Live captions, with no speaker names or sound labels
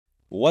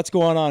What's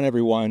going on,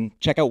 everyone?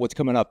 Check out what's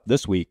coming up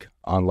this week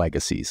on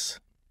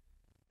Legacies.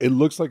 It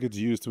looks like it's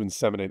used to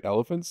inseminate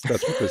elephants.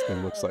 That's what this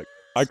thing looks like.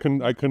 I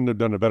couldn't have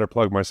done a better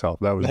plug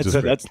myself. That was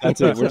That's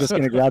it. We're just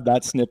gonna grab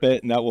that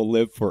snippet, and that will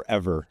live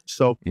forever.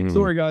 So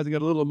sorry, guys, I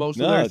got a little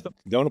emotional there.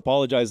 Don't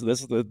apologize.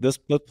 This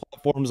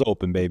platform's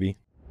open, baby.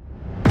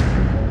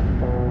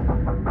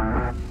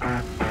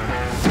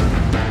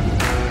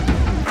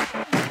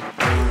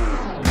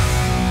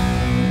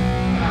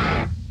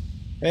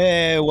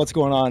 Hey, what's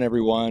going on,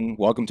 everyone?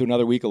 Welcome to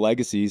another week of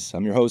Legacies.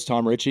 I'm your host,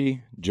 Tom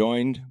Ritchie,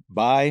 joined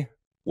by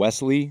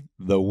Wesley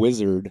the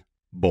Wizard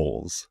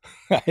Bowles.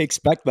 I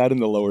expect that in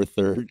the lower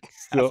third.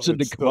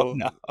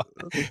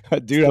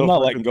 Dude, I'm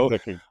not letting go.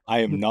 I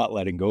am not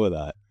letting go of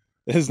that.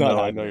 It's not.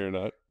 No, I know you're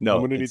not. No,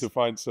 I'm gonna need to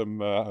find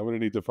some. I'm gonna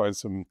need to find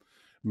some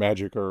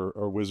magic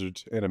or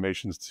wizard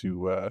animations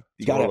to.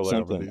 You gotta have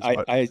something.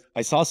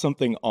 I saw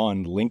something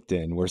on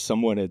LinkedIn where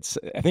someone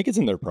I think it's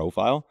in their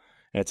profile,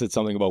 and it said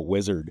something about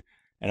wizard.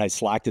 And I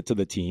slacked it to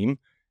the team.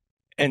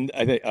 And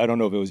I don't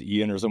know if it was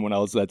Ian or someone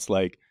else that's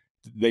like,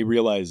 they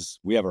realize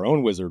we have our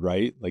own wizard,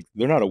 right? Like,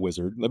 they're not a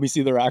wizard. Let me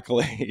see their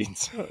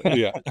accolades.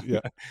 Yeah.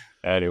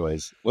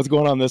 Anyways, what's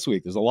going on this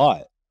week? There's a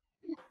lot.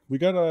 We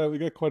got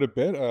quite a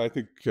bit. I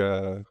think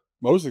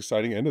most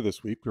exciting end of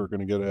this week, we're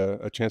going to get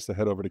a chance to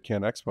head over to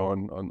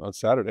Cannexpo on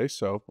Saturday.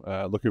 So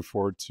looking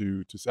forward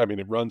to. I mean,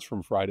 it runs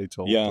from Friday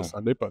till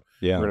Sunday, but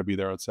we're going to be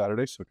there on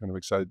Saturday. So kind of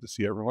excited to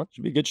see everyone.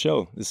 Should be a good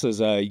show. This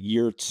is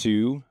year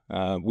 2.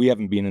 We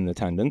haven't been in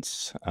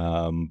attendance,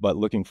 but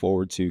looking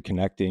forward to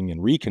connecting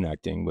and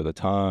reconnecting with a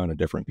ton of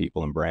different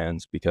people and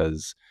brands,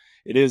 because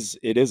it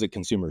is a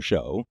consumer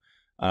show,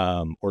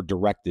 or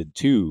directed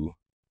to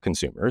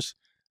consumers.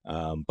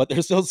 But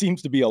there still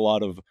seems to be a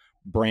lot of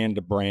brand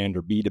to brand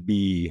or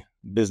B2B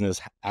business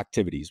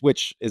activities,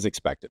 which is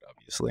expected,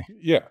 obviously.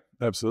 Yeah,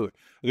 absolutely.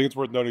 I think it's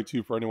worth noting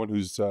too, for anyone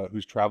who's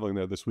traveling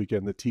there this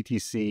weekend,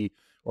 the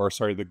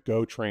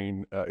GO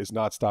train is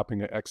not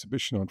stopping at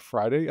exhibition on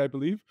Friday, I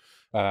believe,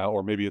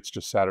 or maybe it's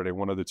just Saturday,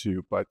 one of the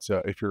two. But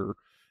if you're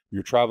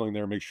traveling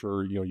there, make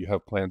sure you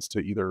have plans to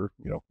either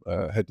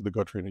head to the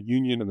GO train at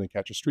Union and then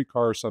catch a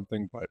streetcar or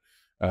something. But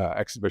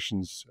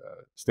exhibitions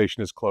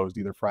station is closed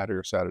either Friday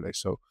or Saturday,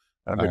 so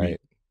maybe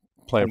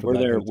plan for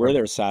that. We're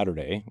there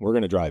Saturday. We're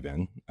going to drive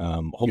in.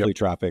 Hopefully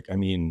traffic. I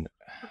mean,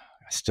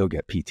 I still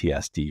get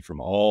PTSD from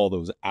all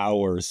those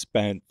hours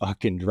spent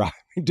fucking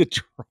driving to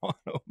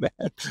Toronto, man.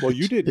 Well,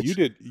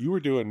 you were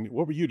doing,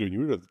 what were you doing?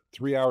 You were doing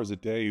 3 hours a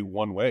day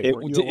one way.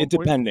 It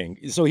depending.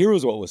 So here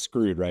was what was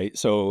screwed, right?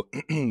 So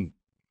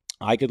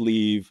I could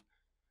leave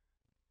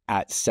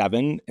at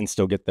 7 and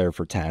still get there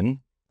for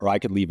 10. Or I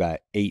could leave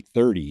at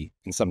 8:30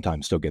 and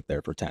sometimes still get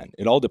there for 10.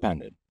 It all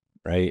depended,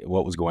 right?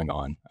 What was going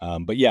on.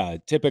 But yeah,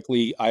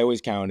 typically I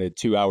always counted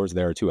 2 hours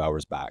there, 2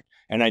 hours back.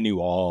 And I knew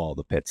all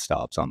the pit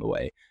stops on the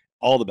way,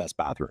 all the best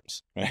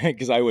bathrooms, right?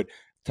 Because I would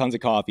tons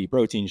of coffee,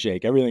 protein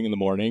shake, everything in the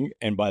morning.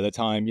 And by the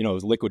time, it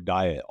was liquid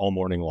diet all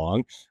morning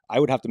long, I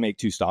would have to make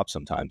 2 stops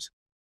sometimes.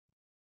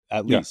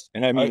 At least.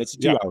 And I mean, it's a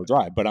 2-hour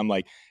drive, but I'm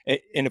like,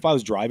 and if I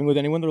was driving with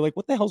anyone, they're like,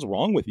 what the hell's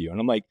wrong with you?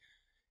 And I'm like,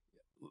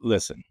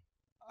 listen,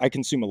 I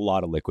consume a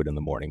lot of liquid in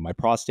the morning. My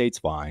prostate's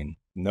fine.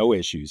 No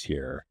issues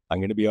here. I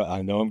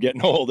know I'm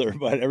getting older,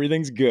 but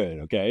everything's good.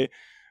 Okay.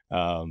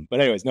 But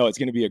anyways, no, it's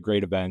going to be a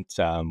great event.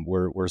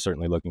 We're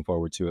certainly looking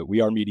forward to it. We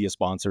are media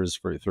sponsors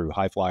through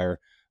High Flyer.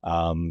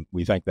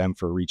 We thank them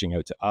for reaching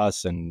out to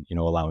us and,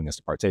 allowing us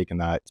to partake in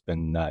that.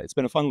 It's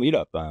been a fun lead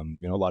up. A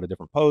lot of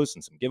different posts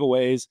and some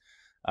giveaways.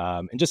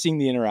 And just seeing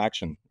the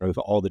interaction with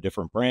all the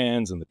different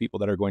brands and the people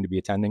that are going to be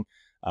attending.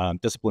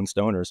 Disciplined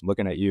Stoners, I'm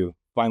looking at you,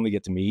 finally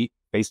get to meet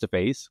face to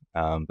face.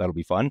 That'll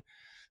be fun.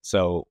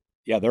 So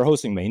yeah, they're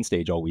hosting main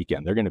stage all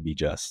weekend. They're going to be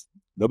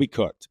they'll be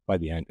cooked by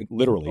the end,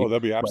 literally. Oh, they'll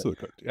be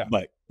absolutely cooked. Yeah.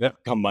 But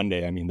come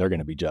Monday, I mean, they're going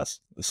to be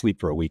just asleep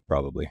for a week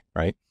probably.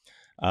 Right.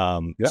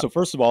 So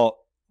first of all,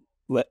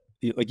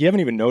 you haven't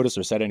even noticed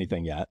or said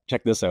anything yet.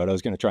 Check this out. I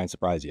was going to try and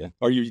surprise you.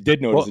 Or you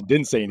did notice it,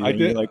 didn't say anything. I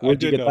did.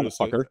 Where'd you get that,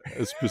 fucker?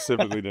 I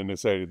specifically didn't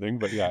say anything,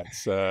 but yeah,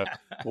 it's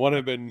one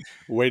I've been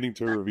waiting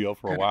to reveal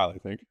for a while, I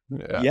think.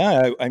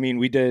 Yeah. I mean,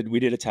 we did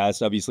a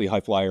test. Obviously, High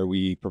Flyer,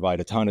 we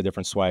provide a ton of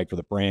different swag for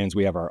the brands.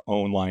 We have our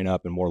own lineup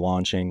and more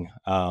launching.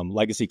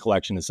 Legacy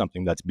Collection is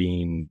something that's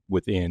been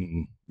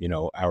within,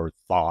 our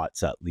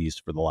thoughts, at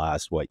least for the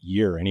last,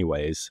 year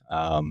anyways.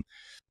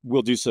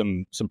 We'll do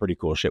some pretty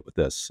cool shit with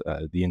this.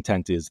 The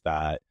intent is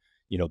that,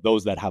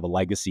 those that have a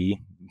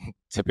legacy,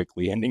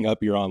 typically ending up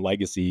here on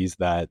Legacies,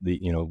 that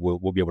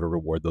we'll be able to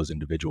reward those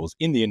individuals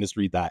in the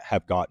industry that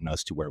have gotten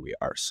us to where we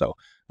are. So,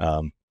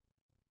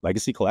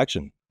 Legacy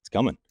Collection, it's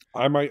coming.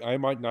 I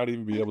might not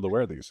even be able to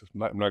wear these.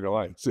 I'm not gonna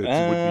lie.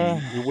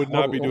 It would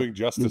not be doing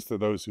justice to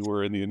those who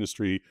were in the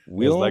industry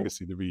as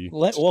legacy to be.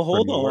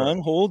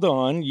 Hold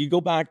on. You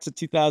go back to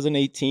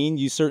 2018.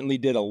 You certainly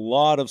did a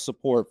lot of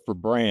support for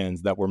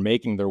brands that were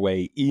making their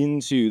way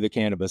into the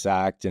Cannabis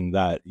Act and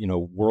that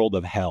world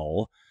of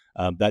hell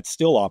that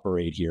still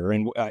operate here.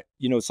 And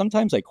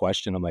sometimes I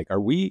question. I'm like, are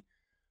we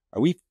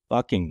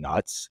fucking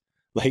nuts?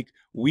 Like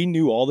we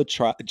knew all the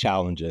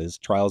challenges,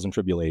 trials and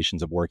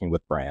tribulations of working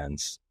with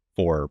brands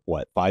for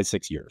what,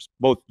 5-6 years,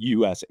 both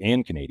US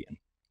and Canadian.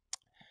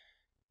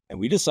 And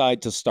we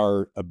decide to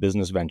start a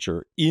business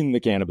venture in the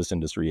cannabis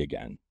industry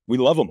again. We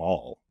love them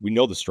all. We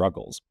know the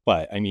struggles,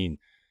 but I mean,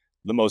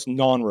 the most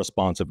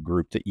non-responsive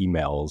group to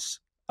emails.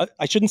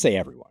 I shouldn't say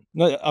everyone.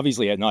 No,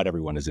 obviously, not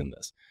everyone is in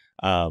this.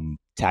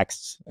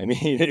 Texts. I mean,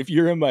 if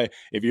you're in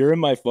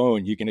my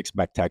phone, you can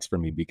expect text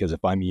from me, because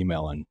if I'm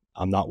emailing,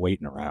 I'm not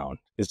waiting around.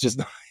 It's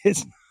just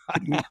it's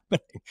not happening.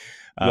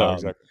 No,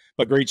 exactly.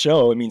 But great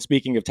show. I mean,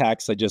 speaking of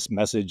text, I just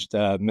messaged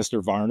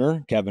Mr.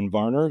 Varner, Kevin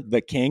Varner,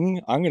 the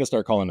king. I'm going to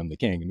start calling him the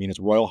king. I mean, it's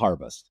Royal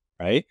Harvest,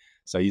 right?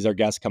 So he's our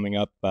guest coming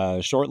up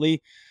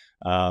shortly.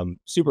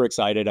 Super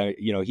excited.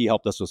 He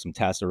helped us with some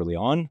tests early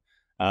on.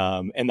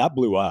 And that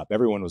blew up.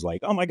 Everyone was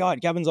like, oh my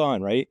God, Kevin's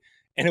on, right?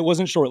 And it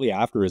wasn't shortly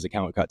after his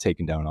account got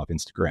taken down off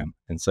Instagram.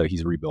 And so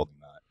he's rebuilding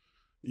that.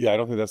 Yeah, I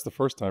don't think that's the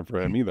first time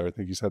for him either. I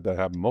think he's had that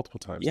happen multiple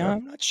times. Yeah,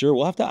 I'm not sure.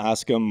 We'll have to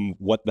ask him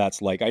what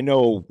that's like. I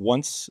know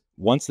once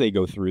they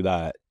go through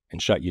that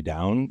and shut you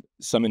down,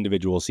 some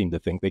individuals seem to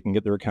think they can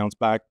get their accounts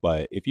back.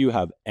 But if you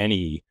have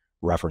any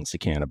reference to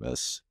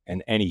cannabis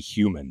and any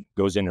human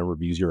goes in and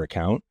reviews your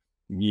account,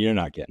 you're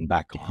not getting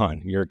back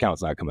on. Your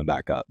account's not coming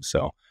back up.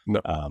 So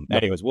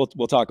anyways, we'll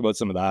talk about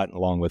some of that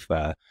along with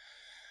a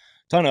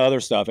ton of other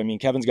stuff. I mean,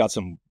 Kevin's got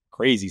some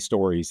crazy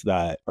stories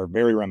that are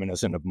very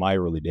reminiscent of my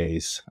early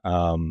days.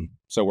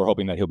 So we're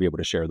hoping that he'll be able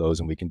to share those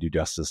and we can do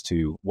justice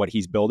to what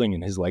he's building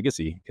and his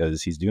legacy,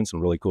 because he's doing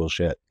some really cool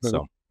shit.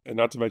 So, and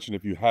not to mention,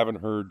 if you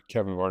haven't heard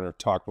Kevin Varner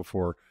talk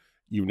before,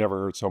 you've never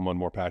heard someone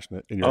more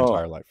passionate in your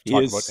entire life.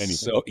 Talk about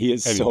anything. He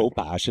is so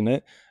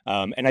passionate.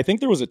 And I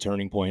think there was a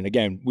turning point.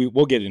 Again,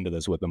 we'll get into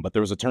this with him, but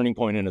there was a turning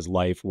point in his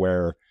life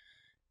where,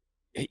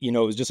 it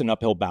was just an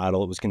uphill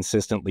battle. It was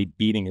consistently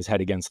beating his head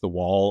against the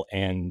wall,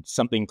 and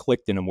something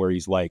clicked in him where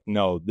he's like,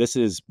 no, this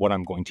is what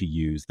I'm going to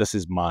use. This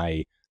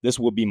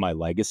will be my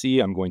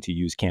legacy. I'm going to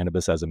use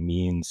cannabis as a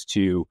means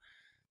to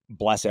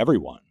bless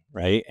everyone.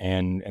 Right.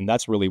 And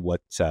that's really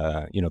what,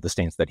 the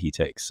stance that he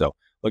takes. So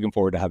looking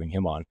forward to having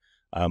him on.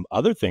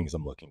 Other things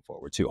I'm looking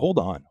forward to. Hold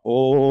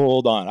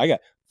on. I got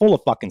full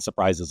of fucking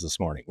surprises this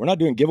morning. We're not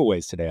doing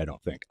giveaways today. I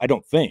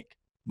don't think,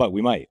 but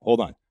we might. Hold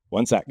on.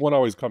 One sec. One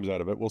always comes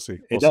out of it. We'll see.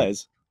 It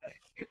does.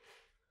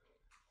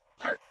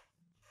 It's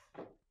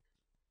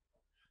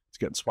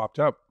getting swapped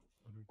up.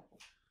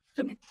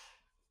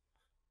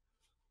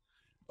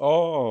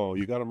 Oh,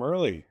 you got him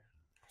early.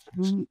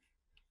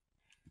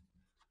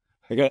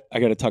 I got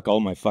to tuck all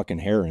my fucking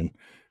hair in.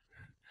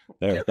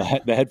 There,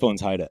 the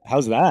headphones hide it.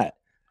 How's that?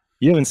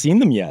 You haven't seen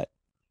them yet.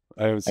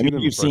 I haven't seen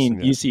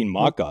them. You've seen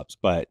mock-ups,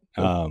 but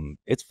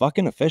it's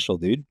fucking official,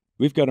 dude.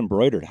 We've got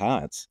embroidered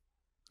hats.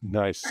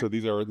 Nice. So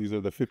these are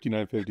the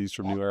 5950s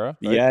from New Era,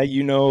 right? Yeah,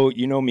 you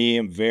know me.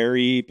 I'm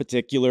very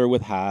particular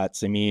with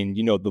hats. I mean,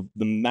 the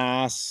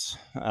mass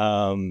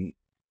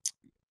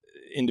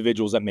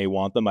individuals that may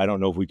want them. I don't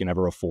know if we can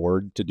ever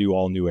afford to do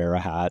all New Era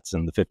hats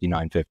and the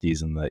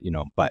 5950s and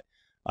but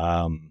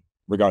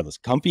regardless,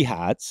 comfy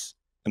hats,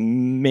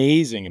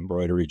 amazing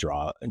embroidery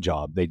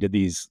job. They did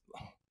these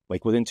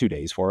like within 2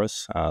 days for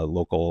us.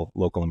 Local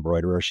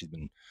embroiderer. She's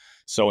been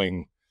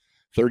sewing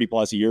 30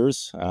 plus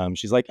years.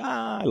 She's like,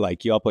 I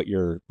like you. I'll put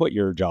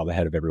your job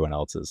ahead of everyone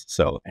else's.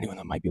 So anyone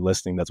that might be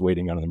listening that's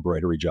waiting on an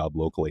embroidery job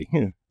locally,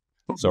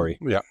 sorry.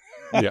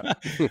 Yeah.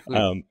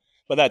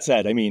 But that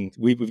said, I mean,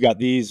 we've got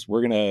these.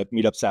 We're gonna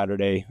meet up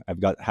Saturday. I've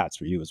got hats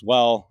for you as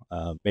well.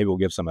 Maybe we'll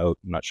give some out.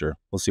 I'm not sure.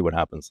 We'll see what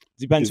happens.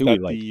 Depends who we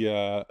like.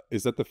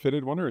 Is that the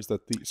fitted one, or is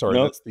that the? Sorry,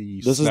 no, that's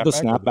the. This is the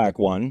snapback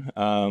one.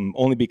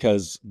 Only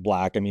because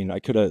black. I mean, I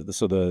could have.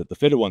 So the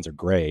fitted ones are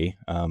gray.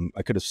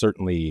 I could have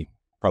certainly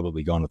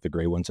probably gone with the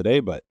gray one today,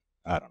 but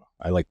I don't know.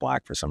 I like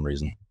black for some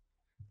reason.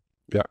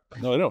 Yeah,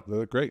 no, I know they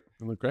look great.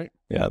 They look great.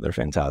 Yeah, they're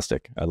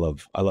fantastic. I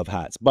love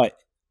hats. But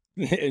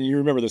and you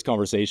remember this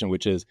conversation,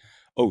 which is,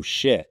 oh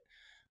shit,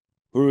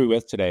 who are we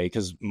with today?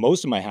 Because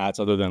most of my hats,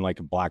 other than like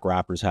a black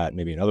rapper's hat,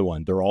 maybe another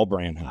one, they're all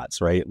brand hats,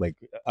 right? Like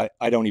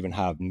I don't even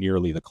have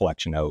nearly the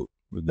collection out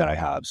that I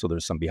have. So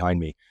there's some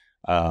behind me.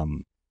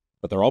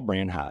 But they're all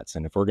brand hats.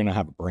 And if we're going to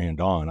have a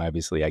brand on,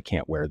 obviously I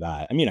can't wear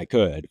that. I mean, I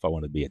could if I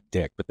wanted to be a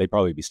dick, but they'd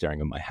probably be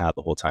staring at my hat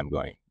the whole time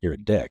going, you're a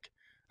dick.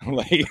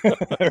 Like,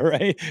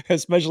 right?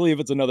 Especially if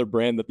it's another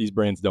brand that these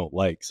brands don't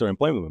like. So I'm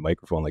playing with my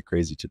microphone like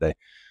crazy today.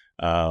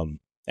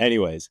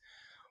 Anyways,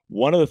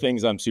 one of the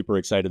things I'm super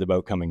excited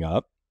about coming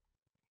up,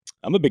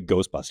 I'm a big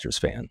Ghostbusters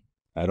fan.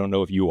 I don't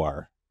know if you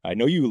are. I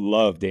know you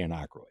love Dan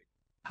Aykroyd.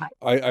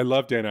 I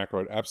love Dan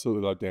Aykroyd.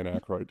 Absolutely love Dan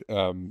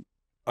Aykroyd.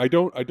 I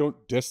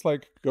don't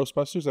dislike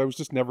Ghostbusters. I was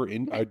just never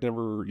in. I'd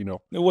never, It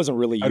wasn't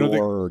really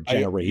your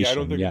generation. I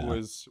don't think it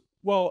was.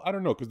 Well, I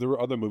don't know, because there were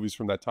other movies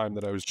from that time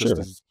that I was just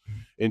as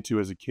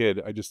into as a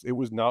kid. It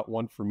was not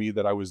one for me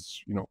that I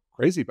was,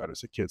 crazy about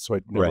as a kid. So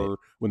I never,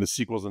 when the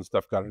sequels and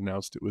stuff got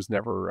announced, it was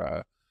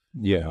never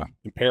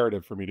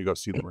imperative for me to go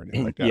see them or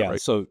anything like that. Yeah.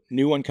 Right? So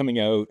new one coming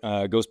out,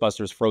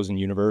 Ghostbusters Frozen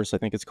Universe, I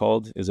think it's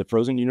called. Is it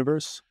Frozen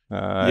Universe?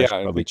 I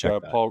probably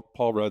check that.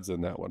 Paul Rudd's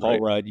in that one. Paul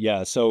Rudd.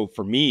 Yeah. So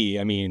for me,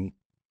 I mean,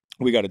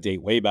 we got a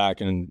date way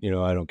back, and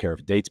I don't care if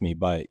it dates me,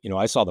 but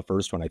I saw the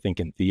first one I think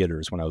in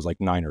theaters when I was like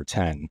 9 or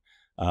 10.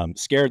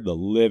 Scared the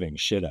living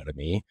shit out of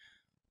me.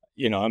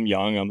 I'm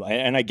young,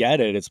 and I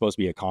get it. It's supposed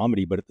to be a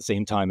comedy, but at the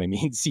same time, I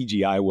mean,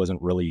 CGI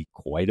wasn't really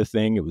quite a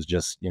thing. It was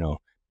just,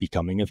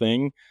 becoming a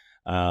thing.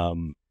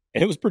 And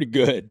it was pretty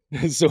good.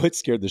 So it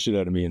scared the shit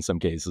out of me in some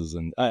cases.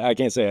 And I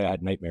can't say I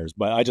had nightmares,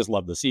 but I just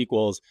love the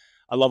sequels.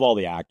 I love all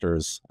the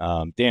actors.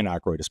 Dan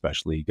Aykroyd,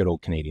 especially, good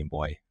old Canadian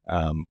boy.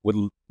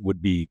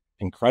 Would be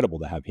incredible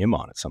to have him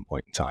on at some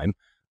point in time.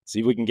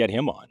 See if we can get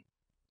him on.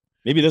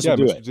 Maybe this will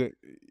do it.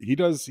 He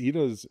does.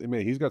 I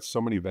mean, he's got so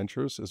many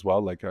ventures as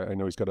well. Like I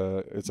know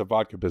it's a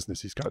vodka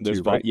business he's got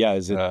too, right? Yeah.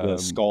 Is it the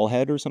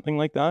Skullhead or something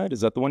like that?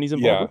 Is that the one he's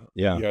involved with?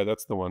 Yeah.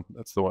 That's the one.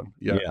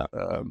 Yeah.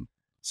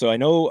 So I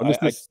know.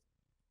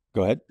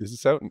 Go ahead. Is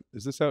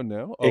this out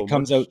now? It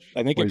comes out.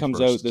 I think it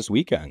comes out this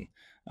weekend.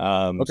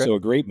 Okay. So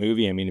a great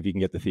movie. I mean, if you can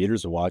get the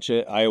theaters to watch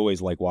it, I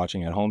always like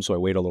watching at home, so I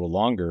wait a little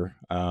longer.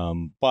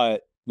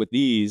 But with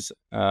these,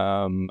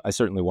 I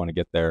certainly want to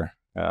get there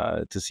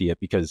to see it,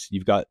 because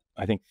you've got,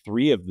 I think,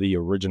 3 of the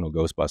original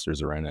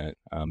Ghostbusters are in it.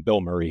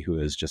 Bill Murray, who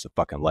is just a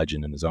fucking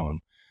legend in his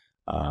own,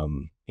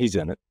 he's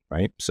in it,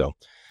 right? So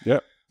yeah,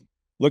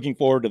 looking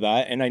forward to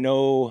that. And I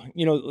know,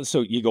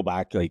 so you go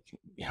back, like,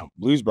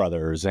 Blues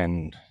Brothers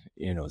and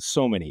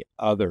so many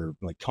other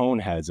like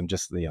Coneheads, and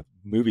just the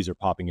movies are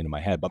popping into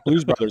my head. But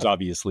Blues Brothers,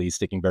 obviously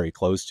sticking very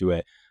close to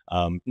it.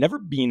 Never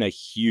been a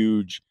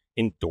huge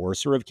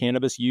endorser of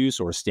cannabis use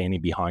or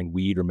standing behind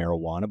weed or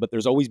marijuana, but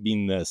there's always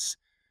been this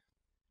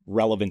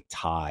relevant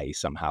tie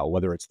somehow,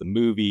 whether it's the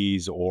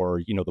movies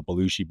or the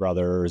Belushi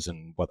brothers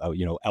and what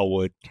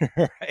Elwood,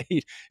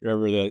 right?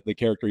 Remember the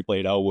character he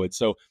played, Elwood.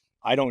 So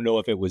I don't know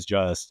if it was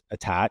just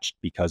attached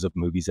because of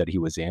movies that he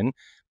was in,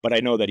 but I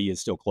know that he is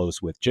still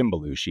close with Jim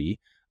Belushi.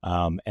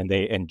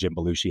 And Jim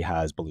Belushi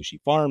has Belushi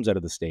Farms out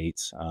of the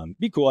States.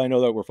 Be cool. I know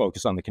that we're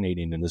focused on the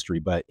Canadian industry,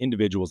 but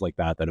individuals like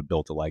that have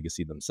built a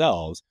legacy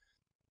themselves,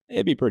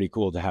 it'd be pretty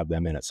cool to have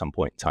them in at some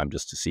point in time,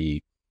 just to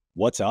see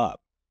what's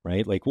up.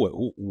 Right? Like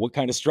what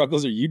kind of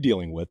struggles are you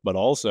dealing with? But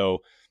also,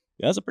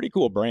 that's a pretty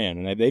cool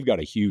brand, and they've got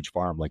a huge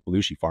farm. Like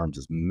Belushi Farms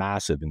is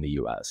massive in the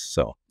U.S.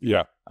 So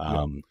yeah.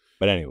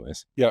 But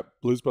anyways, yeah,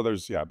 Blues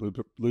Brothers. Yeah,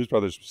 Blues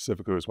Brothers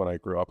specifically was when I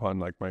grew up on.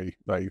 Like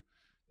my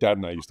dad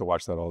and I used to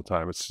watch that all the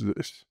time. It's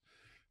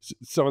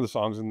some of the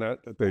songs in that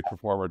they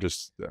perform are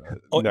just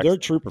they're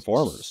true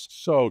performers.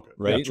 So good,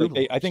 right? Yeah,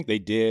 like I think they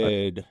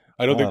did.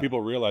 I don't think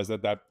people realize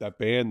that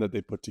band that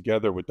they put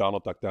together with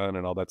Donald Duck Dunn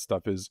and all that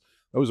stuff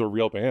that was a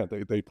real band.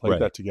 They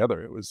played that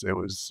together. It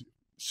was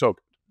so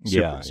good.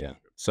 Super.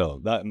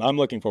 So I'm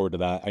looking forward to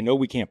that. I know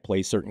we can't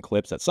play certain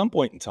clips at some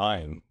point in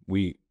time.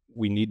 We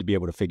need to be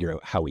able to figure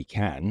out how we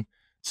can.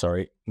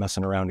 Sorry,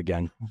 messing around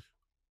again.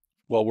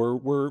 Well,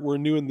 we're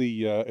new in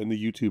the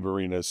YouTube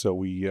arena, so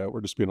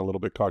we're just being a little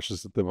bit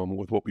cautious at the moment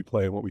with what we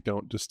play and what we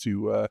don't, just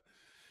to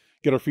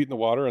get our feet in the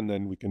water, and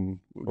then we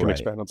can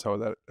expand on some of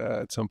that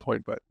at some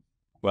point. But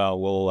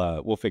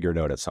we'll figure it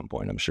out at some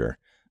point, I'm sure.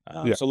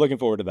 So looking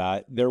forward to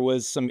that. There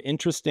was some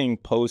interesting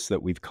posts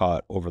that we've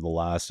caught over the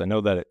last. I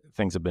know that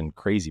things have been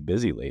crazy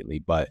busy lately,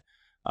 but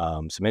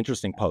some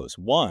interesting posts.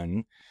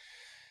 One,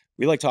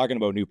 we like talking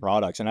about new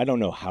products, and I don't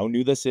know how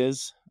new this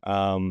is,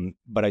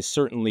 but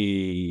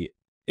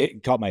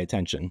it caught my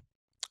attention.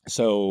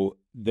 So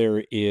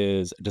there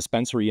is a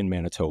dispensary in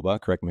Manitoba.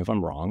 Correct me if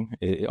I'm wrong.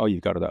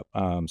 You've got it up.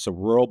 So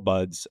Rural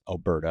Buds,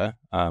 Alberta,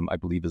 I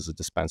believe, is a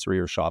dispensary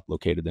or shop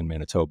located in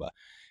Manitoba.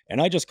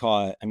 And I just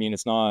caught. I mean,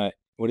 it's not.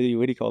 What do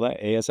you call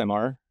that?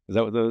 ASMR? Is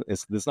that what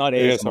it's not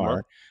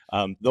ASMR.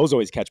 Those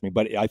always catch me.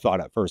 But I thought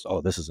at first,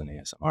 this is an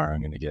ASMR.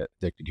 I'm going to get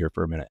addicted here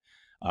for a minute.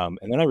 And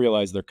then I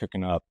realized they're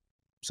cooking up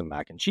some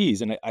mac and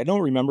cheese. And I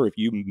don't remember if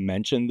you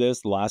mentioned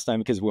this last time,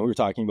 because when we were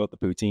talking about the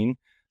poutine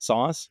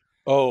sauce.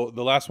 Oh,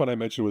 the last one I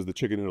mentioned was the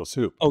chicken noodle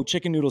soup. Oh,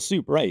 chicken noodle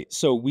soup, right?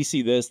 So we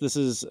see this. This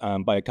is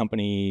by a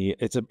company.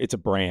 It's a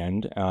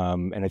brand,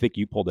 and I think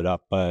you pulled it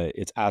up, but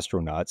it's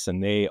Astronauts,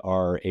 and they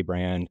are a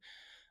brand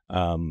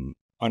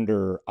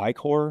under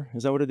Icor.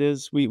 Is that what it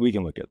is? We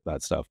can look at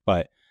that stuff,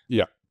 but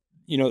yeah,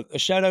 a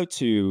shout out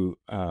to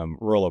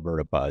Rural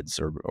Alberta Buds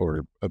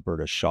or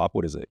Alberta Shop.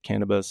 What is it?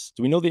 Cannabis.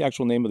 Do we know the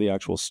actual name of the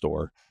actual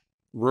store?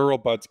 Rural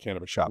Buds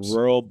Cannabis Shops.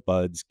 Rural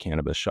Buds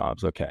Cannabis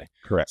Shops. Okay,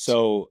 correct.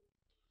 So,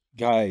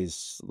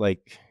 guys,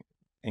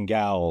 and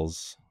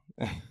gals,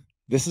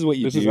 this is what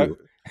you do.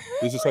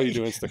 This is how you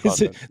do Insta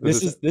content.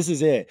 This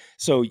is it.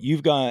 So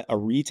you've got a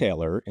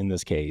retailer in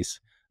this case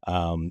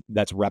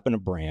that's repping a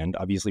brand.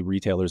 Obviously,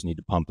 retailers need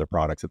to pump their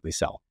products that they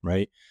sell,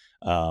 right?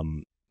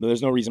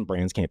 There's no reason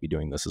brands can't be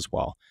doing this as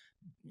well.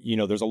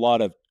 There's a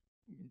lot of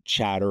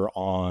chatter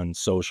on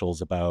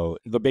socials about,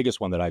 the biggest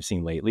one that I've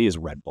seen lately is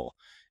Red Bull,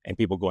 and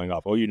people going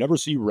off, you never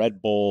see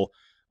Red Bull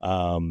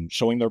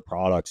showing their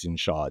products in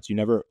shots. You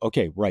never,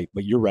 okay, right,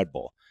 but you're Red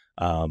Bull.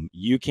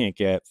 You can't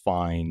get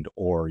fined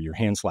or your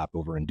hand slapped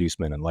over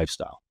inducement and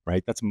lifestyle,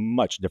 right? That's a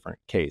much different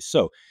case.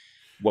 So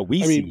what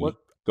we see.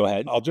 Go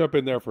ahead. I'll jump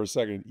in there for a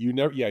second. You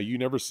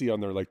never see on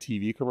their like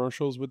TV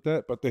commercials with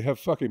that, but they have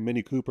fucking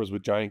Mini Coopers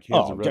with giant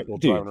cans of Red Bull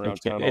driving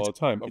around town all the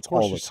time. Of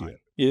course you see it.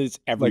 It's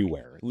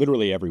everywhere,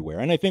 literally everywhere.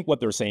 And I think what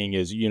they're saying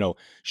is,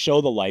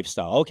 show the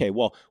lifestyle. Okay,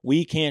 well,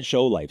 we can't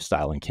show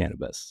lifestyle in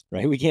cannabis,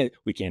 right? We can't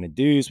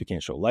induce, we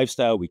can't show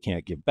lifestyle, we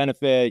can't give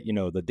benefit,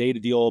 the data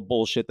deal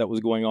bullshit that was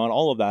going on,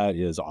 all of that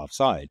is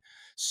offside.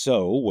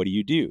 So what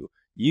do?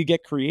 You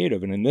get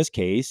creative. And in this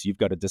case, you've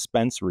got a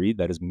dispensary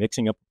that is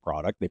mixing up a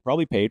product. They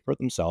probably paid for it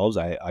themselves.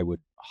 I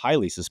would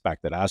highly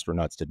suspect that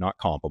Astronauts did not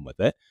comp them with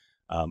it.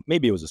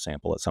 Maybe it was a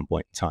sample at some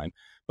point in time.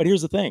 But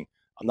here's the thing.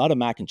 I'm not a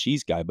mac and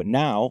cheese guy, but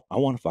now I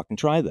want to fucking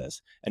try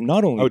this. And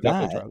not only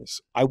that,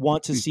 I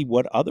want to see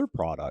what other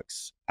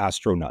products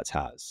Astronauts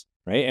has,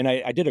 right? And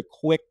I did a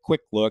quick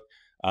look.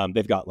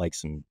 They've got like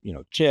some,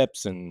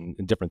 chips and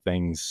different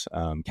things,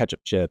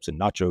 ketchup chips and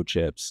nacho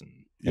chips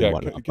and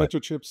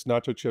ketchup chips,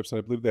 nacho chips, and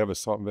I believe they have a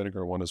salt and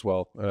vinegar one as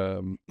well.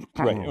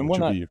 Right, and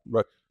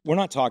we're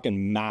not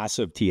talking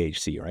massive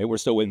THC, right? We're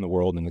still in the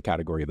world in the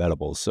category of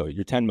edibles, so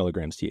you're 10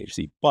 milligrams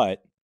THC.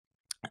 But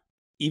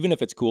even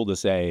if it's cool to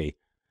say,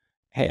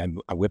 hey,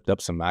 I whipped up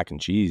some mac and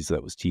cheese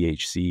that was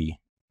THC,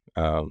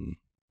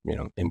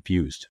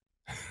 infused,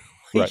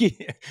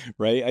 right?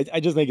 Right? I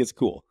just think it's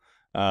cool.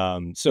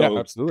 So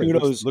absolutely.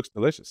 Looks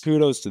delicious.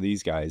 Kudos to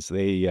these guys.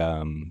 They,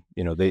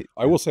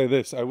 I will say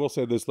this,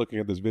 looking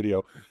at this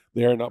video,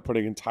 they are not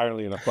putting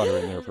entirely enough butter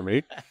in there for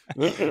me.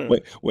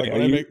 When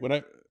I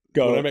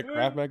make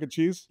Kraft mac and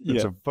cheese,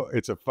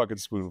 it's a fucking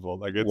spoonful.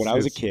 Like when I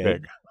was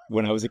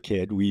a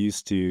kid, we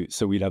used to,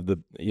 so we'd have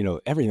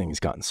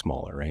everything's gotten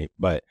smaller, right?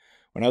 But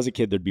when I was a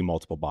kid, there'd be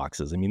multiple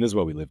boxes. I mean, this is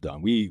what we lived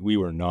on. We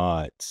were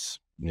not,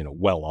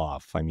 well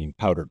off. I mean,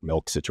 powdered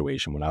milk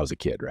situation when I was a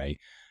kid, right?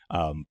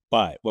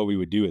 But what we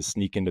would do is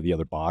sneak into the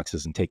other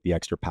boxes and take the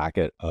extra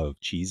packet of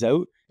cheese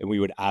out, and we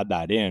would add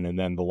that in. And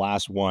then the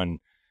last one,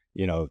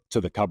 to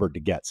the cupboard to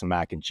get some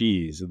mac and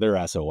cheese,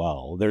 they're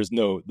SOL. There's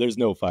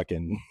no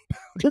fucking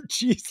powdered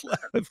cheese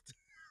left.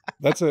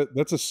 That's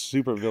a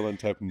super villain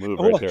type of move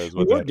right there.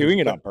 We weren't doing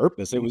it on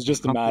purpose. It was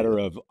just a matter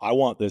of, I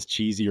want this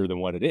cheesier than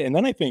what it is. And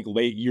then I think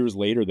years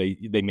later,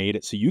 they made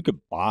it so you could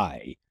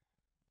buy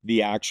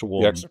the extra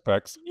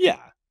packs. Yeah.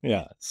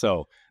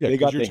 So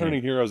you're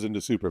turning heroes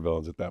into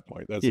supervillains at that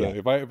point. That's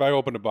if I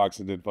opened a box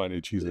and didn't find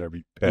any cheese there, I'd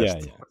be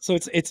pissed. Yeah. So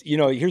it's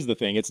here's the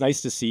thing. It's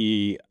nice to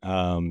see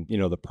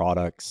the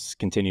products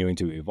continuing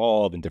to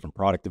evolve and different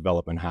product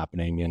development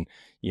happening. And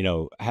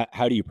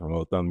how do you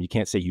promote them? You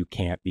can't say you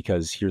can't,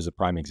 because here's a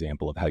prime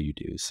example of how you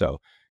do.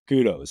 So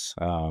kudos.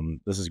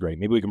 This is great.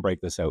 Maybe we can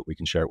break this out. We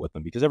can share it with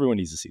them, because everyone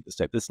needs to see this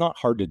type. It's not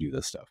hard to do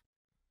this stuff.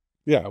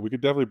 Yeah, we could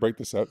definitely break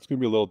this out. It's going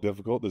to be a little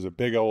difficult. There's a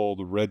big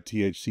old red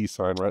THC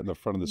sign right in the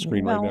front of the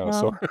screen right now.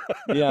 So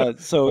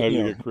so I have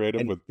to get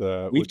creative with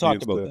we've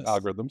talked about this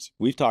algorithms.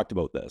 We've talked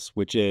about this,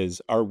 which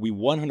is, are we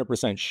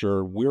 100%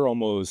 sure? We're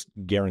almost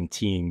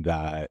guaranteeing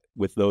that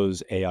with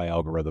those AI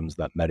algorithms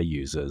that Meta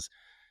uses,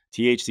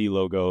 THC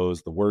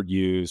logos, the word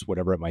use,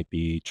 whatever it might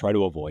be, try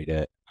to avoid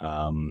it.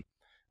 I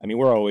mean,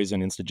 we're always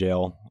in Insta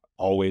jail,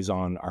 always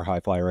on our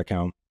High Flyer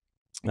account.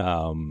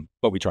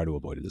 But we try to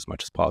avoid it as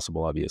much as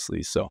possible,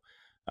 obviously. So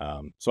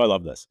I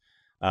love this.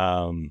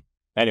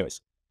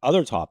 Anyways,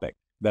 other topic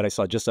that I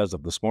saw just as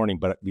of this morning,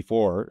 but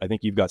before, I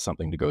think you've got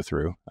something to go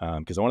through,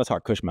 because I want to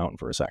talk Kush Mountain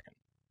for a second.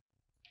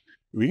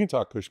 We can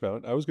talk Kush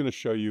Mountain. I was going to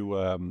show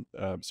you,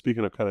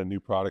 speaking of kind of new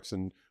products,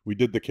 and we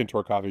did the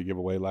Kintor coffee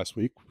giveaway last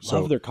week.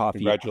 Love their coffee.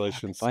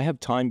 Congratulations. If I have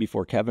time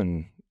before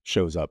Kevin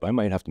shows up, I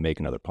might have to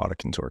make another pot of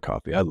Kintor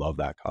coffee. I love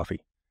that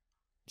coffee.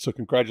 So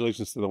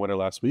congratulations to the winner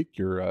last week.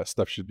 Your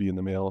stuff should be in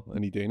the mail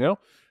any day now.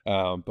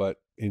 But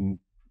in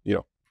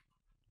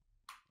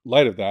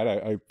light of that,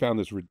 I found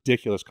this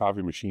ridiculous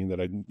coffee machine that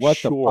the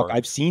fuck?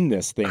 I've seen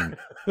this thing.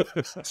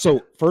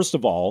 So first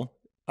of all,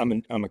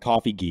 I'm a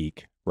coffee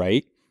geek,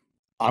 right?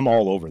 I'm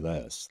all over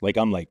this. Like,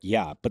 I'm like,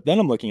 yeah. But then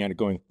I'm looking at it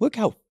going, look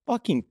how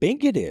fucking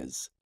big it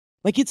is.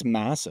 Like, it's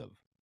massive.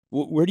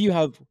 Where do you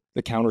have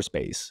the counter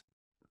space?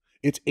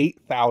 It's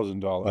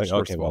 $8,000.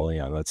 Okay, well,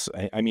 yeah, that's.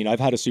 I mean, I've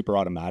had a super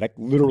automatic.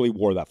 Literally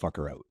wore that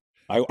fucker out.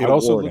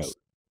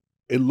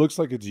 It looks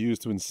like it's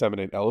used to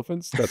inseminate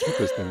elephants. That's what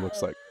this thing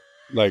looks like.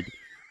 Like,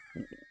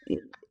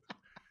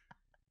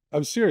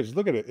 I'm serious.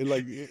 Look at it.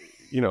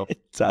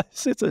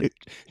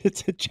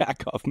 It's a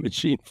jack off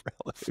machine for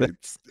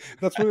elephants.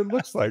 That's what it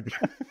looks like.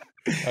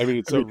 I mean,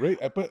 it's so great.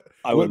 But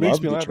what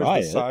makes me laugh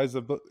is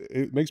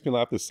it makes me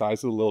laugh the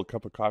size of the little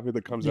cup of coffee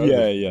that comes out of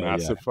this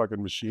massive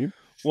fucking machine.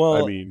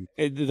 Well, I mean,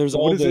 there's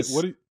all this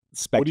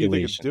speculation. What do you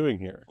think it's doing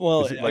here?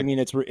 Well, I mean,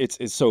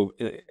 it's so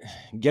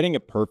getting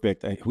it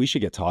perfect. We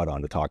should get Todd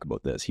on to talk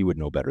about this. He would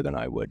know better than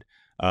I would.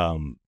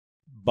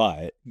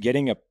 But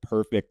getting a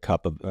perfect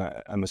cup of,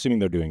 I'm assuming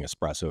they're doing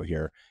espresso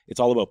here.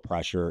 It's all about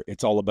pressure.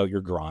 It's all about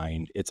your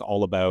grind. It's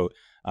all about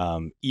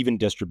even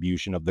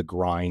distribution of the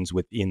grinds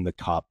within the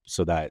cup,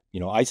 so that,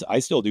 I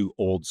still do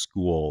old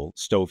school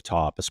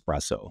stovetop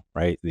espresso,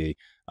 right? The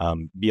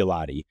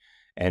Biolatti.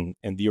 And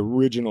the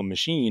original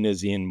machine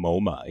is in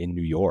MoMA in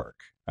New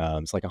York.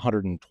 It's like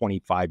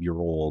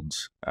 125-year-old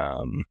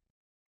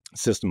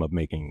system of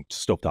making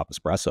stovetop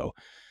espresso.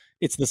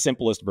 It's the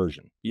simplest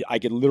version. I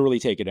could literally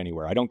take it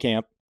anywhere. I don't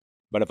camp,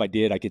 but if I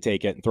did, I could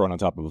take it and throw it on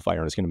top of a fire,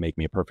 and it's going to make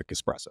me a perfect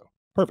espresso.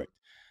 Perfect.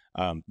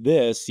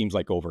 This seems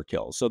like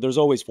overkill. So there's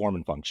always form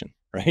and function,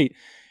 right?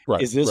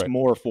 Right. Is this right.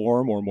 more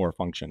form or more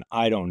function?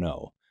 I don't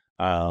know.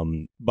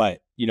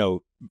 But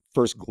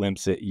first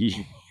glimpse it, you're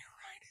right,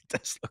 it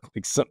does look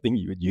like something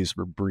you would use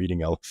for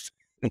breeding elephants.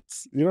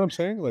 You know what I'm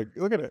saying? Like,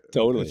 look at it.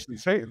 Totally. It's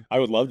insane. I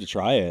would love to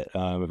try it.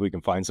 If we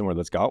can find somewhere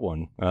that's got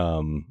one,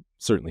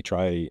 certainly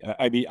try.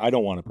 I mean, I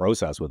don't want to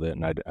process with it,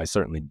 and I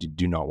certainly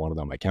do not want it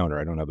on my counter.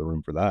 I don't have the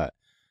room for that.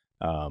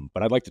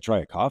 But I'd like to try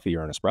a coffee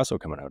or an espresso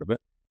coming out of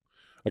it.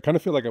 I kind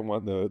of feel like I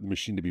want the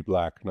machine to be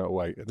black, not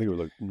white. I think it would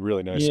look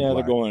really nice. Yeah, and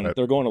black,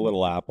 they're going a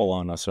little Apple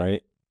on us,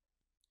 right?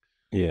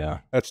 Yeah,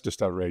 that's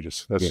just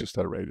outrageous. That's just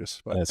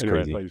outrageous. But that's anyway,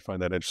 crazy. I thought you'd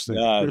find that interesting.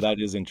 That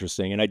is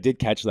interesting, and I did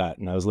catch that,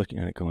 and I was looking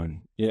at it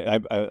going, yeah,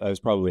 I was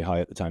probably high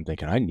at the time,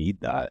 thinking I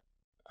need that.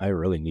 I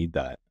really need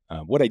that.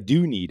 What I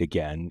do need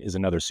again is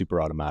another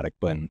super automatic,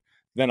 but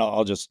then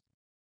I'll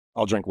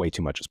drink way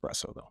too much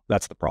espresso though.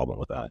 That's the problem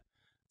with that.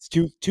 It's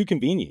too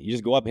convenient. You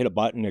just go up, hit a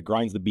button, it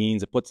grinds the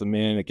beans, it puts them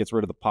in, it gets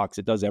rid of the pucks,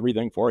 it does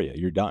everything for you.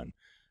 You're done.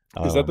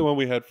 Is that the one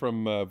we had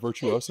from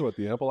Virtuoso at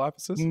the Ample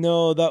offices?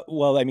 No, that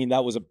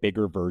was a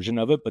bigger version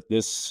of it, but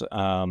this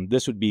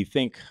would be,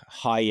 think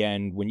high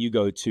end. When you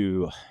go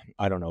to,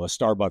 I don't know, a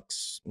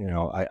Starbucks,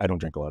 I don't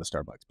drink a lot of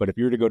Starbucks, but if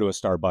you were to go to a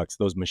Starbucks,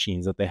 those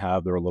machines that they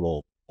have, they're a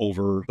little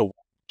overkill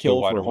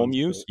for home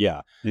use. Yeah.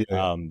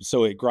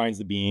 So it grinds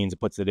the beans, it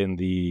puts it in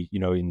the,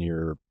 in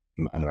your,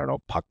 I don't know,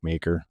 puck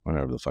maker,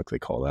 whatever the fuck they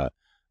call that.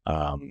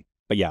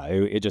 But yeah,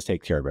 it just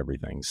takes care of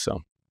everything.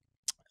 So,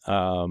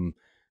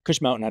 Kush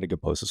Mountain had a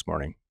good post this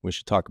morning. We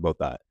should talk about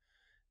that.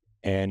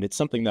 And it's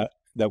something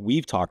that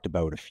we've talked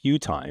about a few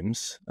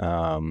times.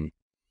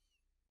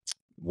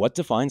 What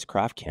defines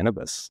craft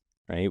cannabis,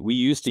 right? We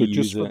used to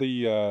use for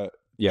it.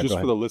 Just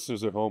for the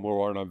listeners at home who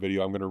aren't on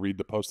video, I'm going to read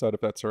the post out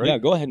if that's all right. Yeah,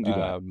 go ahead and do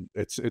that.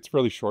 It's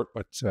fairly short,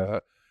 but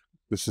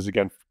this is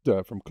again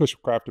from Kush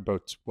Craft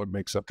about what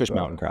makes up Kush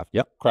Mountain Craft.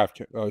 Yep.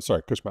 Kush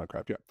Mountain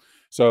Craft. Yeah.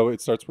 So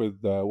it starts with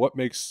what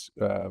makes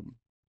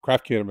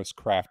craft cannabis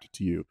craft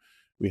to you.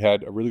 We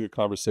had a really good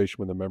conversation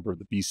with a member of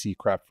the BC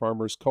Craft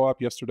Farmers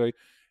Co-op yesterday,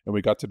 and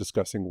we got to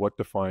discussing what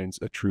defines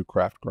a true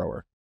craft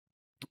grower.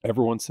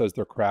 Everyone says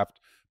they're craft,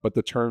 but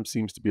the term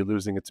seems to be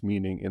losing its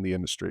meaning in the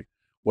industry.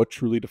 What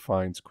truly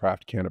defines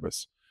craft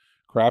cannabis?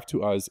 Craft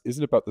to us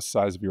isn't about the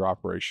size of your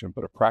operation,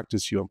 but a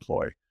practice you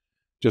employ.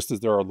 Just as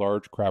there are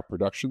large craft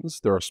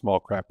productions, there are small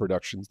craft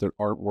productions that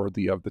aren't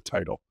worthy of the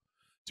title.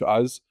 To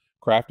us,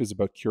 craft is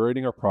about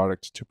curating our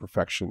product to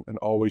perfection and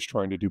always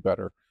trying to do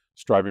better,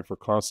 striving for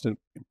constant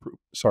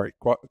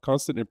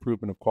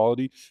improvement of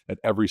quality at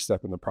every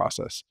step in the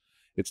process.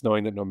 It's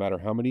knowing that no matter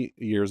how many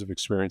years of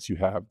experience you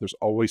have, there's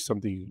always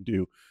something you can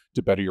do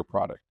to better your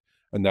product.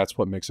 And that's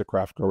what makes a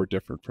craft grower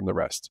different from the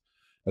rest.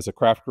 As a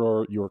craft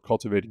grower, you are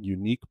cultivating a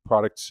unique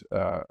product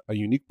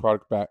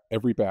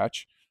every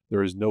batch.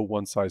 There is no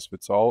one size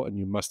fits all, and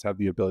you must have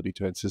the ability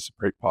to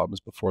anticipate problems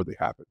before they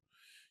happen.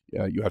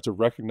 You have to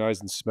recognize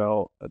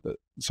smell,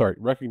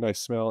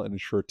 and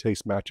ensure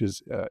taste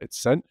matches its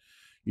scent.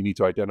 You need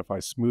to identify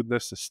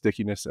smoothness, the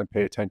stickiness, and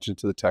pay attention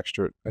to the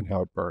texture and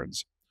how it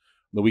burns.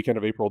 On the weekend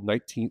of April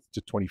 19th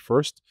to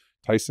 21st,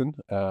 Tyson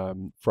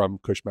from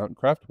Kush Mountain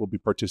Craft will be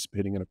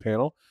participating in a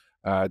panel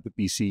at the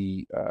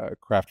BC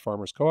Craft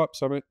Farmers Co-op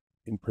Summit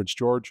in Prince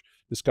George,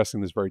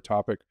 discussing this very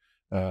topic.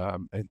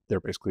 And they're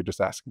basically just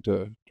asking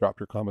to drop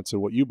your comments on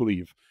what you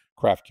believe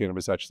craft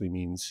cannabis actually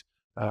means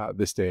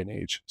this day and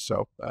age.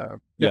 So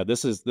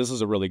this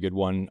is a really good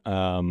one.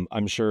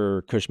 I'm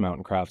sure Kush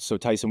Mountain Craft. So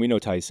Tyson, we know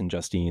Tyson,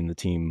 Justine, the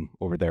team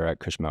over there at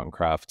Kush Mountain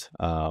Craft.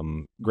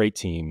 Great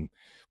team.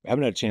 We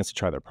haven't had a chance to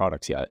try their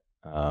products yet,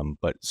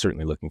 but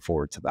certainly looking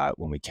forward to that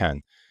when we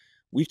can.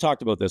 We've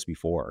talked about this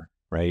before,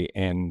 right?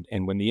 And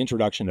when the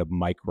introduction of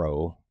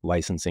micro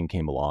licensing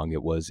came along,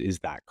 is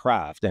that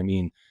craft? I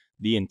mean,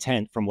 the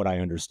intent, from what I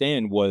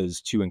understand,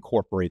 was to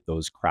incorporate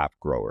those craft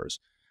growers,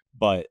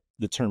 but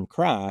the term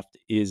craft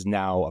is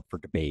now up for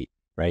debate,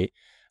 right?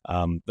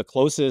 The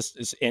closest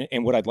is,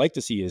 and what I'd like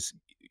to see is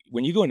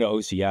when you go into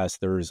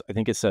OCS, I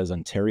think it says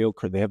Ontario,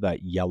 they have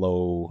that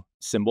yellow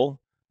symbol.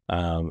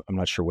 I'm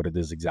not sure what it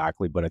is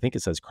exactly, but I think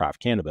it says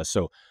craft cannabis.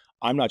 So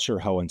I'm not sure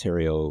how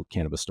Ontario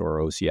Cannabis Store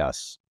or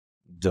OCS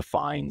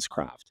defines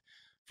craft.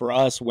 For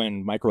us,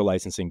 when micro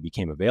licensing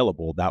became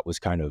available, that was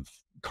kind of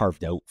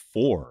carved out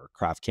for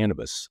craft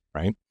cannabis,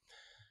 right?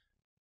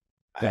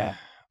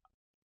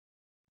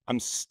 I'm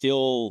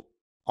still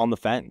on the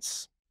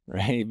fence,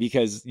 right?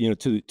 Because,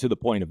 to the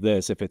point of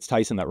this, if it's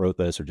Tyson that wrote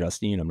this or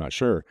Justine, I'm not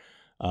sure.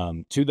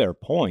 To their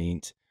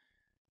point,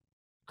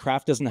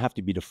 craft doesn't have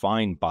to be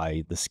defined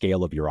by the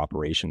scale of your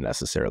operation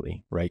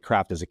necessarily, right?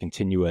 Craft is a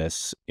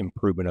continuous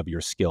improvement of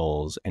your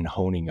skills and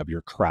honing of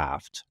your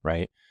craft,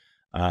 right?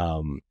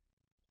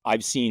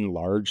 I've seen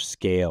large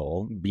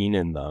scale being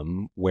in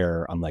them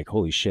where I'm like,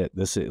 holy shit,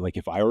 this is like,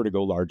 if I were to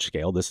go large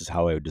scale, this is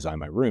how I would design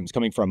my rooms.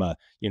 Coming from an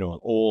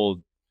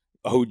old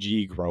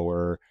OG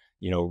grower,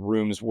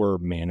 Rooms were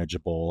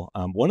manageable.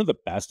 One of the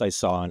best I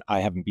saw, and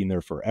I haven't been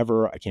there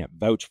forever, I can't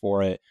vouch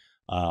for it,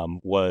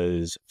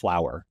 was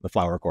the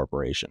Flour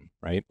Corporation,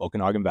 right?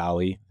 Okanagan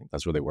Valley, I think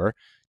that's where they were.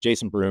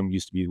 Jason Broom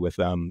used to be with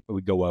them.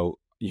 We'd go out.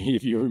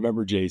 If you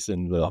remember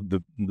Jason,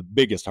 the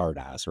biggest hard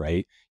ass,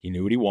 right? He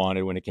knew what he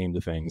wanted when it came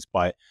to things,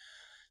 but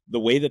the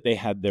way that they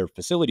had their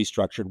facility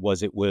structured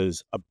was it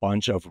was a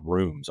bunch of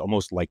rooms,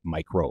 almost like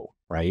micro,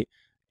 right?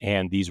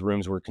 And these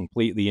rooms were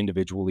completely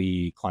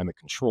individually climate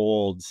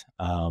controlled.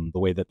 The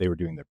way that they were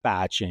doing their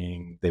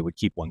batching, they would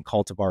keep one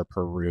cultivar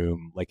per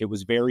room. Like, it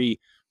was very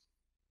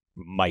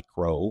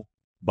micro,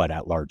 but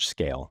at large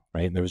scale,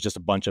 right? And there was just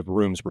a bunch of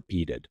rooms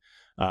repeated,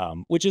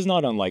 which is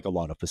not unlike a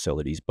lot of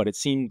facilities. But it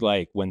seemed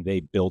like when they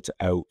built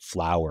out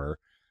Flour,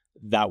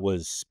 that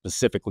was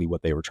specifically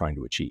what they were trying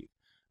to achieve.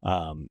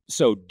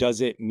 So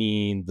does it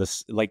mean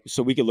this,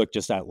 so we could look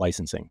just at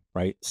licensing,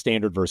 right?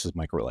 Standard versus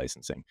micro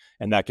licensing.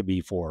 And that could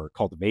be for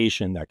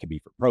cultivation, that could be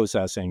for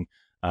processing,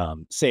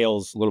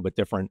 sales, a little bit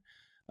different.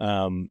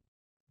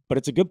 But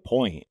it's a good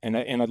point. And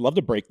I'd love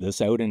to break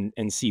this out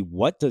and see,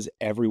 what does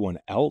everyone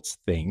else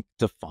think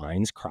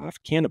defines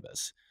craft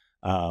cannabis?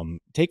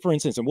 Take, for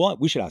instance, and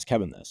we should ask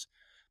Kevin this,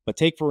 but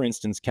take, for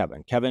instance,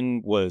 Kevin.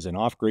 Kevin was an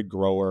off-grid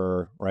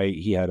grower, right?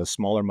 He had a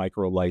smaller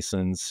micro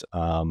license.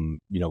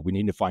 We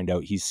need to find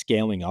out, he's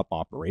scaling up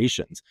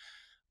operations.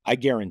 I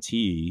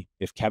guarantee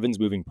if Kevin's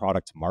moving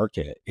product to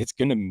market, it's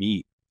going to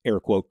meet air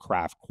quote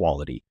craft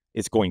quality.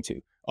 It's going to.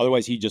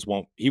 Otherwise, he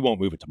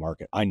won't move it to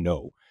market. I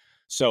know.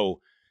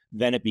 So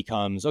then it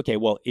becomes, okay,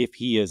 well, if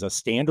he is a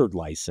standard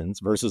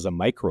license versus a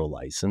micro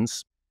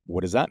license,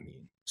 what does that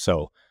mean?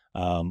 So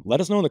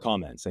let us know in the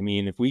comments. I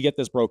mean, if we get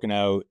this broken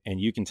out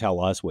and you can tell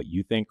us what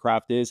you think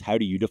craft is, how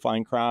do you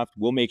define craft?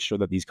 We'll make sure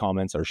that these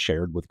comments are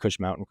shared with Kush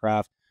Mountain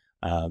Craft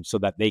so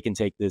that they can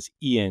take this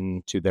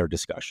into their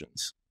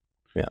discussions.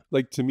 Yeah.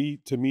 Like, to me,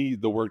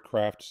 the word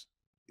craft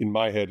in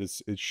my head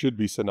it should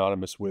be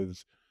synonymous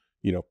with,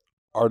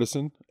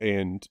 artisan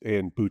and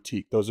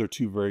boutique. Those are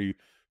two very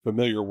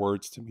familiar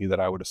words to me that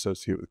I would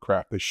associate with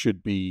craft. They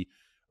should be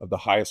of the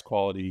highest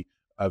quality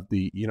of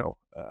the,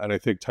 and I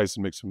think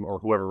Tyson makes some, or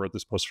whoever wrote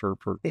this post for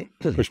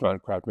Kush Mountain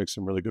Craft, makes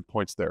some really good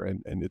points there.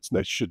 And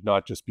it should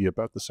not just be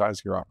about the size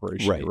of your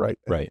operation, right?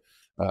 Right.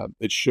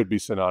 It should be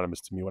synonymous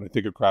to me. When I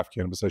think of craft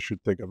cannabis, I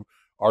should think of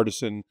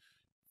artisan,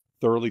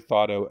 thoroughly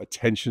thought out,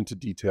 attention to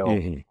detail,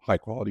 high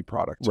quality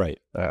product. Right.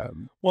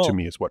 To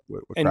me is what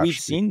and craft we've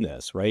should seen be.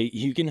 this, right?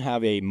 You can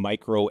have a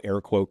micro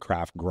air quote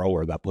craft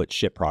grower that puts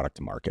shit product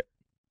to market.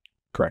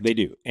 Correct. They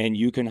do. And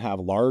you can have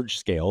large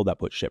scale that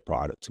put shit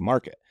product to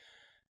market.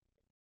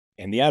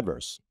 And the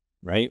adverse,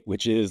 right?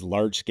 Which is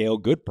large scale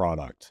good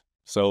product.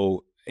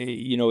 So,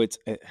 I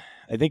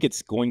think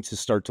it's going to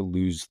start to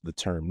lose the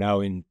term. Now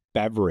in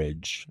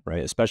beverage,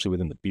 right? Especially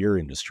within the beer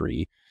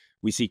industry,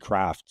 we see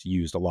craft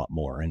used a lot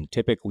more. And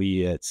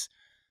typically it's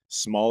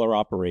smaller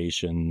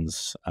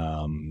operations,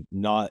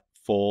 not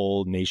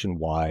full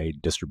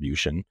nationwide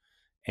distribution.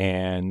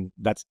 And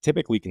that's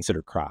typically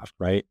considered craft,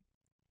 right?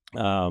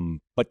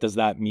 But does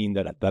that mean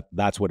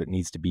that's what it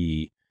needs to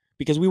be?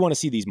 Because we want to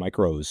see these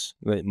micro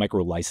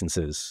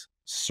licenses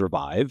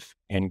survive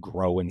and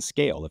grow and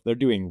scale. If they're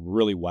doing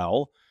really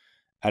well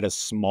at a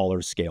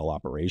smaller scale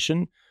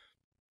operation,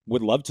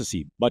 would love to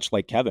see, much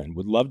like Kevin,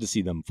 would love to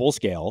see them full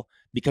scale,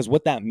 because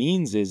what that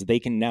means is they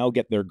can now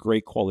get their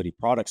great quality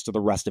products to the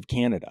rest of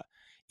Canada.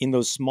 In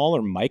those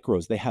smaller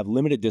micros, they have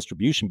limited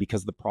distribution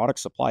because the product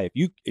supply,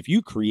 if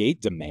you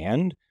create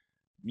demand,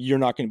 you're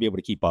not going to be able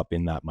to keep up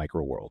in that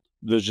micro world.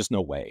 There's just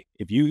no way.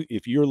 If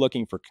you're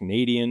looking for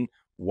Canadian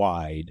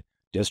wide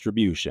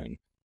distribution,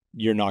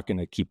 you're not going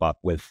to keep up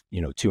with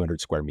 200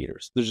 square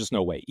meters. There's just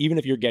no way. Even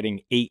if you're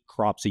getting 8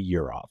 crops a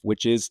year off,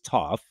 which is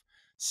tough,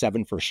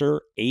 7 for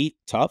sure, 8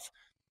 tough,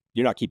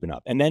 you're not keeping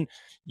up. And then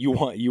you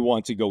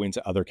want to go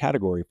into other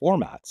category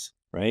formats,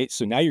 right?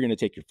 So now you're going to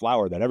take your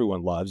flower that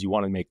everyone loves, you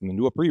want to make them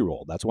into a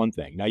pre-roll. That's one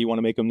thing. Now you want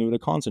to make them into a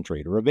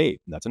concentrate or a vape.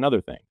 That's another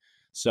thing.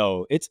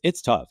 So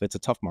it's tough. It's a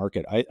tough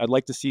market. I'd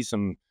like to see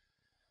some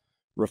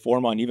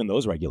reform on even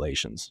those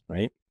regulations,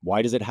 right?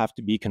 Why does it have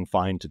to be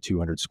confined to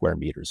 200 square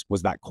meters?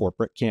 Was that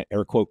corporate,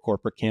 air quote,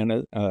 corporate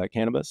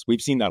cannabis?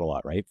 We've seen that a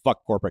lot, right?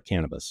 Fuck corporate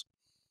cannabis.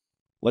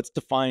 Let's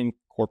define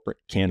corporate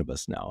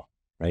cannabis now,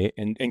 right?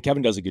 And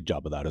Kevin does a good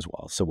job of that as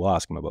well. So we'll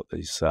ask him about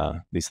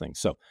these things.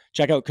 So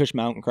check out Kush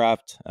Mountain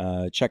Craft.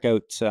 Check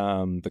out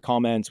the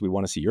comments. We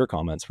want to see your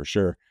comments for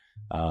sure.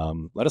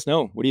 Let us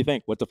know. What do you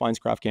think? What defines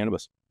craft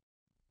cannabis?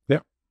 Yeah,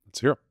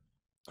 let's hear it.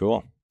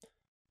 Cool.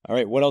 All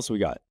right, what else we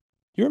got?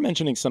 You were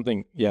mentioning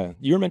something. Yeah,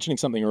 you were mentioning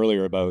something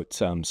earlier about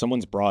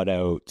someone's brought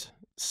out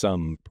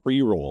some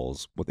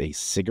pre-rolls with a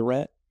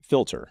cigarette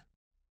filter.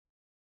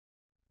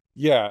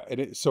 Yeah,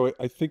 and so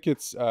I think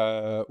it's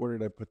where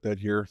did I put that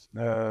here?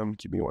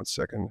 Give me 1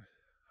 second.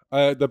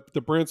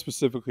 The brand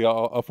specifically,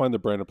 I'll find the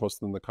brand and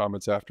post it in the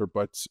comments after.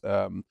 But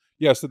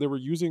yeah, so they were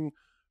using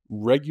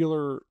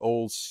regular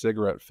old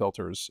cigarette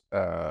filters.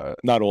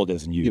 Not old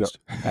as in used.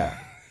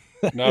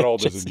 Not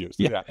old Just- as in used.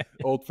 yeah. Yeah.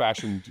 Old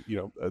fashioned,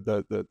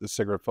 the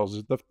cigarette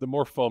filters, the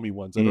more foamy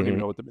ones. I don't even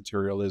know what the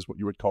material is, what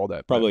you would call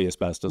that. but Probably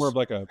asbestos. more of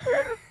like a,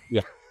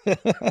 yeah.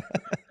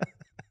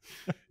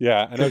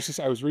 Yeah. And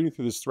I was reading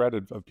through this thread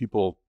of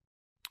people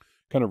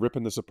kind of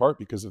ripping this apart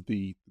because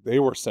they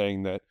were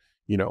saying that,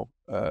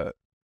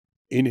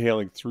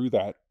 inhaling through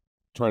that,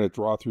 trying to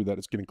draw through that,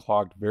 it's getting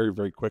clogged very,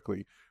 very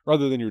quickly,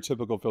 rather than your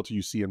typical filter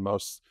you see in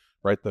most,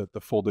 right? The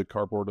folded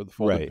cardboard or the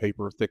folded Right.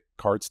 paper, thick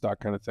cardstock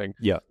kind of thing.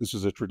 Yeah. This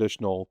was a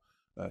traditional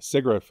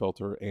cigarette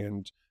filter,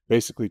 and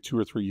basically 2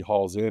 or 3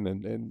 hauls in,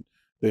 and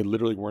they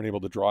literally weren't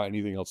able to draw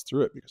anything else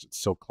through it because it's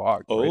so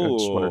clogged. Right? I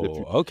just wondered if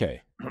you,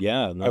 okay.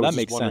 Yeah, no, I was that just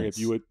makes wondering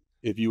sense.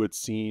 if you had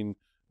seen,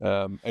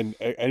 and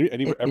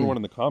everyone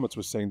in the comments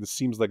was saying this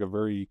seems like a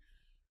very,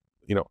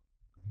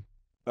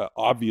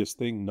 obvious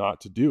thing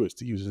not to do is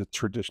to use a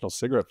traditional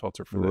cigarette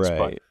filter for this. But I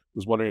Right.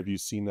 was wondering if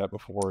you've seen that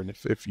before, and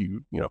if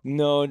you,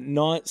 No,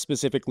 not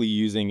specifically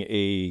using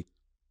a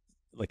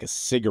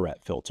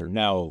cigarette filter.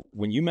 Now,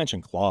 when you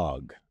mention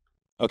clog,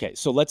 okay,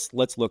 so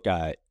let's look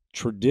at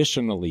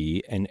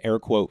traditionally an air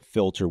quote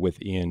filter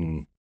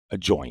within a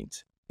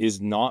joint is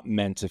not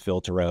meant to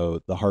filter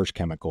out the harsh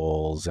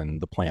chemicals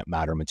and the plant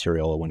matter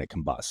material when it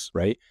combusts,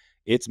 right?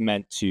 It's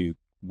meant to,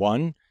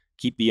 one,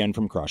 keep the end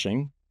from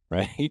crushing,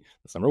 right?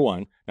 That's number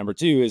one. Number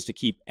two is to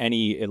keep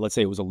any, let's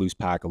say it was a loose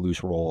pack, a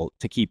loose roll,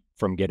 to keep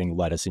from getting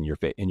lettuce in your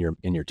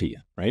teeth,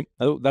 right?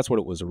 That's what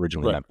it was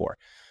originally Right. meant for.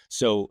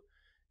 So,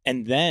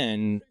 and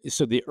then,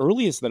 so the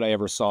earliest that I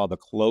ever saw, the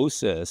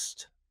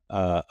closest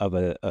of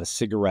a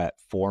cigarette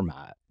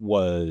format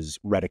was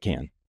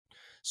Redican.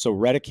 So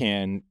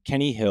Redican,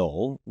 Kenny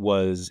Hill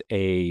was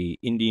a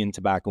Indian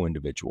tobacco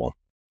individual.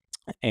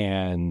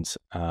 And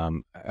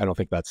I don't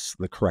think that's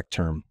the correct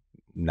term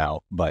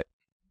now, but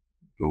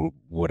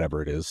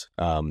whatever it is.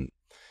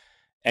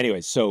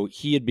 Anyway, so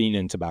he had been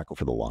in tobacco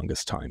for the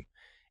longest time.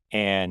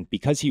 And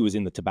because he was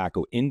in the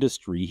tobacco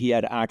industry, he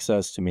had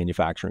access to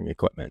manufacturing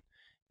equipment.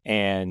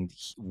 And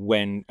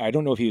when, I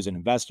don't know if he was an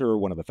investor or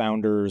one of the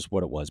founders,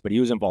 what it was, but he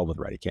was involved with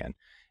Redican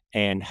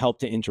and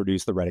helped to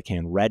introduce the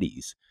Redican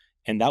Reddies.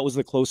 And that was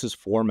the closest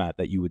format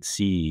that you would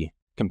see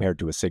compared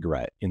to a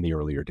cigarette in the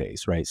earlier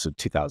days, right? So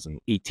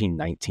 2018,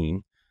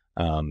 19,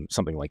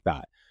 something like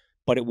that.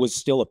 But it was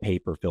still a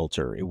paper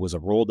filter. It was a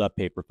rolled up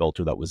paper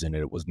filter that was in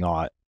it. It was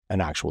not an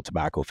actual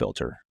tobacco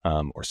filter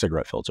or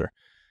cigarette filter.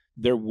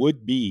 There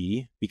would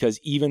be, because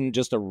even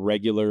just a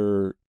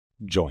regular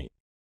joint,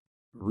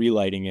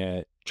 relighting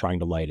it, trying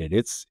to light it,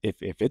 it's if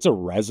it's a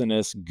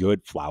resinous,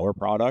 good flower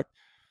product,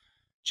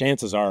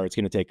 chances are it's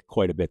going to take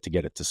quite a bit to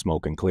get it to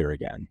smoke and clear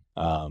again.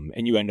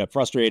 And you end up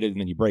frustrated,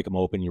 and then you break them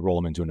open, you roll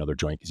them into another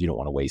joint because you don't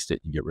want to waste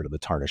it and get rid of the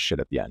tarnished shit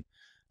at the end.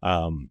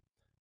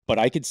 But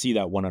I could see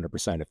that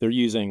 100%. If they're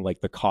using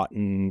like the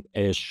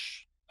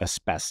cotton-ish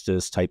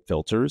asbestos type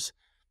filters,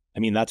 I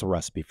mean, that's a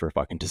recipe for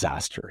fucking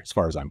disaster as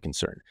far as I'm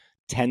concerned.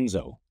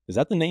 Tenzo. Is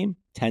that the name?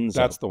 Tenzo.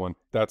 That's the one.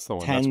 That's the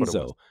one. That's what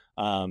it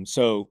was.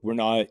 So we're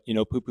not,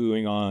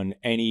 poo-pooing on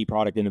any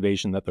product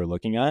innovation that they're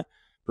looking at.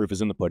 Proof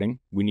is in the pudding.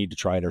 We need to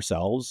try it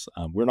ourselves.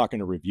 We're not going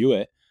to review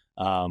it,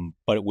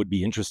 but it would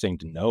be interesting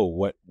to know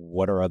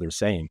what are others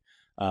saying.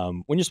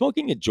 When you're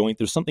smoking a joint,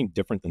 there's something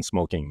different than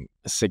smoking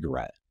a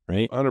cigarette,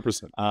 right?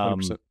 100%.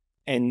 100%.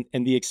 And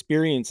the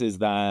experience is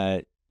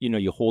that,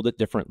 you hold it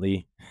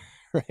differently,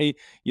 right?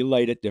 You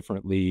light it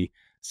differently.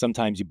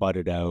 Sometimes you butt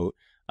it out.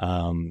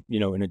 In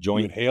a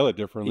joint, You inhale it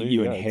differently.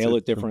 you Yeah, inhale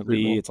it pretty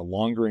differently. cool. It's a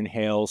longer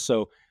inhale.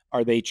 So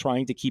are they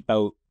trying to keep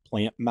out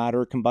plant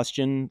matter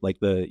combustion, like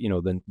the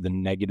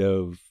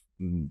negative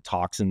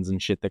toxins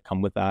and shit that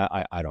come with that?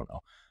 I don't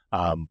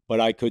know. But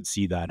I could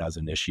see that as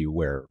an issue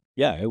where,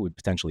 yeah, it would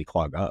potentially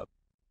clog up.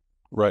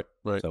 Right.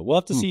 Right. So we'll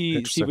have to see if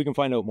interesting. we can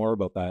find out more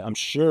about that. I'm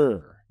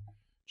sure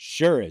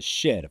as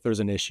shit, if there's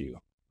an issue,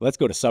 let's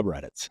go to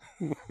subreddits.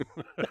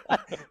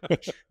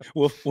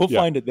 We'll Yeah.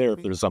 find it there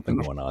if there's something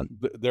going on.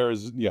 There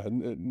is,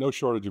 no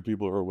shortage of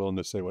people who are willing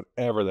to say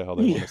whatever the hell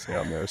they want to say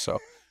on there. So,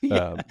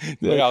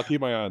 I'll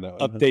keep my eye on that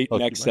one. Update I'll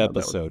keep next my eye on that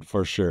one. episode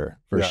for sure.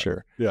 For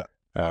sure. Yeah.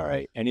 All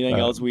right. Anything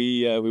else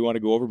we want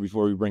to go over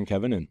before we bring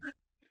Kevin in?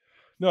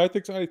 No, I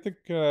think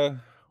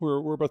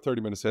we're about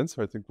 30 minutes in,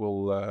 so I think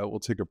we'll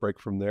take a break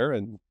from there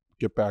and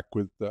get back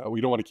with.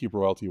 We don't want to keep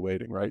royalty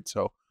waiting, right?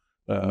 So.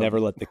 Never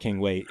let the king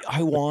wait.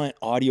 I want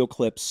audio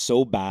clips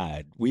so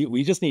bad.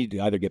 We just need to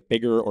either get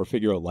bigger or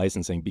figure out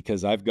licensing,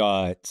 because I've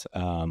got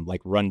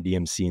like Run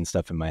DMC and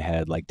stuff in my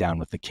head, like Down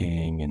with the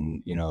King,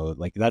 and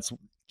like that's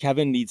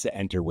Kevin needs to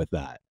enter with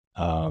that.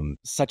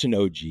 Such an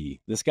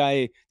OG. This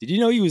guy, did you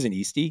know he was an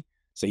Eastie?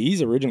 So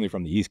he's originally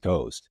from the East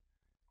Coast.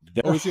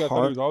 They're I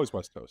thought he was always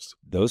West Coast.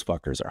 Those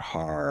fuckers are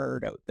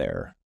hard out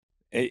there.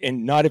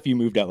 And not if you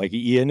moved out. Like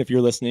Ian, if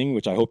you're listening,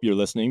 which I hope you're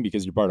listening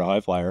because you're part of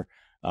High Flyer,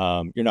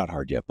 you're not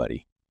hard yet,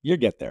 buddy. You'll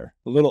get there.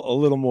 A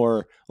little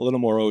more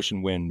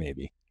ocean wind,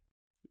 maybe.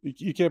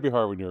 You can't be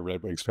hard when you're a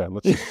Red Wings fan.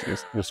 Let's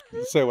just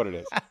say what it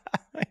is.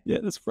 Yeah,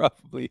 that's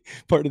probably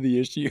part of the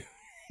issue.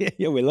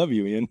 Yeah, we love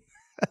you, Ian.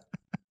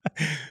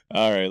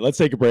 All right, let's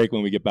take a break.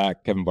 When we get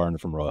back, Kevin Varner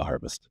from Royal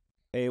Harvest.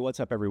 Hey, what's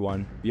up,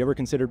 everyone? You ever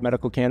considered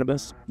medical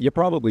cannabis? You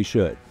probably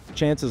should.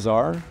 Chances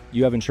are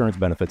you have insurance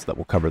benefits that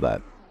will cover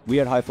that. We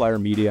at High Flyer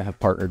Media have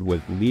partnered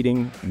with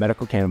leading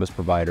medical cannabis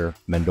provider,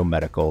 Mendo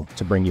Medical,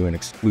 to bring you an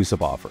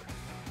exclusive offer.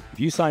 If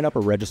you sign up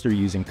or register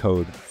using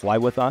code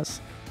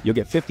FLYWITHUS, you'll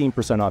get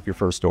 15% off your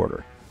first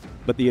order.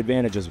 But the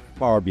advantage is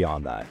far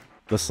beyond that.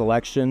 The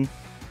selection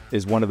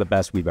is one of the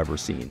best we've ever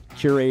seen,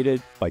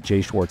 curated by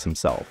Jay Schwartz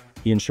himself.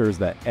 He ensures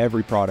that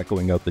every product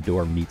going out the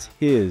door meets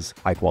his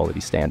high-quality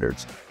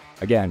standards.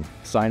 Again,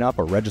 sign up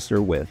or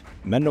register with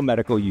Mendo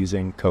Medical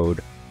using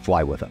code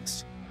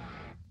FLYWITHUS.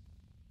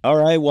 All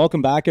right,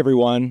 welcome back,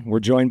 everyone.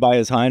 We're joined by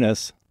His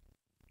Highness,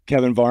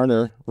 Kevin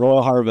Varner,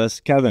 Royal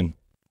Harvest. Kevin,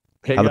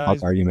 Hey how the guys,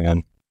 fuck are you,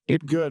 man?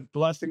 good.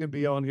 Blessing to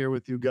be on here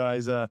with you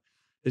guys. As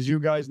you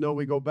guys know,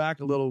 we go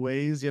back a little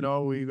ways. You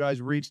know, you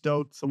guys reached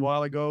out some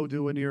while ago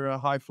doing your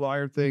high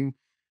flyer thing,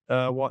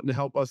 wanting to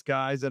help us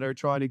guys that are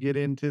trying to get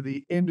into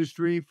the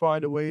industry,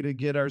 find a way to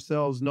get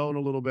ourselves known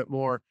a little bit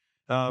more.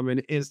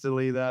 And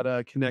instantly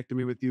that connected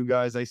me with you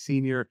guys. I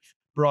seen your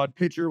broad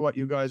picture, what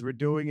you guys were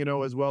doing, you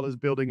know, as well as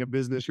building a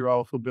business. You're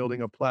also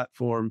building a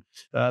platform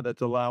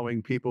that's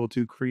allowing people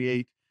to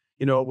create,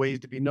 you know, ways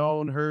to be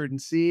known, heard,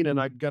 and seen. And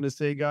I'm going to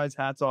say, guys,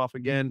 hats off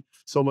again.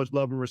 So much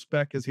love and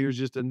respect, because here's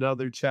just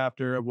another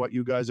chapter of what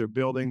you guys are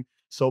building.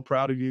 So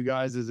proud of you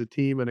guys as a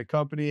team and a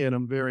company. And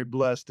I'm very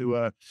blessed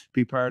to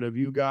be part of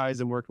you guys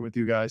and working with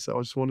you guys. So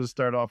I just wanted to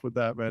start off with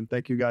that, man.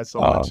 Thank you guys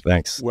so much.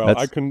 Thanks. Well,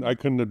 I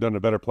couldn't have done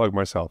a better plug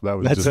myself. That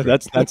was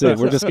That's it.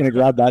 We're just going to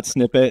grab that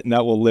snippet and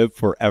that will live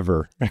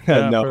forever.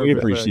 Yeah, No, we perfect,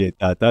 appreciate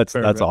that. That's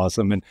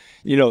awesome. And,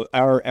 you know,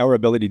 our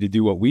ability to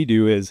do what we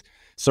do is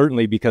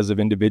certainly because of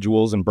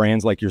individuals and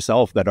brands like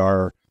yourself that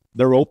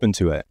they're open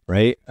to it,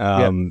 right?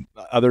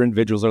 Other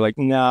individuals are like,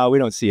 no, we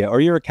don't see it, or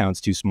your account's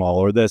too small,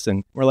 or this,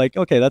 and we're like,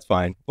 okay, that's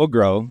fine, we'll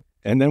grow,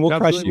 and then we'll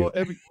crush you.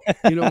 Well,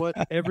 you know what?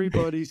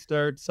 Everybody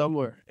starts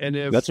somewhere, and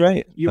if that's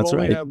right, you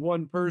only have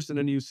one person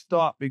and you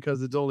stop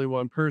because it's only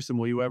one person,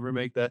 will you ever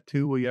make that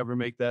two? Will you ever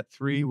make that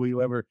three? Will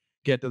you ever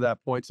get to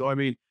that point? So, I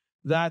mean,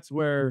 that's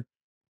where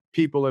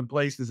people and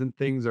places and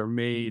things are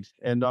made.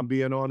 And I'm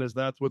being honest,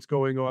 that's what's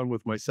going on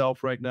with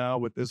myself right now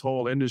with this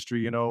whole industry.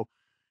 You know,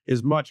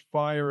 as much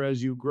fire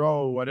as you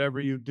grow, whatever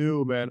you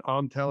do, man,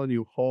 I'm telling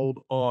you, hold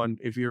on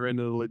if you're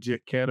into the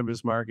legit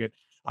cannabis market.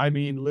 I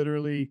mean,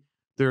 literally,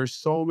 there's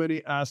so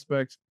many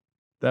aspects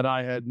that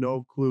I had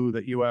no clue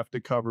that you have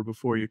to cover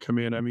before you come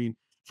in. I mean,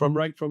 from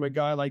a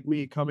guy like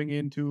me coming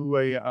into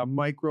a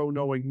micro,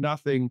 knowing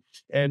nothing,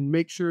 and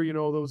make sure, you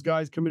know, those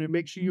guys come in and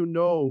make sure, you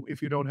know,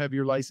 if you don't have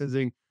your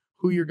licensing,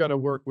 who you're going to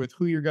work with,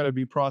 who you're going to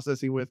be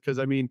processing with. Because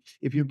I mean,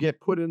 if you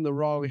get put in the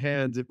wrong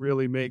hands, it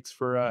really makes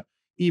for a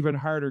even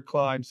harder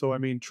climb. So, I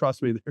mean,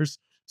 trust me, there's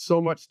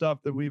so much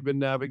stuff that we've been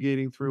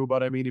navigating through.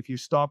 But I mean, if you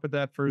stop at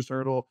that first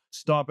hurdle,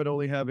 stop at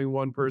only having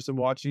one person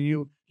watching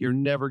you, you're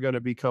never going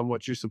to become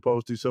what you're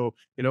supposed to. So,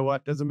 you know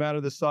what? Doesn't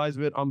matter the size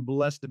of it. I'm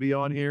blessed to be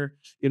on here,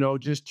 you know,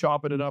 just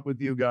chopping it up with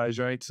you guys.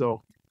 Right.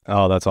 So.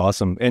 Oh, that's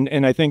awesome.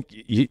 And I think,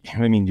 you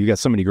got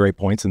so many great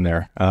points in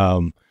there.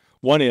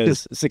 One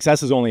is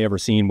success is only ever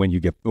seen when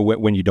you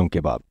don't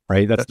give up,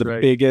 right? That's the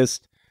right.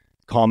 biggest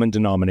common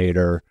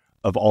denominator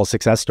of all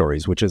success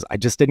stories, which is I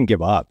just didn't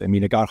give up. I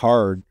mean, it got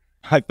hard.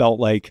 I felt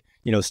like,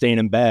 you know, staying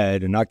in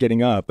bed and not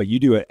getting up, but you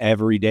do it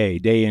every day,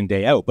 day in,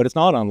 day out. But it's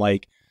not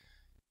unlike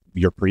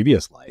your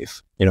previous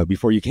life, you know,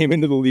 before you came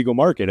into the legal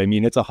market. I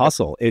mean, it's a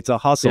hustle. It's a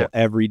hustle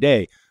every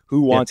day.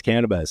 Who wants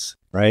cannabis,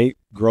 right?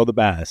 Grow the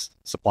best,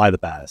 supply the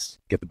best,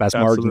 get the best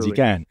margins you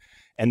can.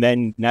 And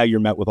then now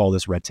you're met with all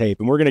this red tape.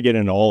 And we're going to get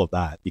into all of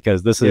that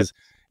because this is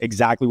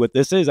exactly what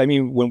this is. I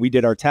mean, when we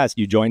did our test,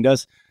 you joined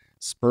us,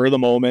 spur of the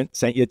moment,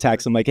 sent you a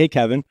text. I'm like, hey,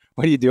 Kevin,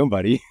 what are you doing,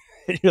 buddy?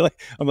 You're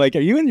like, I'm like,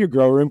 are you in your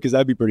grow room? Because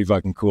that'd be pretty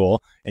fucking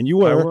cool. And you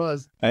were. I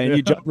was. And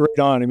you jumped right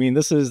on. I mean,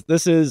 this is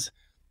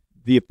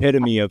the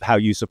epitome of how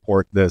you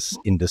support this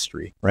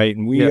industry, right?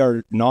 And we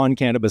are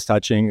non-cannabis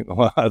touching,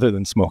 well, other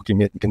than smoking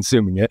it and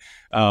consuming it.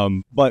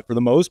 But for the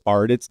most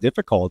part, it's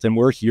difficult. And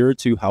we're here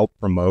to help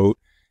promote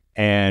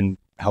and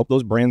help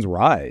those brands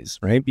rise,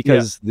 right?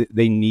 Because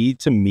they need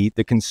to meet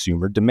the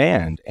consumer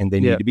demand and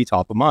they need to be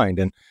top of mind.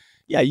 And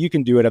you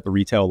can do it at the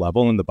retail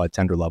level and the bud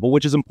tender level,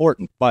 which is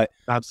important. But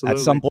at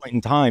some point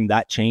in time,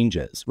 that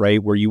changes,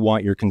 right? Where you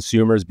want your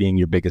consumers being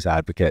your biggest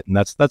advocate. And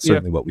that's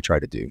certainly what we try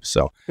to do.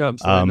 So no,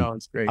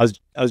 it's great.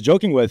 I was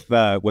joking with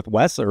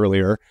Wes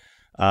earlier.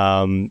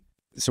 So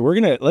we're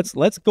going to,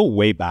 let's go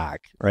way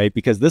back, right?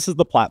 Because this is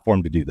the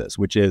platform to do this,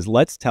 which is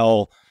let's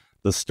tell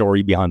the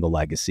story behind the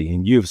legacy.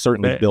 And you've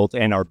certainly built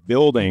and are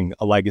building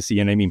a legacy.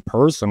 And I mean,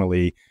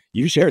 personally,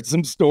 you shared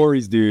some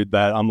stories, dude,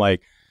 that I'm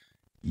like,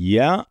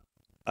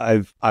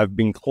 I've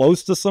been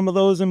close to some of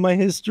those in my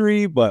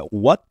history, but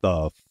what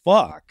the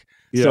fuck?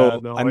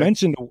 I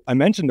mentioned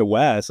to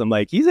Wes, I'm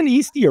like, he's an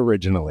Eastie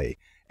originally.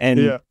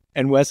 And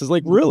Wes is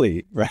like,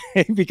 really?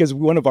 Right? Because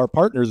one of our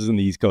partners is in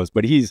the East Coast,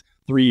 but he's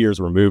 3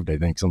 years removed, I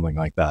think, something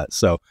like that.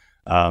 So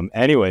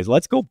anyways,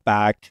 let's go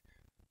back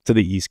to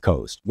the East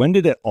Coast. When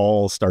did it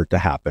all start to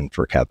happen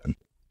for Kevin?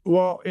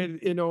 Well,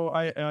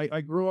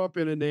 I grew up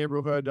in a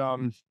neighborhood,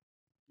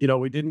 you know,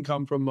 we didn't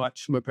come from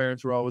much. My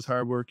parents were always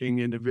hardworking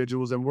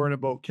individuals and weren't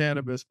about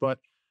cannabis, but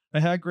I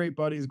had great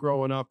buddies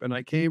growing up, and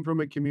I came from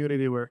a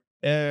community where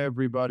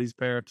everybody's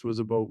parents was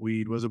about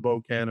weed, was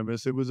about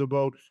cannabis. It was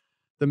about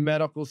the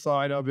medical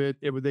side of it.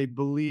 They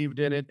believed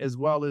in it, as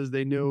well as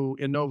they knew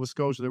in Nova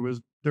Scotia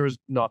there was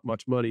not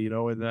much money, you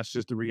know, and that's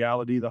just the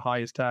reality. The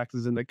highest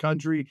taxes in the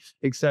country,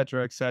 et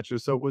cetera, et cetera.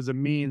 So it was a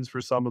means for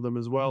some of them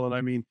as well. And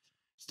I mean,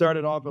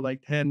 started off at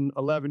like 10,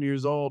 11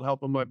 years old,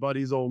 helping my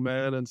buddy's old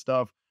man and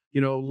stuff, you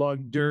know,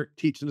 lug dirt,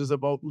 teaching us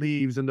about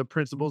leaves and the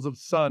principles of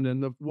sun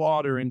and the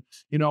water and,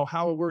 you know,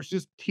 how it works,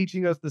 just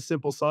teaching us the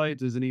simple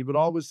sciences. And he would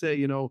always say,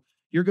 you know,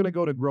 you're going to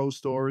go to grow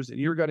stores and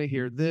you're going to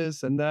hear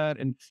this and that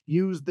and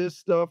use this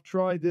stuff,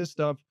 try this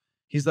stuff.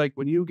 He's like,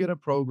 when you get a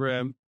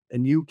program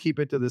and you keep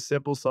it to the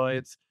simple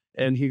science,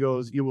 and he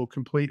goes, you will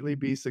completely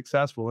be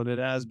successful. And it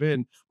has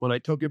been. When I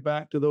took it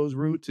back to those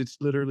roots, it's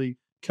literally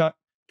cut,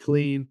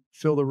 clean,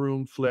 fill the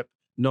room, flip,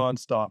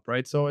 nonstop,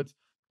 right? So it's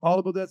all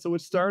about that. So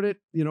it started,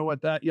 you know,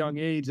 at that young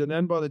age. And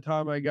then by the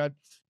time I got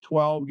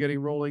 12, getting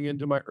rolling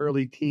into my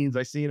early teens,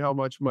 I seen how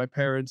much my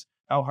parents,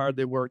 how hard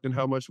they worked and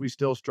how much we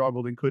still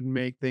struggled and couldn't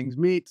make things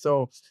meet.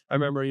 So I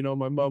remember, you know,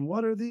 my mom,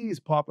 what are these,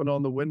 popping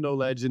on the window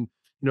ledge, and,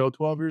 you know,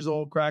 12 years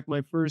old, cracked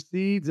my first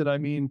seeds. And I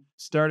mean,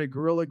 started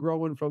guerrilla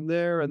growing from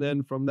there. And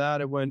then from that,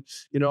 it went,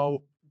 you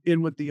know,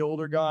 in with the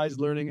older guys,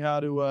 learning how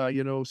to,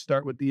 you know,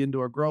 start with the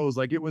indoor grows.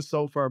 Like, it was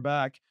so far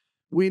back.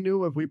 We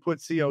knew if we put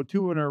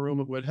CO2 in our room,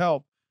 it would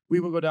help. We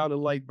would go down to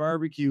light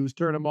barbecues,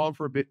 turn them on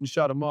for a bit and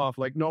shut them off.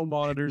 Like, no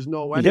monitors,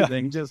 no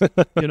anything, just,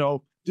 you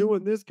know,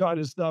 doing this kind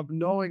of stuff,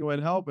 knowing it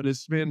would help. And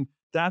it's been,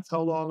 that's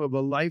how long of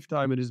a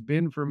lifetime it has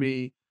been for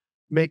me,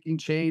 making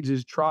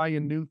changes,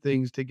 trying new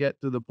things to get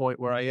to the point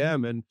where I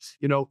am. And,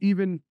 you know,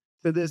 even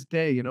to this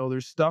day, you know,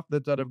 there's stuff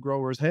that's out of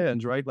growers'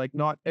 hands, right? Like,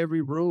 not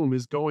every room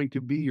is going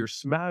to be your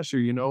smasher,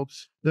 you know.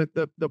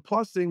 The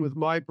plus thing with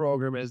my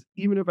program is,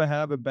 even if I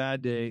have a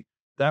bad day,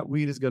 that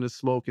weed is going to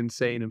smoke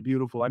insane and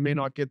beautiful. I may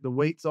not get the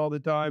weights all the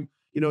time.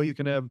 You know, you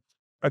can have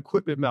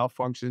equipment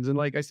malfunctions. And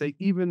like I say,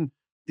 even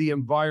the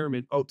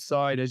environment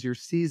outside, as your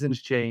seasons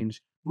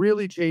change,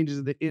 really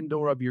changes the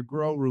indoor of your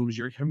grow rooms,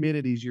 your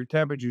humidities, your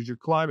temperatures, your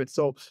climate.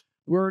 So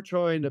we're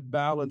trying to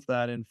balance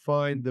that and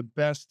find the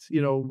best,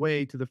 you know,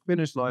 way to the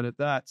finish line at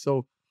that.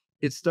 So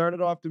it started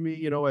off to me,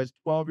 you know, as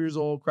 12 years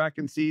old,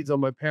 cracking seeds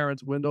on my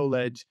parents' window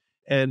ledge.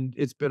 And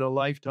it's been a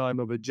lifetime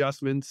of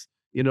adjustments,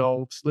 you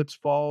know, slips,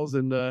 falls,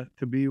 and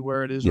to be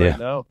where it is right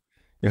now.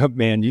 Yeah,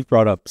 man, you've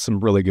brought up some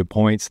really good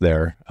points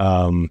there.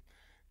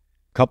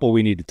 Couple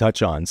we need to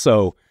touch on.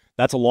 So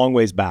that's a long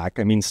ways back.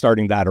 I mean,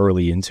 starting that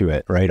early into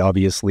it, right?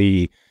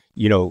 Obviously,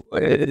 you know,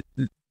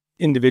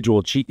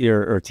 individual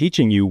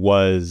teaching you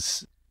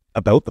was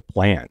about the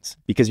plants,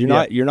 because you're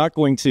not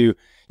going to,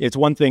 it's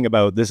one thing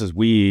about this is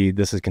weed,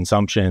 this is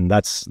consumption.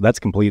 That's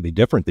completely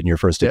different than your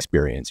first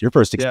experience. Your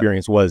first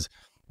experience was,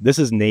 this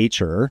is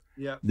nature.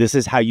 This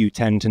is how you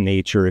tend to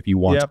nature if you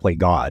want to play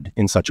God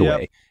in such a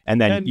way.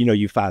 And then, you know,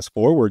 you fast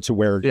forward to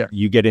where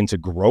you get into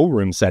grow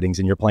room settings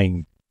and you're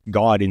playing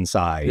God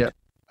inside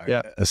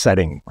a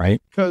setting, right?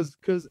 Because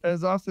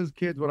as us as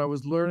kids, when I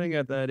was learning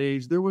at that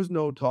age, there was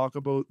no talk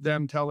about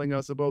them telling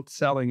us about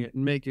selling it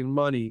and making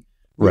money.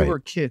 We were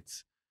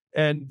kids,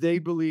 and they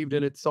believed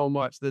in it so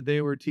much that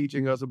they were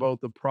teaching us about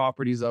the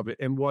properties of it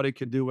and what it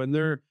could do,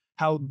 and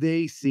how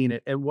they seen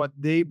it and what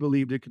they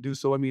believed it could do.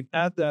 So, I mean,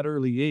 at that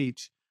early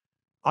age,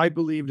 I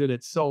believed in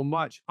it so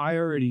much. I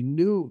already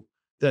knew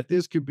that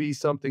this could be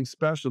something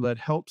special that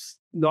helps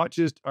not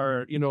just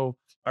our, you know,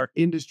 our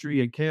industry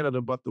in Canada,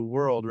 but the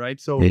world,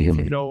 right? So,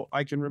 you know,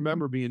 I can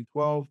remember being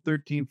 12,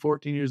 13,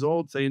 14 years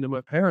old, saying to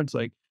my parents,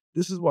 like,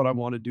 this is what I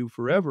want to do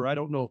forever. I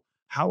don't know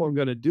how I'm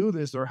going to do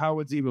this or how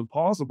it's even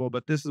possible,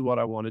 but this is what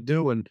I want to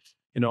do. And,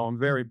 you know, I'm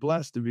very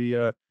blessed to be,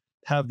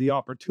 have the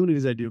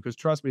opportunities I do, because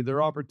trust me,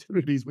 they're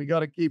opportunities. We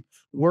got to keep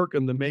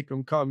working to make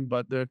them come,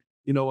 but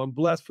you know, I'm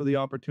blessed for the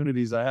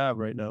opportunities I have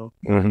right now.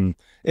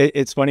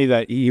 It's funny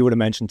that he would have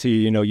mentioned to you,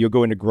 you know, you'll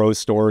go into grow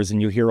stores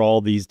and you hear all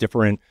these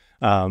different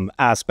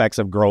aspects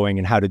of growing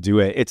and how to do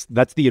it.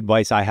 That's the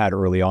advice I had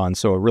early on.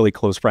 So a really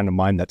close friend of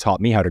mine that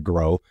taught me how to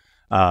grow,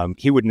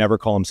 he would never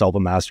call himself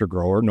a master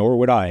grower, nor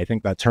would I. I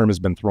think that term has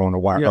been thrown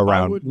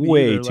around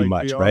way too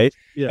much, right?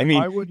 Yeah, I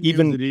mean, I wouldn't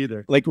even use it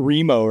either. Like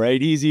Remo,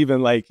 right? He's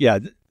even like,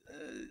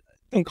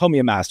 don't call me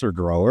a master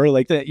grower.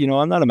 Like that, you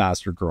know, I'm not a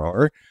master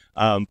grower.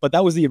 But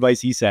that was the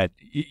advice he said,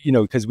 you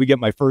know, because we get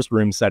my first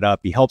room set up.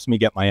 He helps me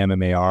get my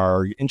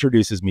MMAR,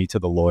 introduces me to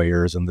the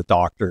lawyers and the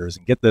doctors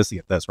and get this,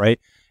 right?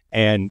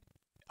 And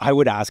I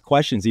would ask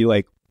questions. He's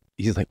like,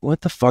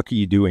 what the fuck are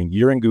you doing?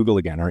 You're in Google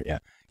again, aren't you?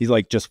 He's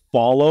like, just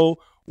follow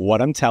what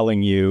I'm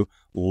telling you,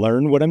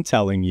 learn what I'm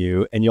telling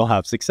you, and you'll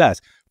have success.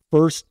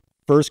 First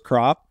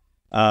crop,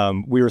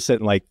 we were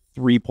sitting like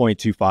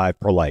 3.25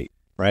 per light,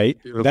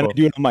 right? Beautiful. Then I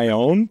do it on my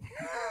own.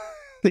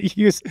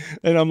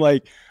 And I'm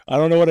like, I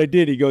don't know what I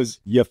did. He goes,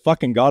 you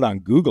fucking got on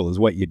Google is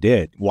what you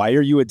did. Why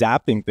are you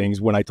adapting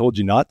things when I told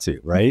you not to,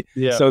 right?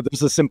 So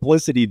there's a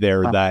simplicity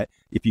there that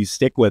if you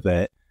stick with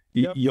it,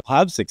 you'll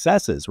have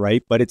successes,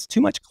 right? But it's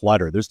too much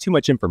clutter. There's too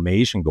much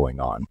information going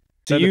on.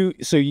 So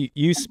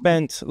you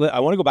spent. I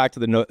want to go back to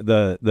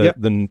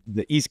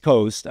the East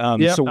Coast. So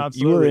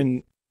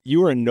absolutely. you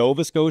were in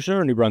Nova Scotia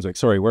or New Brunswick?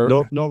 Sorry, where?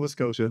 Nova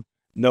Scotia.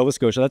 Nova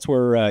Scotia. That's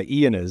where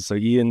Ian is. So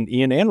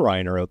Ian and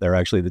Ryan are out there.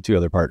 Actually, the two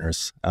other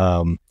partners.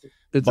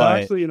 It's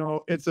actually,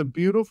 it's a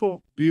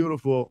beautiful,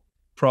 beautiful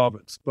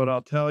province, but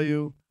I'll tell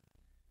you,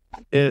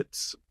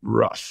 it's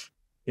rough.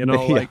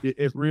 Like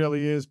it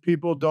really is.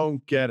 People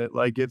don't get it.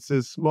 Like it's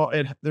this small.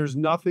 There's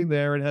nothing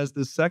there. It has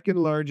the second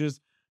largest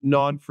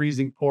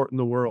non-freezing port in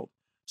the world.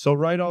 So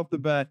right off the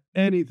bat,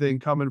 anything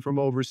coming from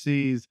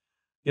overseas,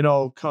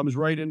 comes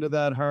right into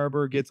that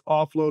harbor, gets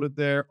offloaded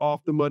there,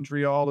 off to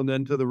Montreal, and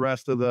then to the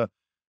rest of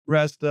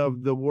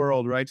the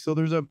world, right? So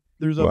there's a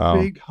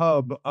big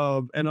hub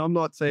of, and I'm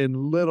not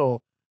saying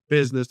little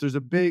business, there's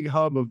a big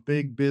hub of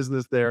big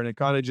business there, and it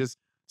kind of just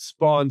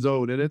spawns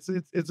out, and it's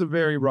a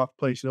very rough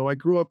place. I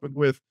grew up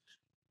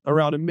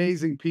around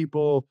amazing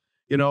people,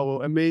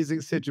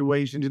 amazing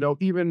situations,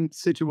 even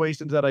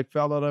situations that I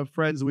fell out of,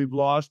 friends we've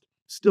lost,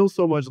 still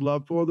so much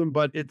love for them,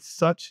 but it's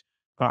such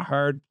a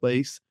hard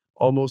place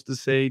almost to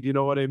say, do you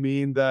know what I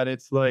mean? That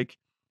it's like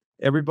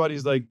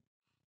everybody's like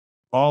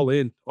all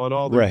in on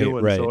all they're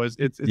doing. Right. So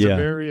it's a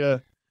very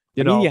I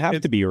mean, you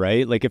have to be,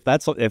 right? Like if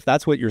that's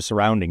what your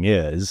surrounding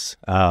is,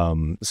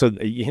 so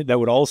that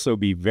would also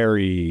be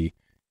very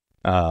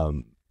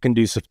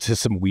conducive to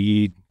some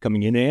weed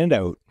coming in and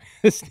out.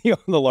 It's the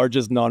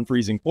largest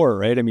non-freezing port,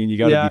 right? I mean, you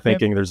got to be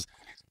thinking there's.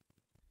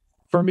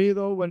 For me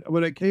though,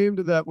 when it came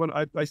to that, when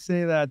I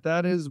say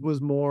that was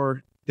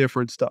more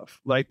different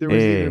stuff. Like there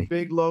was either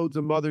big loads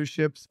of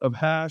motherships of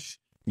hash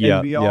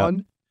and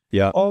beyond.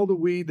 Yeah. All the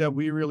weed that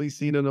we really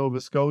seen in Nova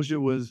Scotia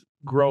was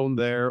grown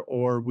there,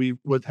 or we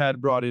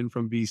had brought in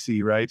from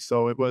BC, right?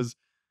 So it was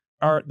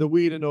the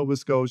weed in Nova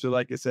Scotia.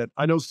 Like I said,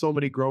 I know so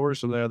many growers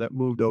from there that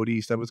moved out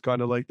east. That was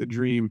kind of like the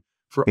dream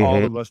for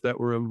all of us that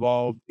were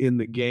involved in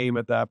the game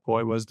at that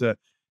point, was to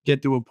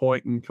get to a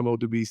point and come out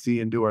to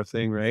BC and do our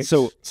thing, right?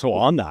 So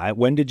on that,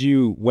 when did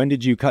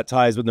you cut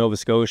ties with Nova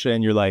Scotia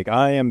and you're like,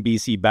 I am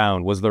BC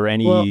bound? Was there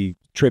any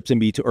trips in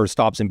between or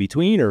stops in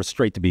between, or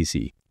straight to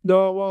BC?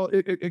 No, well,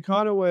 it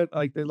kind of went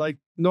like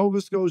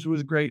Nova Scotia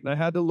was great, and I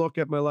had to look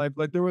at my life.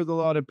 Like there was a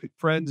lot of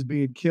friends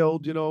being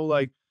killed,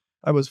 like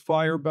I was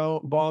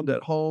bombed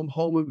at home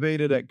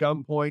invaded at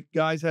gunpoint.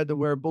 Guys had to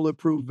wear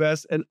bulletproof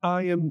vests, and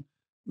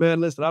man,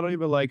 listen, I don't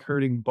even like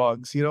hurting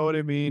bugs. You know what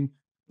I mean?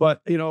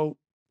 But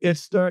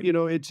it's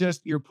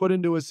just, you're put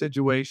into a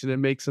situation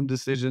and make some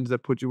decisions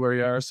that put you where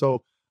you are.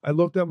 So I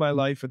looked at my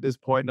life at this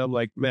point and I'm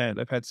like, man,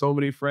 I've had so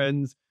many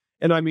friends,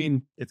 and I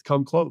mean, it's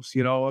come close,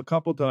 a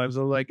couple times.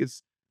 I'm like,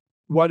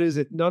 what is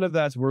it? None of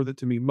that's worth it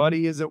to me.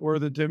 Money isn't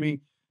worth it to me.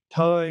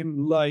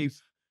 Time,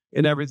 life,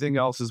 and everything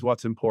else is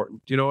what's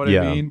important. Do you know what I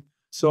mean?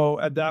 So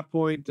at that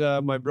point,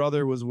 my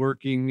brother was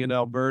working in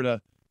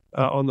Alberta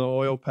on the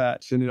oil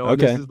patch, and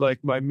this is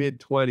like my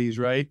mid-20s,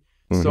 right?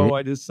 So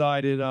I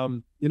decided,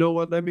 you know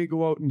what, let me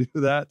go out and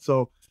do that.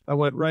 So I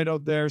went right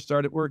out there,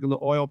 started working the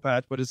oil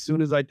patch. But as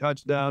soon as I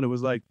touched down, it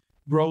was like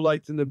grow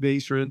lights in the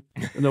basement,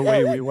 and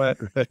away we went.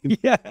 Right?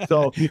 Yeah.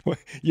 So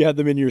you had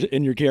them in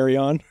your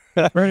carry-on.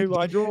 Very much.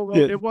 I drove.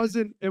 It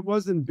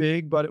wasn't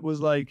big, but it was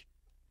like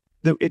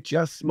it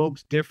just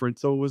smokes different.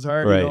 So it was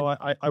hard.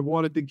 Right. I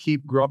wanted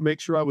to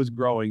make sure I was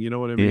growing. You know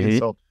what I mean?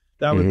 So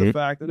that was the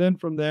fact. And then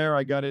from there,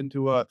 I got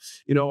into a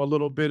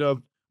little bit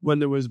of, when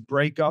there was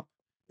breakup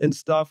and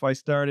stuff, I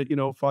started,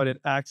 finding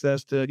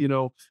access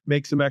to,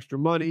 make some extra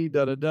money,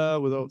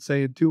 without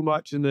saying too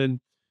much. And then,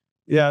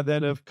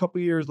 then a couple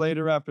of years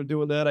later after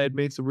doing that, I had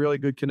made some really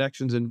good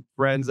connections and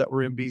friends that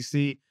were in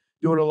BC,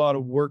 doing a lot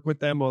of work with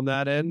them on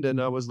that end.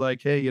 And I was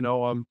like, hey,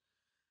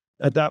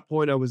 at that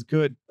point I was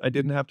good. I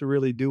didn't have to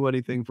really do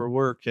anything for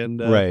work. And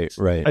right.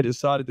 I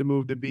decided to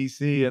move to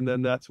BC. And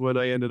then that's when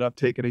I ended up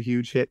taking a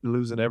huge hit and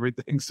losing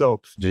everything.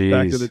 So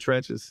back to the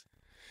trenches.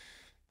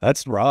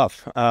 That's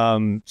rough.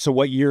 So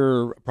what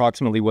year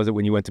approximately was it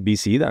when you went to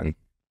BC then?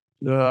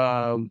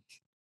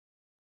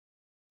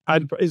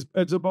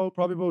 It's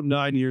probably about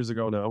 9 years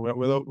ago now,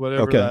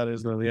 whatever that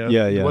is now.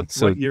 Yeah.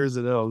 What year is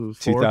it now?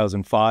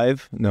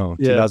 2005? No,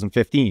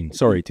 2015.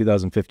 Sorry,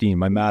 2015.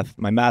 My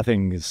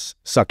mathing is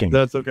sucking.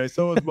 That's okay.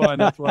 So is mine.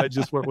 That's why I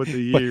just went with the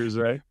years,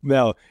 right?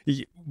 No,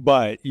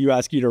 but you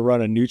ask you to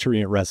run a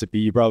nutrient recipe,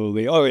 you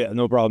probably,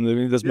 no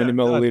problem. This many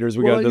milliliters,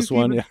 we got this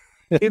one.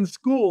 In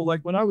school, like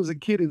when I was a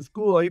kid in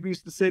school, I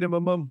used to say to my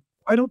mom,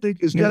 I don't think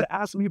it's going to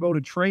ask me about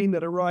a train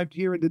that arrived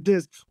here into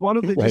this. Why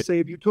don't they just say,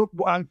 if you took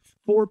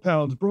 4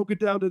 pounds, broke it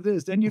down to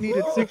this, then you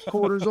needed 6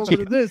 quarters over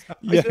to this.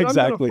 I said, I'm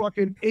going to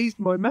fucking ace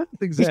my math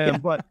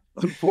exam, but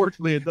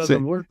unfortunately it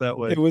doesn't work that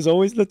way. It was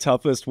always the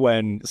toughest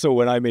when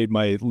I made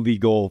my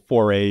legal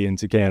foray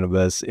into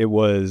cannabis,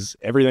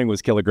 everything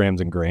was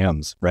kilograms and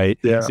grams, right?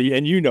 Yeah. So,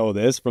 and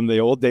this from the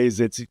old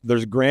days,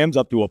 there's grams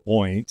up to a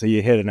point, so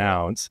you hit an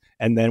ounce,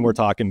 and then we're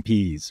talking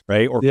peas,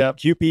 right? Or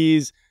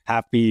QPs,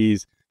 half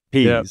peas,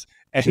 peas.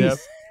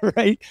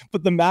 right?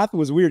 But the math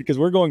was weird because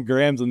we're going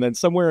grams and then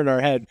somewhere in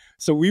our head.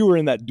 So we were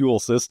in that dual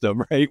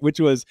system, right? Which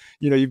was,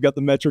 you've got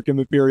the metric and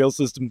imperial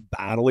system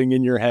battling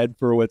in your head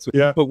for what's,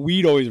 but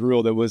weed always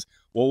ruled. It was,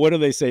 well, what do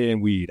they say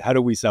in weed? How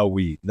do we sell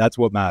weed? That's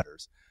what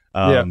matters.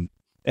 And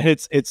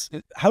it's,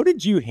 how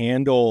did you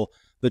handle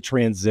the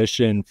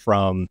transition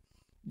from,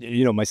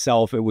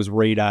 myself, it was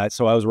right at,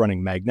 so I was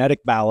running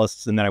magnetic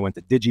ballasts and then I went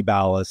to digi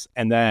ballasts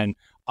and then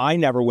I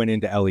never went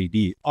into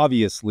LED.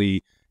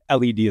 Obviously,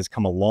 LED has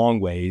come a long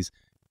ways.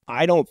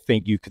 I don't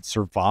think you could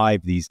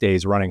survive these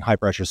days running high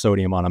pressure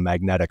sodium on a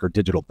magnetic or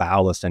digital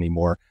ballast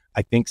anymore.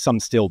 I think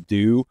some still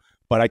do,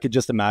 but I could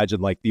just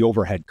imagine like the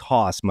overhead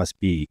cost must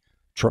be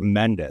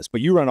tremendous. But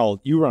you run all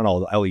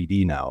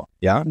LED now,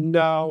 yeah?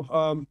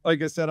 No,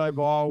 like I said, I've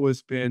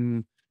always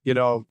been,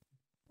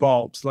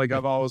 bulbs. Like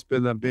I've always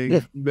been the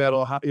big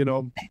metal,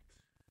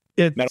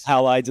 it's metal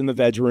halides in the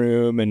veg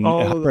room and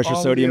high pressure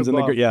sodiums in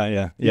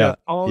the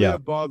all the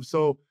above.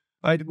 So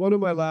one of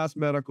my last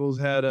medicals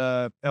had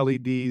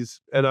LEDs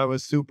and I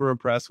was super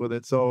impressed with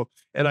it. So,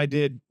 and I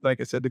did,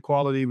 like I said, the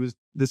quality was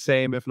the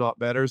same, if not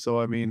better. So,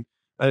 I mean,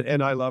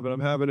 and I love it. I'm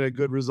having a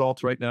good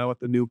results right now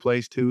at the new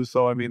place too.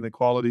 So, I mean, the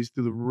quality's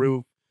through the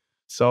roof.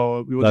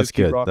 So we will just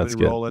keep rocking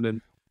and rolling.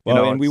 And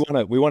and we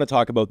want to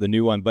talk about the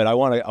new one, but I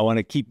want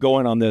to keep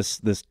going on this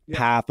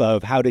path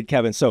of how did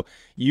Kevin. So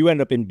you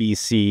end up in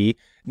BC.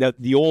 Now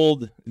the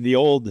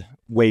old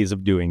ways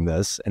of doing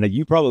this, and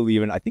you probably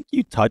even, I think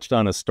you touched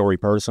on a story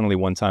personally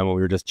one time when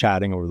we were just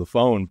chatting over the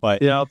phone.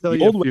 But I'll tell you,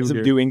 the old ways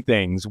of doing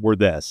things were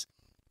this.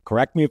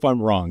 Correct me if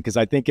I'm wrong, because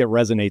I think it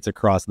resonates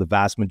across the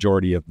vast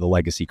majority of the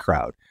legacy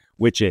crowd,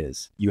 which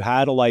is you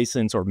had a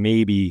license or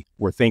maybe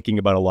were thinking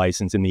about a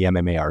license in the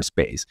MMAR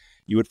space.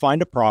 You would find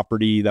a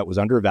property that was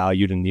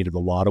undervalued and needed a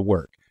lot of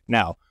work.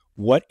 Now,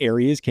 what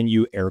areas can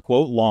you air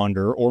quote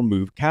launder or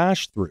move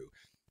cash through?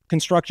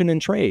 Construction and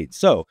trade.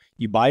 So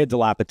you buy a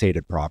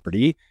dilapidated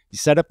property, you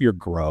set up your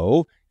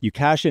grow, you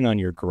cash in on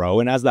your grow,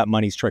 and as that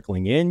money's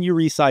trickling in, you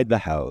reside the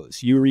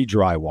house, you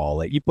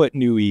re-drywall it, you put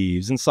new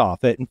eaves and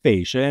soffit and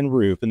fascia and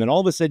roof, and then all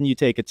of a sudden you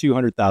take a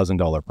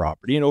 $200,000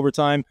 property, and over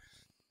time,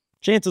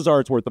 chances are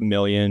it's worth $1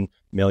 million, $1.5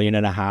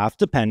 million,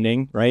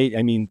 depending, right?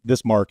 I mean,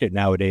 this market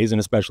nowadays,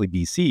 and especially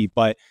BC,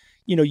 but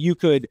you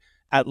could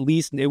at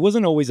least, it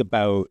wasn't always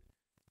about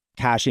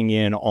cashing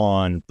in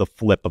on the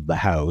flip of the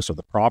house or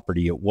the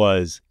property. It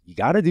was, you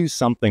got to do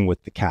something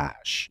with the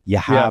cash. You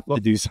have to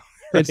do something.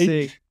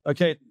 Right?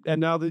 Okay. And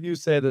now that you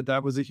say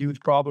that was a huge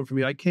problem for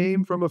me. I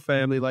came from a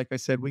family, like I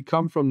said, we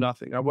come from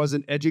nothing. I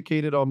wasn't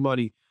educated on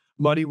money.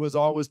 Money was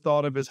always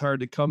thought of as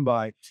hard to come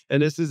by.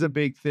 And this is a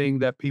big thing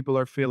that people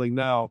are feeling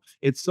now.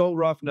 It's so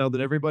rough now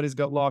that everybody's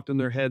got locked in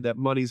their head that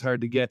money's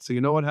hard to get. So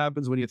you know what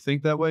happens when you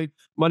think that way?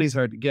 Money's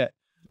hard to get.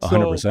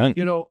 100%.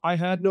 So, I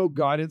had no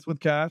guidance with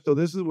cash. So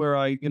this is where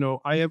I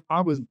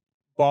was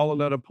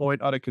balling at a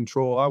point out of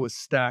control. I was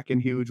stacking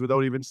huge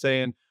without even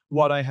saying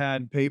what I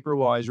had paper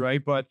wise,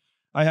 right? But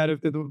I had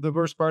the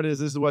worst part is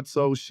this is what's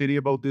so shitty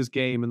about this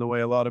game and the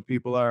way a lot of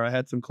people are. I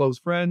had some close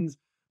friends.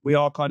 We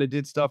all kind of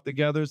did stuff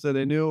together, so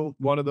they knew.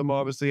 One of them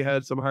obviously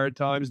had some hard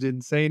times,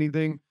 didn't say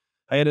anything.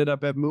 I ended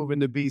up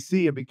moving to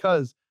BC, and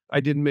because I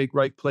didn't make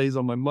right plays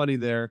on my money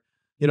there,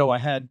 I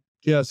had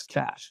just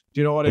cash. Do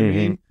you know what I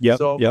mean? Yep.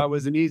 So I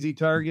was an easy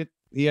target.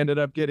 He ended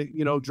up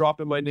getting,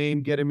 dropping my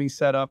name, getting me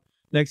set up.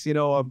 Next,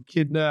 I'm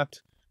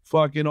kidnapped,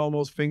 fucking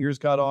almost fingers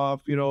cut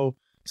off,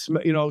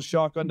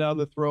 shotgun down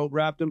the throat,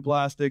 wrapped in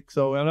plastic.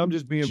 So, and I'm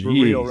just being for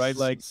real, right?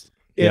 Like,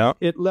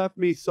 it left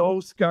me so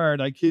scarred,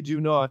 I kid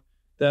you not,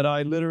 that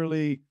I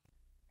literally,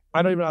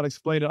 I don't even know how to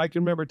explain it. I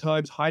can remember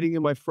times hiding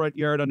in my front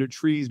yard under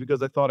trees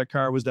because I thought a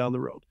car was down the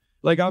road.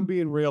 Like, I'm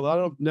being real. I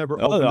don't never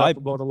open up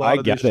about a lot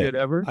of this shit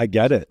ever. I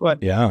get it. But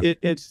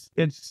it's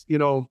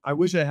I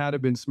wish I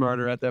had been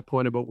smarter at that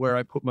point about where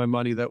I put my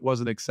money that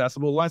wasn't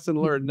accessible.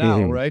 Lesson learned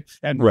now, right?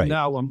 And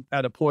now I'm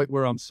at a point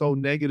where I'm so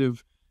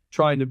negative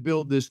trying to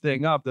build this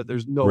thing up that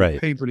there's no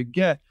paper to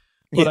get.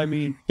 But I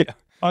mean,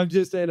 I'm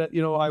just saying that,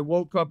 I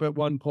woke up at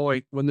one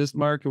point when this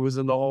market was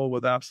in the hole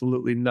with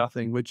absolutely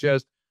nothing, with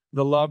just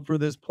the love for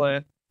this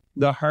plant,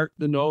 the heart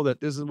to know that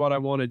this is what I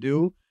want to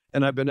do.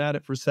 And I've been at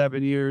it for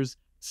 7 years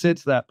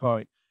since that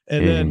point.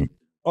 And then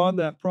on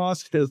that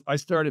process, I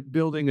started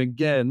building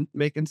again,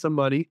 making some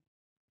money.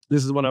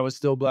 This is when I was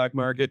still black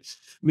market.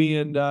 Me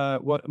and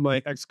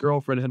my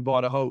ex-girlfriend had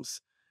bought a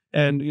house.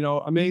 And,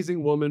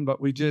 amazing woman,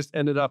 but we just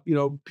ended up,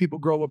 people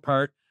grow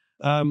apart.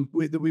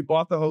 We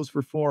bought the house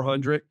for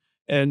 $400.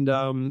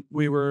 And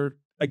we were,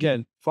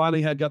 again,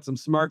 finally got some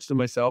smarts to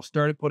myself,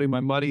 started putting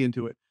my money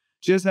into it.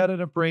 Just had it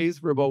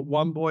appraised for about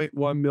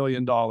 $1.1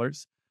 million.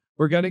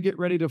 We're going to get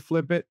ready to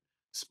flip it,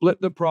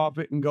 split the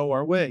profit, and go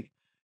our way.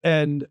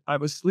 And I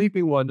was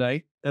sleeping one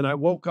night, and I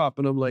woke up,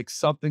 and I'm like,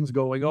 something's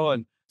going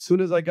on. As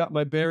soon as I got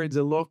my bearings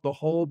and looked, the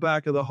whole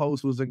back of the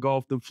house was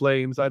engulfed in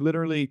flames.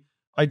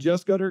 I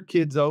just got her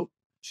kids out.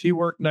 She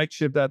worked night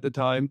shift at the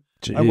time.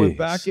 Jeez. I went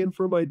back in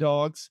for my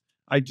dogs.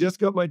 I just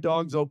got my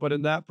dogs out, but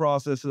in that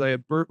process, I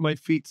had burnt my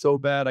feet so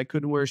bad I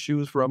couldn't wear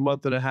shoes for a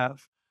month and a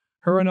half.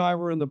 Her and I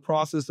were in the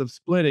process of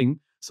splitting.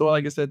 So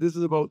like I said, this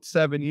is about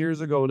 7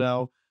 years ago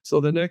now. So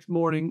the next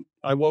morning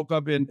I woke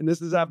up and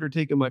this is after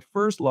taking my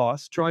first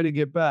loss, trying to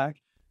get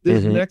back.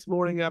 This next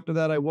morning after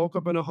that, I woke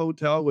up in a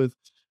hotel with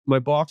my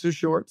boxer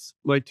shorts,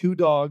 my 2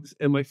 dogs,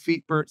 and my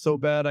feet burnt so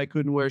bad I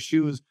couldn't wear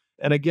shoes.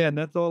 And again,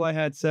 that's all I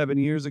had 7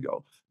 years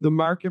ago. The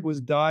market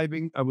was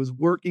diving. I was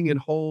working in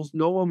holes.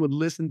 No one would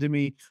listen to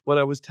me when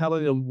I was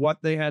telling them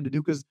what they had to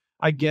do, because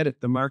I get it.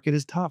 The market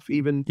is tough.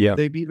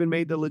 They've even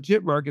made the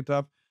legit market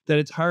tough, that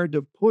it's hard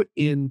to put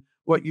in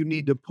what you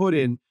need to put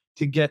in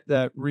to get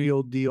that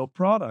real deal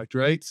product,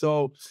 right?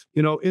 So,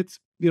 it's,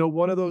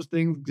 one of those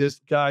things,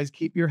 just guys,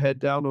 keep your head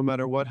down no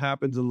matter what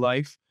happens in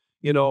life.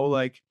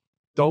 Like,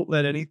 don't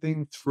let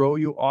anything throw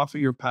you off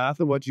of your path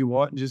and what you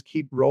want, and just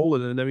keep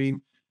rolling. And I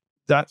mean,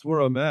 that's where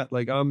I'm at.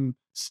 Like, I'm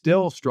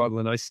still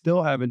struggling. I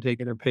still haven't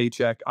taken a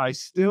paycheck. I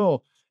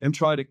still am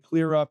trying to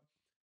clear up,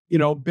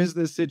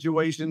 business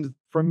situations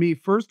from me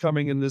first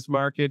coming in this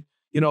market.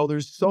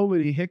 There's so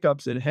many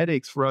hiccups and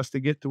headaches for us to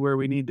get to where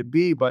we need to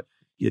be, but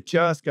you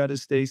just got to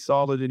stay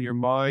solid in your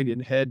mind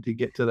and head to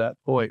get to that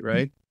point,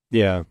 right?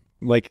 Yeah.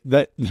 Like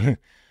that,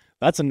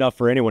 that's enough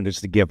for anyone just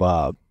to give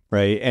up.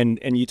 Right. And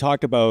you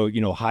talk about,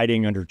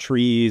 hiding under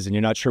trees and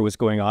you're not sure what's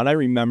going on. I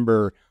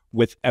remember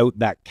without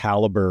that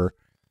caliber,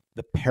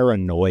 the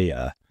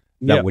paranoia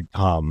that would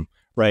come,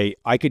 right?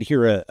 I could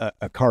hear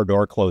a car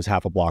door close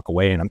half a block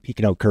away and I'm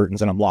peeking out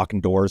curtains and I'm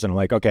locking doors and I'm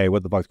like, okay,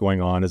 what the fuck's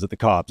going on? Is it the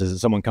cops? Is it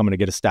someone coming to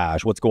get a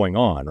stash? What's going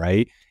on?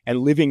 Right. And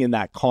living in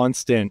that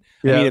constant,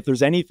 I mean, if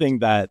there's anything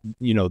that,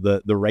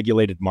 the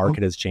regulated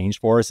market has changed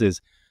for us,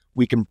 is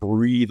we can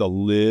breathe a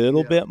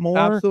little bit more.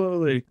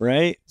 Absolutely.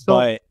 Right. So,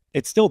 but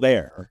it's still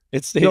there.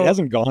 It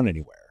hasn't gone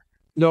anywhere.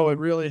 No, it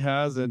really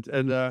hasn't.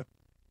 And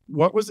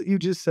what was it you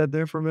just said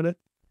there for a minute?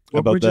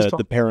 About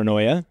the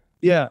paranoia?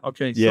 Yeah.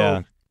 Okay.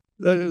 Yeah.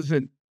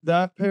 So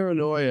that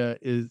paranoia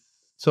is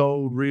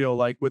so real,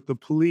 like with the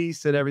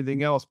police and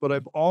everything else. But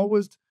I've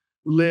always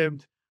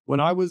lived, when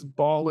I was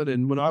balling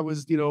and when I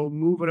was,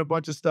 moving a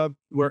bunch of stuff,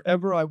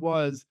 wherever I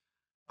was,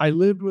 I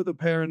lived with a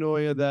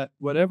paranoia that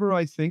whatever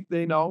I think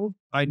they know,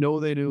 I know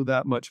they knew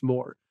that much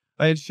more.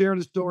 I had shared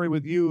a story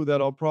with you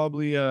that I'll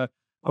probably, of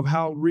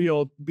how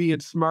real being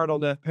smart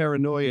on that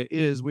paranoia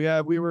is. We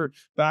were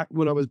back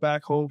when I was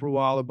back home for a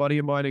while. A buddy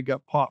of mine had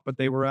got popped, but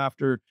they were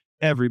after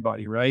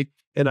everybody, right?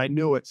 And I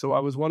knew it. So I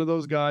was one of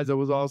those guys that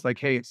was always like,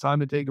 hey, it's time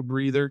to take a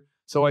breather.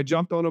 So I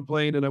jumped on a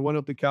plane and I went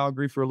up to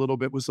Calgary for a little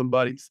bit with some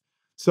buddies.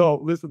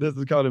 So this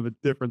is kind of a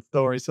different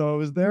story. So I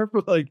was there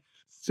for like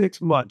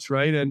 6 months,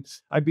 right? And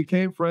I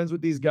became friends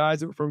with these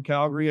guys that were from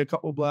Calgary, a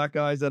couple of black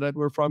guys that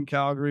were from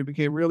Calgary,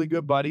 became really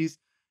good buddies.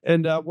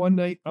 And one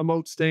night I'm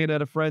out staying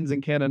at a friend's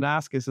in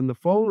Cannexpo and the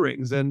phone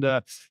rings. And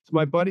so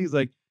my buddy's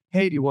like,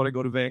 hey, do you want to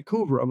go to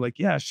Vancouver? I'm like,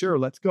 yeah, sure,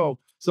 let's go.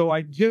 So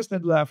I just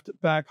had left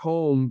back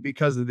home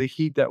because of the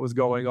heat that was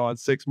going on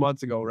 6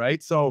 months ago,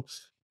 right? So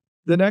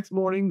the next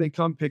morning they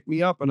come pick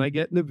me up and I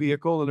get in the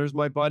vehicle and there's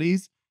my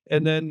buddies.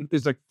 And then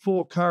there's a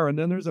full car. And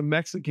then there's a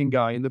Mexican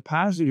guy in the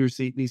passenger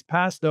seat and he's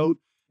passed out.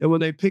 And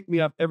when they pick me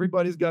up,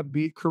 everybody's got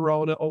beat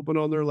Corona open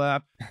on their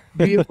lap,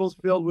 vehicles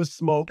filled with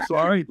smoke. So,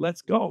 all right,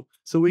 let's go.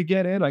 So we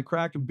get in, I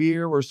crack a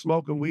beer, we're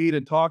smoking weed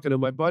and talking.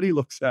 And my buddy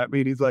looks at me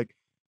and he's like,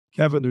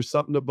 Kevin, there's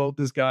something about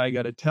this guy I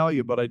got to tell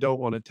you, but I don't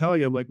want to tell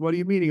you. I'm like, what do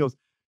you mean? He goes,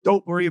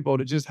 don't worry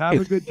about it. Just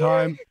have a good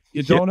time.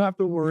 You don't have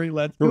to worry.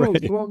 Let's go.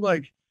 Right. So I'm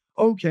like,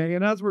 okay.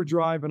 And as we're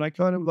driving, I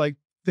kind of like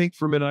think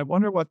for a minute, I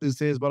wonder what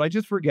this is, but I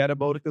just forget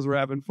about it because we're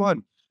having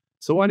fun.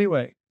 So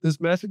anyway, this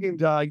Mexican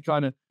guy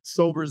kind of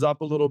sobers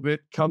up a little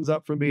bit, comes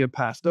up from being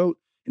passed out,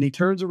 and he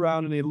turns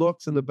around and he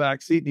looks in the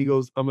back seat and he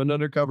goes, I'm an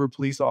undercover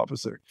police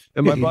officer.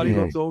 And my buddy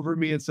looks over at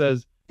me and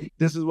says,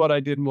 this is what I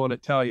didn't want to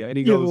tell you. And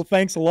he goes, well,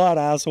 thanks a lot,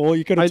 asshole.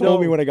 You could have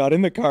told me when I got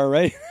in the car,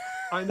 right?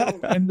 I know.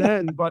 And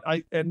then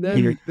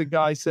the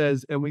guy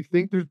says, and we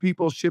think there's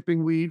people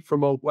shipping weed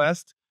from out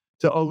west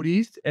to out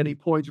east. And he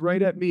points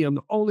right at me. I'm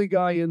the only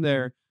guy in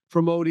there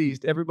from out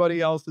east.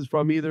 Everybody else is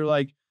from either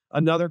like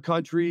another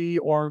country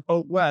or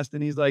out west.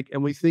 And he's like,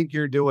 and we think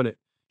you're doing it.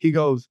 He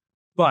goes,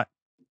 but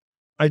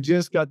I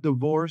just got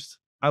divorced.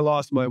 I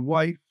lost my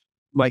wife,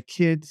 my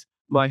kids,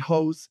 my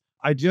house.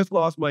 I just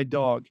lost my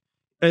dog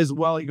as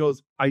well. He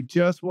goes, I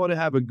just want to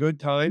have a good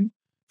time.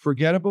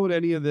 Forget about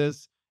any of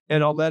this.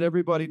 And I'll let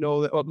everybody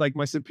know that, like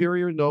my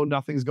superior, know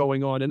nothing's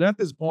going on. And at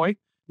this point,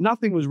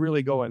 nothing was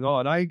really going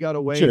on. I got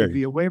away to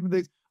be away from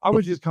things. I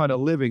was just kind of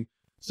living.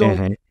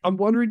 So I'm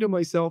wondering to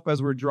myself as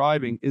we're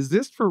driving, is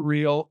this for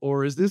real?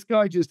 Or is this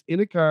guy just in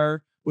a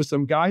car with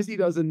some guys he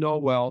doesn't know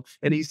well?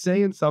 And he's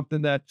saying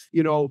something that,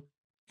 you know,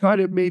 kind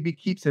of maybe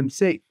keeps him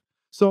safe.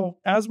 So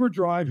as we're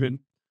driving,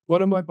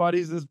 one of my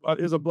buddies is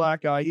a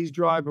black guy. He's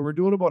driving. We're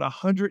doing about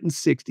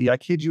 160. I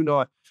kid you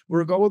not.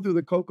 We're going through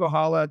the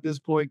Coquihalla at this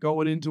point,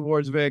 going in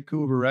towards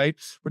Vancouver, right?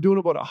 We're doing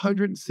about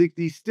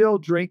 160, still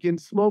drinking,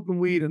 smoking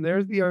weed. And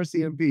there's the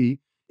RCMP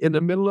in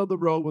the middle of the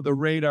road with a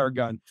radar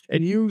gun.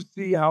 And you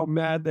see how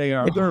mad they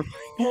are. They're,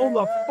 pull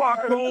the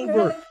fuck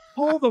over.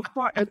 Pull the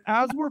fuck. And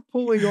as we're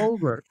pulling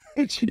over,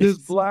 this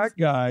black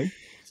guy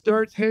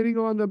starts hitting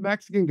on the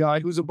Mexican guy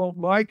who's about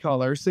my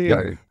color,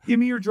 saying, give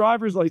me your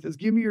driver's license.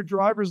 Give me your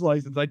driver's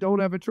license. I don't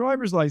have a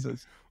driver's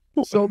license.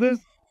 So the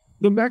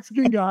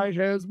Mexican guy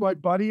has my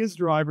buddy his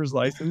driver's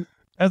license.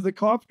 As the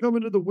cops come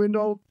into the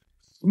window,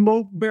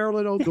 smoke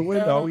barreling out the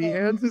window, he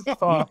hands his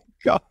cop.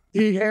 God.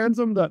 He hands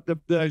him the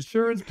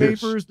insurance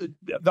papers,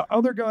 the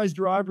other guy's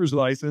driver's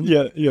license.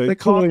 Yeah. The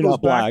cop Clearly goes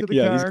not back black. to the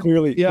Yeah. car.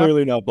 He's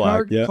clearly not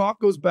black. Yeah. Cop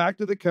goes back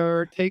to the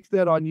car, takes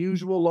that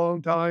unusual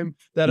long time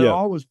that it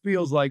always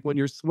feels like when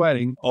you're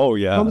sweating. Oh,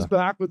 yeah. Comes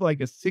back with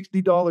like a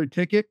 $60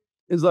 ticket.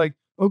 Is like,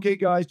 okay,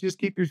 guys, just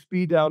keep your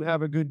speed down.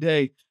 Have a good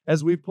day.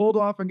 As we pulled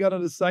off and got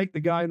out of sight, the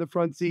guy in the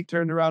front seat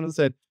turned around and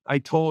said, I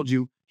told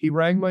you. He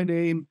rang my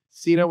name.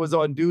 Cena was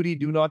on duty.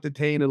 Do not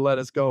detain, and let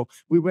us go.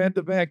 We went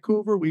to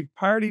Vancouver. We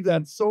partied.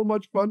 Had so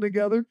much fun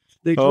together.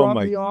 They dropped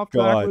me off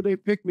back where they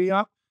picked me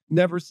up.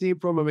 Never seen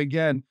from him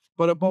again.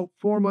 But about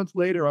 4 months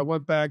later, I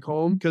went back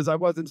home because I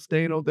wasn't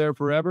staying out there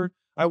forever.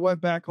 I went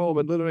back home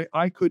and literally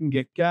I couldn't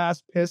get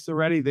gas, piss,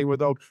 or anything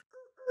without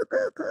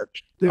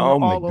they were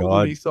all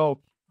over me. So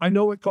I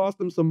know it cost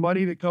them some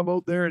money to come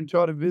out there and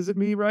try to visit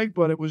me, right?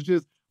 But it was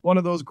just one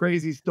of those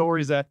crazy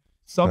stories that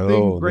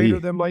something greater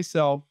than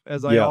myself,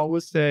 as I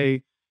always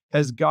say,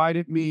 has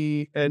guided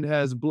me and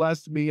has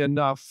blessed me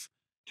enough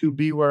to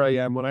be where I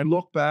am. When I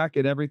look back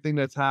at everything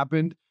that's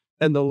happened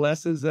and the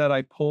lessons that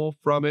I pull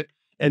from it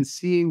and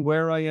seeing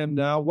where I am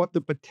now, what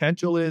the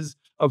potential is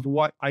of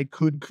what I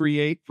could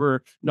create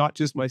for not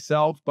just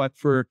myself, but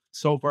for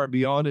so far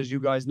beyond, as you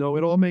guys know,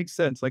 it all makes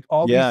sense. Like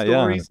all these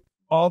stories,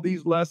 all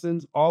these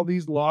lessons, all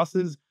these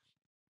losses,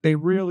 they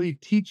really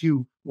teach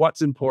you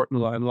what's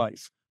important in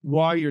life,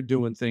 why you're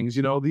doing things,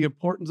 you know, the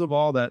importance of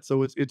all that.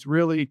 So it's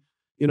really,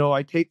 you know,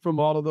 I take from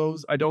all of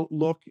those. I don't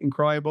look and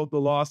cry about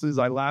the losses.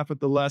 I laugh at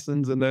the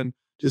lessons and then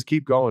just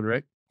keep going,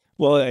 right?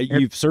 Well,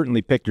 you've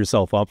certainly picked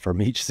yourself up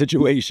from each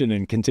situation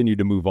and continue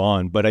to move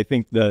on. But I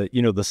think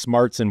the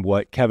smarts in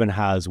what Kevin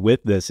has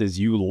with this is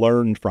you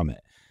learned from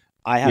it.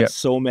 I have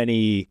so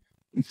many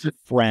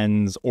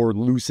friends or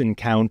loose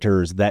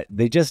encounters that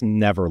they just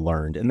never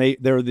learned. And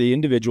they're the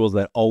individuals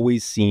that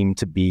always seem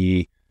to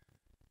be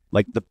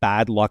like the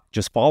bad luck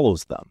just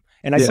follows them.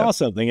 And I saw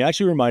something, it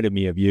actually reminded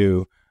me of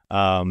you.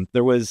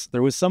 There was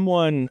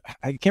someone,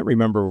 I can't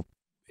remember,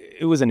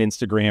 it was an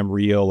Instagram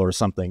reel or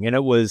something. And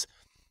it was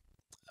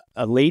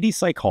a lady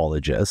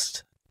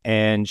psychologist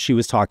and she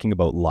was talking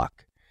about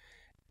luck.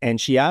 And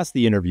she asked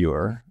the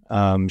interviewer,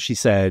 she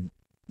said,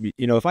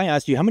 you know, if I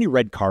asked you, how many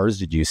red cars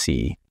did you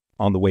see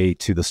on the way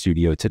to the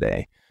studio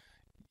today?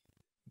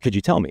 Could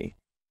you tell me?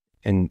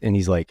 And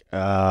he's like,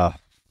 I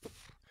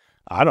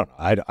don't know.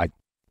 I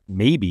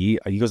maybe.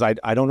 He goes, I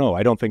don't know.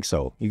 I don't think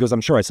so. He goes,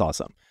 I'm sure I saw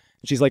some.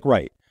 And she's like,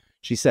 right.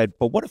 She said,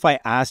 but what if I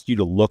asked you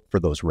to look for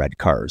those red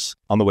cars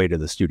on the way to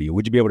the studio?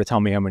 Would you be able to tell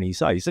me how many you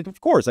saw? He said,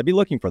 of course, I'd be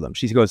looking for them.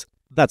 She goes,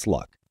 that's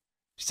luck.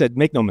 She said,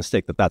 make no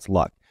mistake that's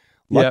luck.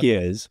 Luck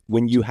is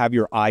when you have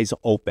your eyes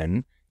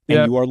open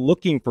and you are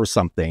looking for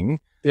something,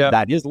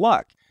 that is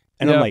luck.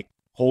 And I'm like,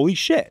 holy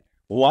shit.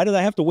 Why did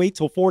I have to wait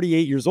till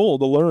 48 years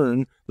old to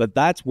learn that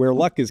that's where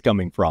luck is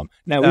coming from?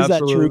 Now, is that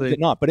true? Is it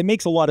not? But it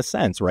makes a lot of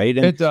sense, right?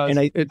 And, it does. And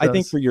I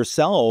think for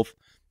yourself,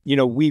 you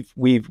know,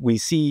 we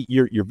see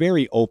you're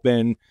very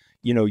open.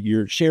 You know,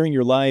 you're sharing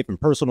your life and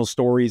personal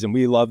stories, and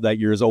we love that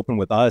you're as open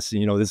with us.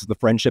 You know, this is the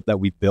friendship that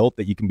we've built,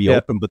 that you can be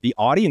open, but the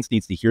audience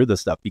needs to hear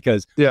this stuff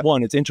because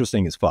one, it's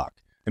interesting as fuck.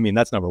 I mean,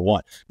 that's number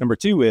one. Number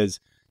two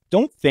is,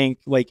 don't think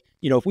like,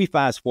 you know, if we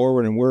fast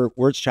forward and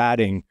we're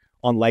chatting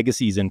on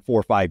Legacies in 4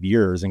 or 5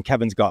 years, and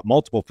Kevin's got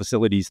multiple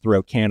facilities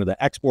throughout Canada,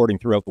 exporting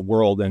throughout the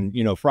world, and,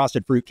 you know,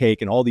 frosted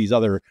fruitcake and all these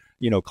other,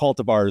 you know,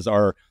 cultivars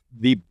are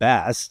the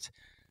best.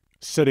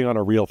 Sitting on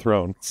a real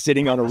throne.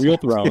 Sitting on a real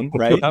throne,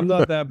 right? I'm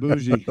not that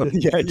bougie.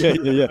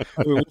 Yeah.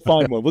 We'll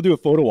find one. We'll do a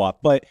photo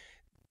op. But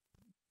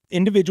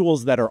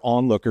individuals that are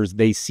onlookers,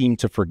 they seem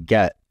to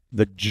forget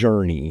the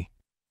journey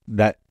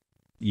that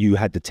you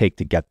had to take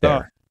to get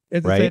there,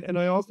 right? And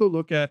I also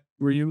look at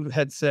where you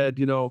had said,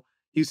 you know,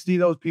 you see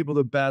those people,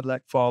 the bad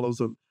luck follows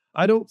them.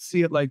 I don't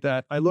see it like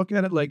that. I look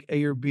at it like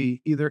A or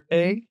B. Either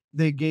A,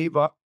 they gave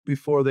up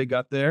before they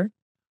got there,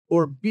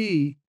 or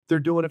B, they're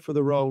doing it for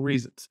the wrong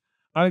reasons.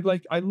 I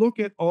look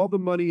at all the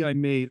money I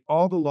made,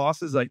 all the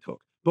losses I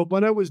took. But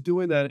when I was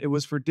doing that, it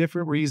was for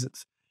different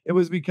reasons. It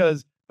was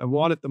because I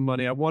wanted the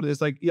money.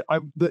 It's like,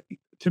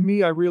 to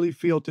me, I really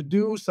feel to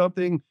do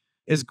something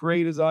as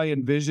great as I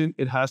envision,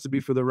 it has to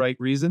be for the right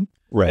reason.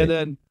 Right. And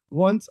then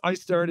once I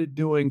started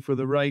doing for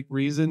the right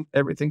reason,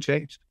 everything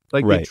changed.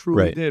 Like it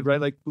truly did,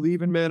 right? Like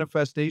believe in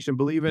manifestation,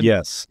 believe in,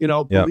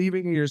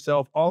 believing in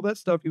yourself, all that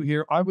stuff you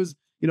hear. I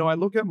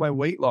look at my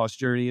weight loss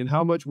journey and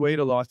how much weight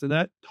I lost. And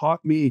that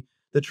taught me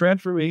the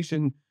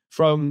transformation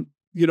from,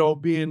 you know,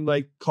 being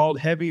like called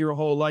heavy your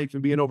whole life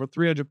and being over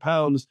 300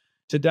 pounds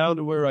to down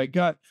to where I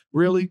got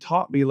really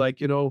taught me,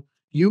 like, you know,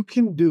 you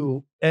can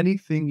do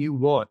anything you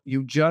want.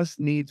 You just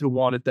need to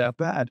want it that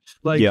bad.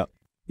 Like,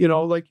 you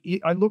know, like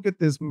I look at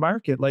this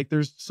market, like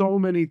there's so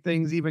many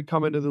things even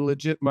coming to the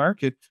legit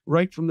market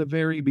right from the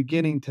very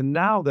beginning to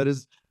now that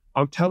is,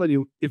 I'm telling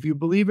you, if you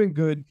believe in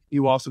good,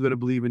 you also got to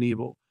believe in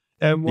evil.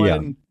 And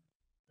when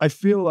I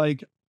feel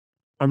like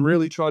I'm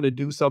really trying to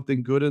do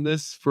something good in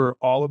this for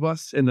all of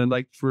us, and then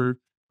like for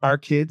our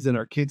kids and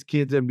our kids'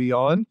 kids and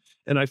beyond.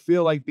 And I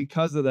feel like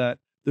because of that,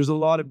 there's a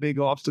lot of big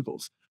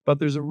obstacles, but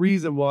there's a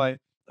reason why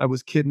I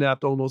was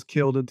kidnapped, almost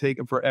killed, and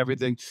taken for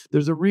everything.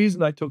 There's a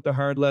reason I took the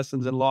hard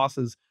lessons and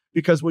losses,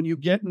 because when you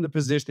get in the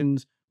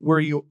positions where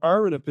you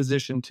are in a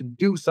position to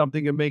do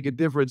something and make a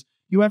difference,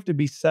 you have to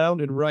be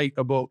sound and right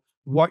about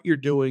what you're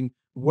doing,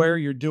 where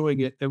you're doing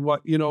it, and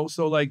what,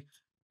 so like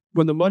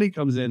when the money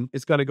comes in,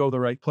 it's got to go the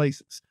right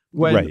places.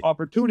 When Right.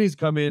 opportunities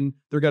come in,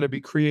 they're going to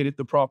be created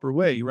the proper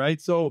way, right?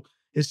 So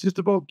it's just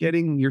about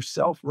getting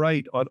yourself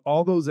right on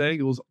all those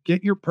angles.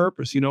 Get your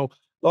purpose. A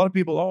lot of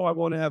people, I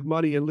want to have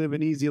money and live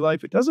an easy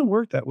life. It doesn't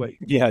work that way.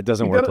 Yeah, it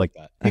doesn't work like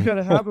that. You got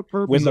to have a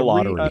purpose, Win the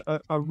lottery.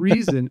 a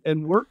reason,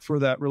 and work for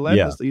that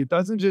relentlessly. It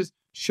doesn't just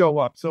show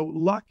up. So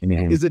luck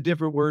is a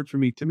different word for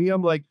me. To me,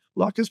 I'm like,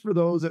 luck is for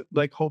those that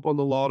like hope on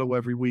the lotto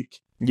every week.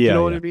 Yeah, you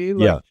know what I mean?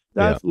 Like,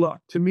 that's luck.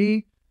 To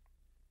me,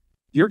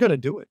 you're going to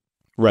do it.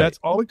 Right. That's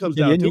all it comes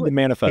down to. You need to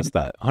manifest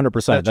that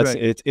 100%. That's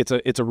right.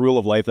 It's a rule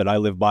of life that I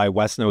live by.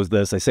 Wes knows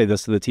this. I say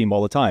this to the team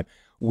all the time.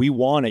 We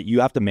want it.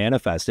 You have to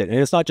manifest it. And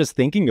it's not just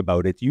thinking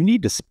about it. You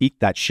need to speak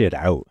that shit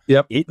out.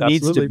 Yep. It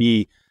needs to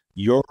be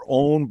your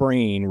own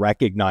brain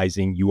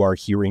recognizing you are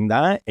hearing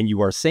that and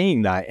you are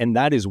saying that, and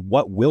that is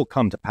what will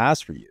come to pass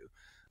for you.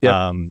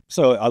 Yeah.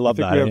 So I love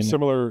that. We have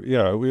similar,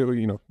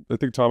 I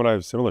think Tom and I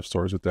have similar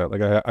stories with that.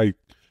 Like I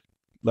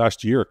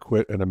last year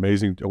quit an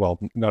amazing, well,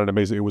 not an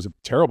amazing, it was a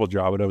terrible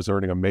job, and I was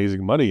earning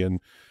amazing money. And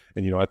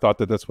I thought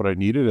that that's what I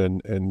needed.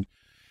 And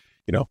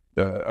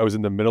I was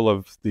in the middle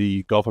of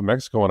the Gulf of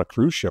Mexico on a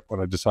cruise ship when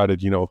I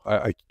decided, you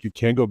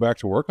can't go back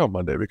to work on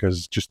Monday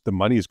because just the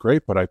money is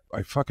great, but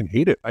I fucking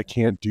hate it. I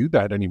can't do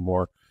that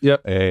anymore.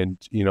 Yep. And,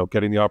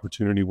 getting the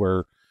opportunity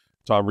where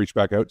Tom reached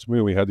back out to me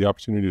and we had the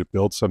opportunity to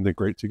build something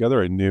great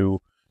together. I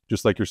knew,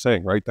 just like you're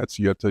saying, right? That's,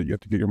 you have to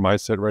get your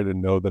mindset right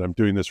and know that I'm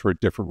doing this for a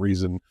different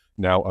reason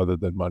now other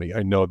than money.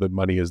 I know that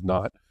money is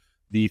not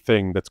the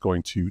thing that's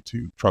going to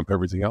trump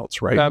everything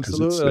else, right?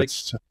 Absolutely.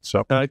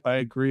 So I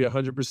agree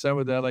 100%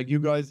 with that. Like you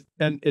guys,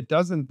 and it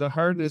doesn't, the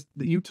hardness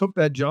that you took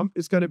that jump,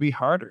 it's going to be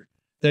harder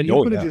than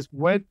you could have just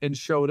went and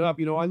showed up.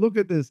 I look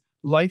at this,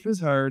 life is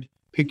hard,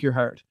 pick your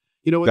heart.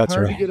 It's That's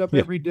hard right. to get up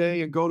every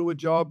day and go to a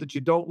job that you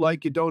don't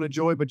like, you don't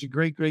enjoy, but you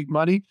great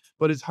money.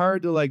 But it's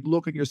hard to like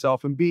look at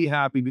yourself and be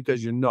happy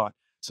because you're not.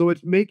 So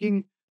it's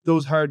making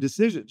those hard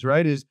decisions,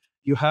 right?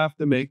 You have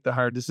to make the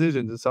hard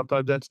decisions. And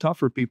sometimes that's tough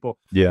for people.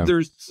 Yeah.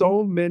 There's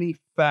so many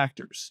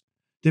factors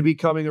to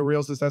becoming a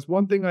real success.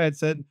 One thing I had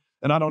said,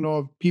 and I don't know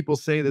if people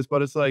say this,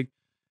 but it's like,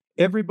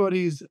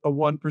 everybody's a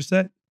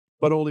 1%,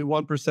 but only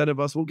 1% of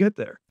us will get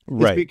there.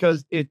 Right. It's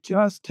because it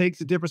just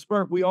takes a different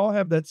spark. We all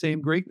have that same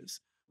greatness.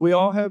 We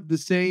all have the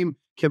same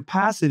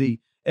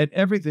capacity and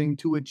everything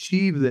to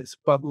achieve this,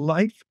 but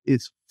life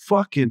is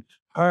fucking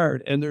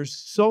hard. And there's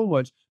so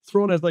much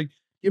thrown at, like,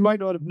 you might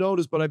not have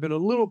noticed, but I've been a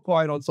little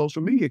quiet on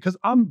social media because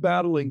I'm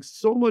battling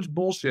so much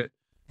bullshit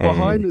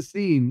behind the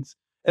scenes.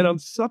 And I'm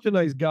such a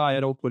nice guy.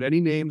 I don't put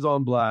any names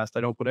on blast.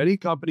 I don't put any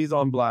companies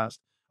on blast.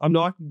 I'm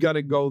not going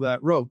to go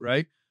that road,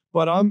 right?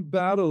 But I'm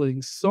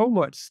battling so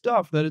much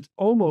stuff that it's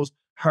almost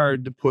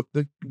hard to put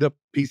the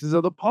pieces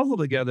of the puzzle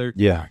together.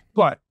 Yeah.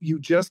 But you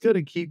just got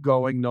to keep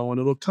going, knowing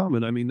it'll come.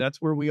 And I mean,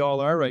 that's where we all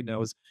are right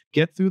now, is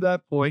get through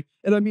that point.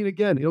 And I mean,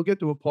 again, it'll get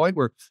to a point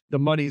where the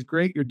money's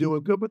great, you're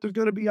doing good, but there's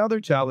going to be other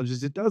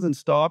challenges. It doesn't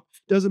stop.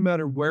 Doesn't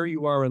matter where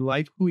you are in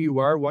life, who you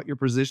are, what your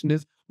position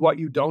is, what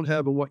you don't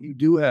have and what you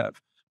do have.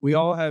 We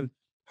all have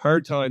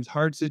hard times,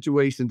 hard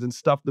situations and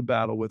stuff to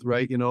battle with,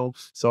 right?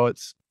 So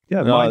it's,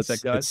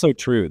 mindset, guys. It's so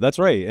true. That's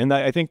right. And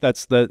I think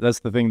that's the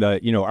thing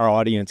that, our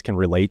audience can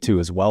relate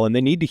to as well. And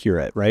they need to hear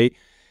it, right?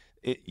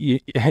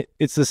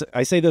 It's this,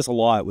 I say this a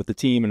lot with the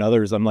team and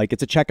others. I'm like,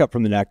 it's a checkup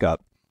from the neck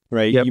up,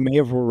 right? Yep. You may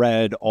have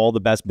read all the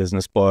best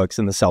business books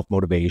and the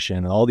self-motivation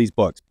and all these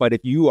books, but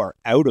if you are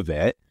out of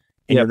it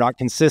and you're not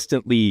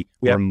consistently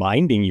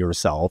reminding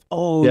yourself,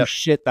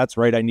 shit, that's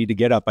right, I need to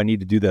get up, I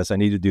need to do this, I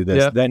need to do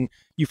this, then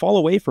you fall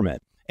away from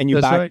it and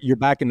you're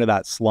back into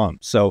that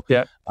slump. So,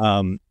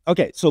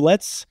 okay. So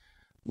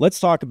let's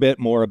talk a bit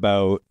more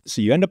about, so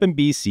you end up in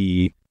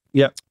BC.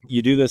 Yeah.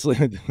 You do this.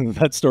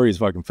 That story is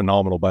fucking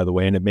phenomenal, by the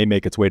way, and it may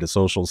make its way to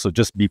social. So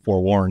just be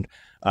forewarned.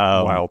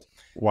 Wild.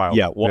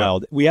 Yeah,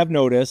 wild. We have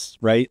noticed,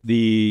 right?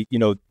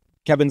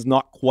 Kevin's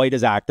not quite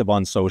as active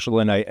on social,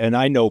 and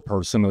I know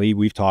personally,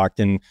 we've talked,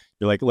 and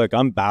you're like, look,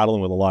 I'm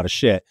battling with a lot of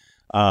shit.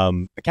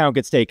 Account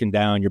gets taken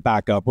down, you're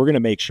back up. We're going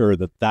to make sure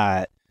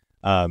that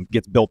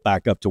gets built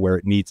back up to where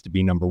it needs to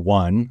be. Number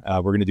one,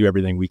 we're going to do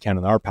everything we can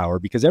in our power,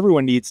 because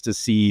everyone needs to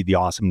see the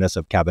awesomeness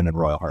of Kevin and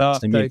Royal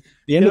Harvest. I mean, at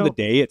the end of the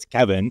day, it's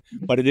Kevin,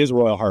 but it is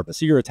Royal Harvest.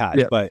 So you're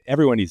attached, but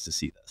everyone needs to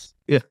see this.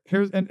 Yeah.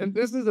 And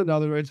this is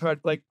another, it's hard.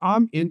 Like,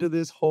 I'm into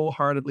this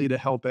wholeheartedly to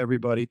help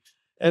everybody.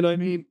 And I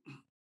mean,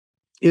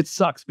 it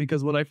sucks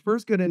because when I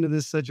first got into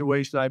this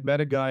situation, I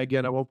met a guy,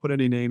 again, I won't put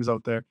any names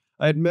out there.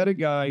 I had met a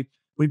guy,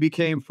 we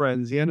became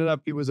friends.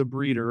 He was a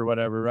breeder or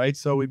whatever, right?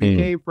 So we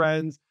became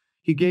friends.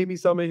 He gave me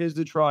some of his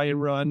to try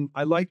and run.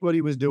 I liked what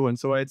he was doing.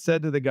 So I had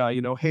said to the guy,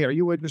 hey, are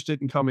you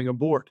interested in coming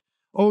aboard?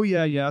 Oh,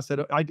 yeah. I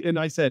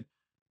said,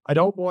 I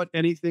don't want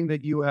anything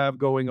that you have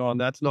going on.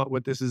 That's not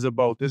what this is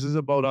about. This is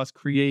about us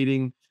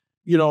creating,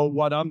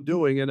 what I'm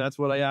doing. And that's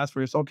what I asked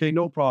for. It's okay,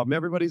 no problem.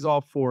 Everybody's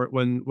all for it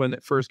when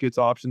it first gets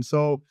optioned.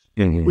 So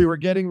we were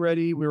getting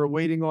ready. We were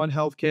waiting on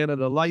Health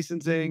Canada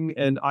licensing,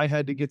 and I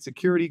had to get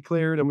security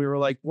cleared. And we were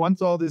like,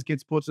 once all this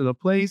gets put into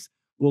place,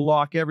 we'll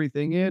lock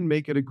everything in,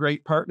 make it a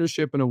great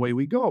partnership, and away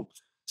we go.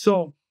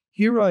 So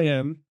here I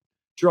am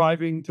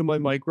driving to my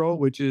micro,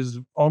 which is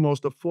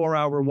almost a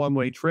 4-hour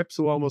one-way trip.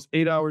 So almost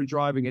 8 hours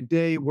driving a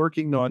day,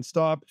 working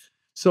nonstop.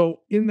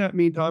 So in that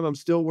meantime, I'm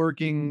still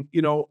working,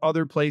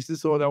 other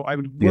places. So that I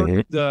would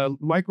work the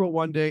micro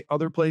one day,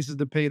 other places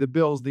to pay the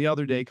bills the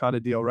other day kind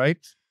of deal, right?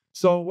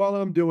 So while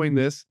I'm doing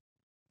this,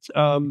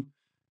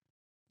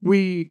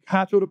 we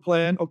hatched out a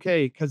plan,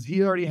 okay, because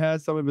he already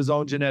has some of his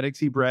own genetics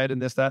he bred and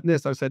this, that, and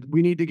this. I said,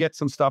 we need to get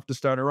some stuff to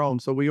start our own.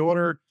 So we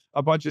ordered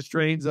a bunch of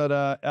strains at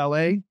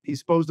LA. He's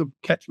supposed to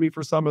catch me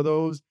for some of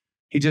those.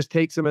 He just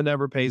takes them and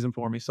never pays them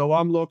for me. So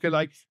I'm looking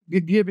like,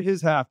 give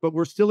his half, but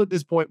we're still at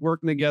this point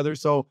working together.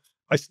 So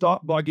I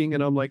stopped bugging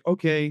and I'm like,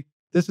 okay,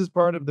 this is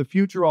part of the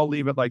future. I'll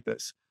leave it like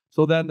this.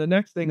 So then the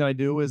next thing I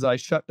do is I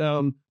shut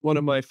down one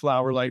of my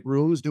flower light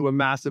rooms, do a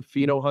massive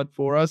pheno hunt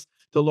for us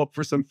to look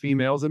for some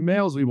females and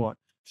males we want.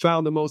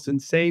 Found the most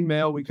insane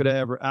male we could have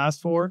ever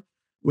asked for.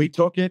 We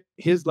took it.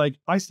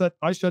 I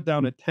shut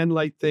down a 10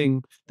 light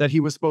thing that he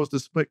was supposed to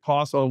split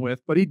costs on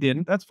with, but he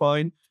didn't. That's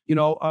fine.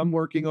 I'm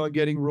working on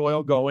getting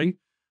Royal going.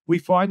 We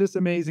find this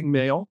amazing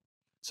male.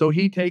 So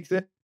he takes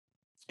it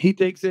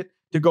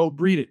to go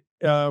breed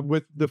it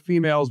with the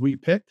females we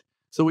picked.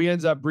 So he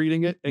ends up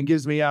breeding it and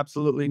gives me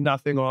absolutely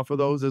nothing off of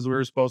those, as we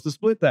were supposed to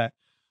split that.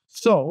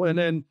 So, and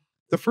then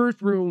the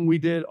first room we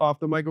did off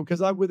the micro, because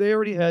they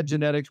already had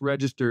genetics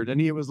registered,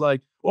 and he was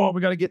like, oh, we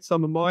got to get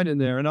some of mine in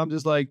there. And I'm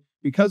just like,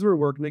 because we're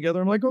working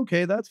together, I'm like,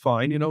 okay, that's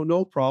fine,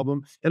 no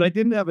problem. And I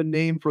didn't have a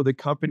name for the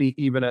company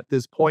even at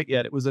this point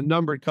yet. It was a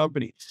numbered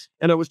company.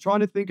 And I was trying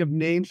to think of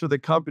names for the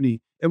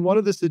company. And one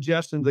of the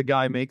suggestions the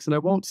guy makes, and I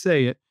won't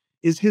say it,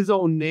 is his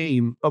own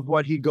name of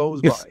what he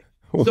goes by.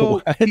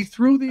 So he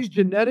threw these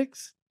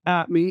genetics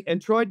at me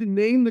and tried to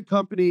name the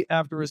company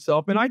after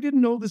himself. And I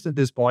didn't know this at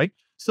this point.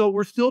 So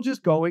we're still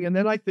just going. And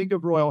then I think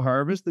of Royal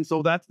Harvest. And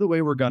so that's the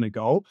way we're going to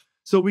go.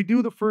 So we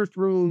do the first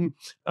room,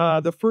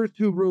 the first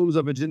 2 rooms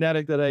of a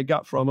genetic that I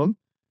got from him.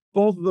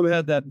 Both of them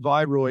had that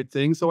viroid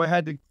thing. So I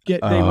had to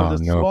get, they were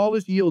the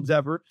smallest yields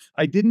ever.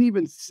 I didn't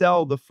even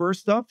sell the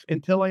first stuff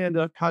until I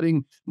ended up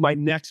cutting my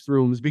next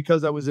rooms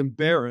because I was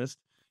embarrassed,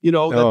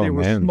 that they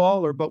were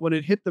smaller. But when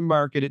it hit the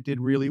market, it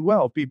did really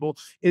well. People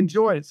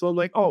enjoyed it. So I'm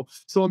like,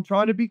 so I'm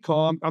trying to be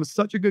calm. I'm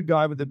such a good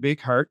guy with a big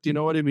heart. Do you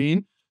know what I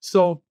mean?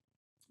 So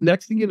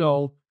next thing you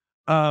know,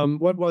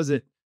 what was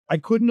it? I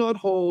could not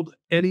hold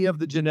any of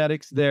the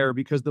genetics there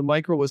because the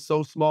micro was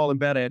so small and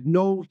bad. I had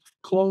no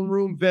clone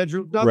room, veg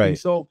room, nothing. Right.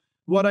 So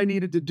what I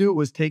needed to do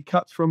was take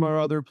cuts from our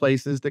other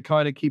places to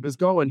kind of keep us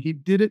going. He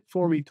did it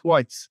for me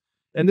twice.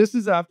 And this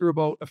is after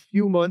about a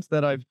few months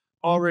that I've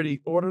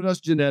already ordered us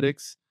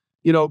genetics,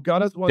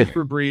 got us once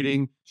for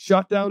breeding,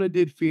 shut down and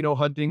did pheno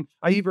hunting.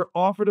 I even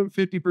offered him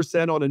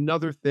 50% on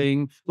another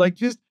thing, like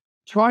just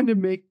trying to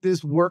make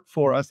this work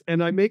for us.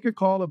 And I make a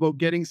call about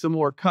getting some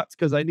more cuts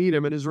because I need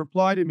him. And his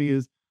reply to me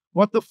is,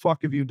 what the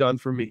fuck have you done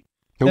for me?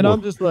 And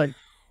I'm just like,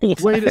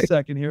 wait a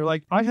second here.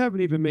 Like, I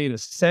haven't even made a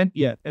cent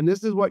yet. And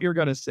this is what you're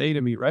going to say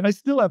to me, right? I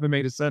still haven't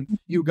made a cent,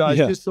 you guys,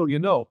 just so you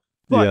know.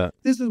 But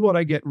this is what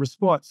I get in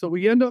response. So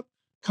we end up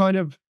kind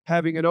of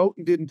having it out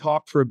and didn't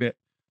talk for a bit.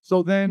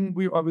 So then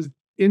I was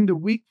into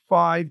week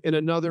 5 in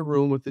another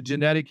room with the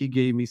genetic he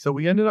gave me. So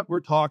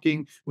we're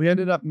talking, we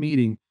ended up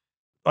meeting.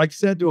 I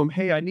said to him,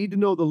 hey, I need to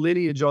know the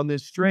lineage on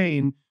this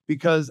strain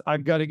because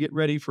I've got to get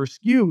ready for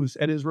skews.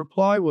 And his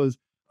reply was,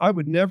 I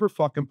would never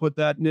fucking put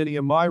that in any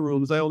of my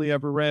rooms. I only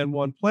ever ran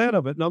one plant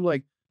of it. And I'm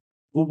like,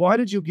 well, why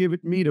did you give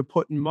it me to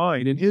put in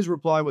mine? And his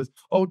reply was,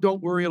 oh,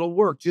 don't worry, it'll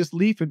work. Just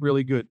leaf it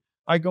really good.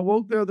 I go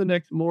out there the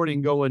next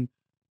morning going,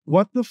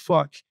 what the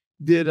fuck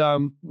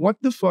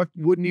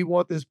wouldn't he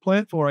want this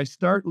plant for? I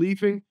start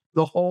leafing.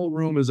 The whole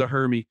room is a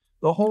Hermie.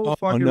 The whole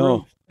fucking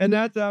room. And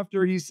that's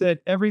after he said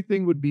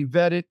everything would be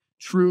vetted,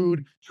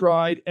 trued,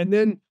 tried, and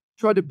then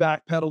tried to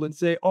backpedal and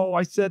say, oh,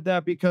 I said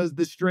that because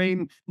the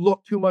strain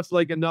looked too much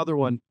like another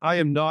one. I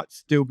am not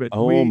stupid.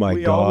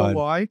 We all know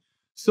why.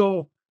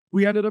 So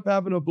we ended up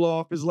having a blow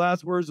off. His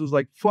last words was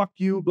like, fuck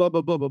you, blah,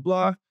 blah, blah, blah,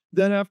 blah.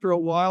 Then after a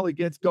while, it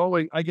gets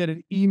going. I get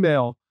an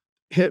email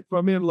hit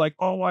from him like,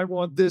 oh, I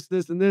want this,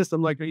 this, and this.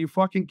 I'm like, are you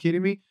fucking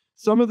kidding me?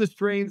 Some of the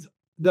strains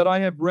that I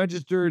have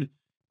registered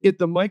at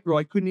the micro,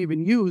 I couldn't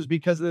even use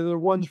because they're the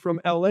ones from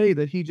LA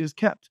that he just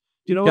kept.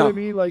 Do you know what I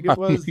mean? Like it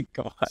was,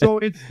 so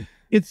it's,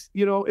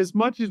 as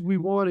much as we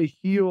want to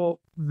heal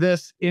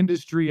this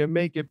industry and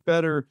make it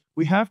better,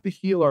 we have to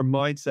heal our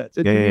mindsets.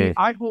 And to me,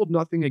 I hold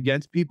nothing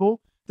against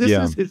people. This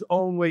is his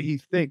own way he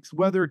thinks,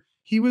 whether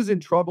he was in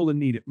trouble and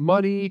needed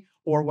money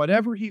or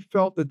whatever he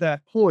felt at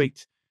that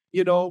point,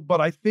 but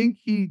I think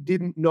he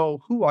didn't know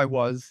who I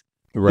was,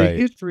 the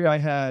history I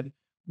had,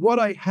 what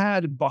I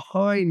had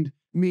behind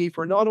me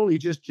for not only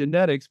just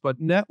genetics, but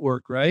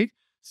network, right?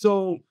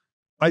 So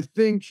I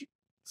think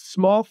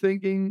small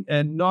thinking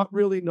and not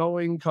really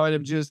knowing, kind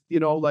of just,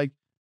 like,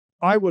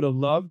 I would have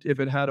loved if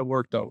it had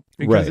worked out,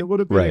 because it would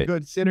have been a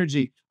good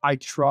synergy. I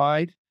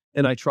tried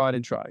and I tried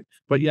and tried,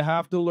 but you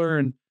have to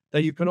learn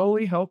that you can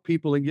only help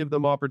people and give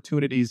them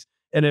opportunities.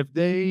 And if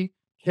they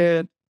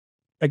can't,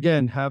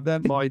 again, have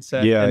that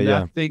mindset and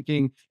that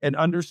thinking and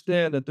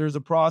understand that there's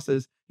a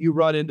process, you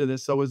run into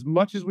this. So as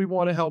much as we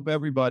want to help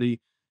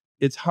everybody,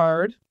 it's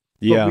hard,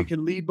 but we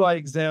can lead by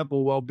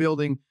example while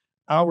building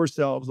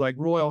ourselves, like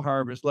Royal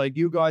Harvest, like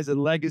you guys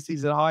and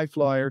Legacies and High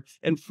Flyer.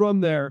 And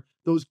from there,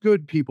 those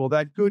good people,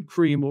 that good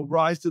cream will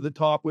rise to the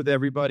top with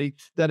everybody.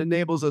 That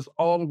enables us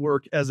all to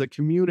work as a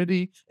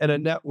community and a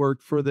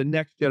network for the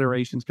next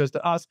generations. Because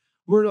to us,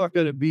 we're not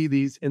going to be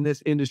these in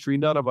this industry.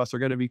 None of us are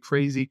going to be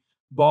crazy,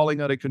 balling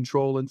out of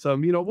control. And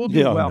some, we'll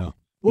do well. No.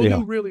 We'll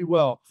do really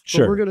well.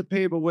 But we're going to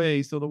pave a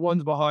way so the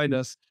ones behind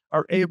us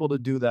are able to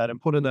do that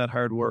and put in that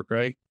hard work,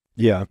 right?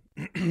 Yeah,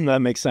 that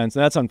makes sense.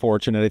 And that's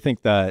unfortunate. I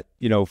think that,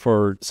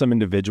 for some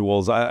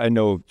individuals, I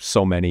know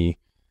so many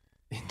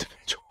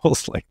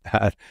individuals like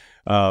that.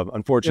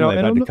 Unfortunately,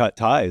 I've had to cut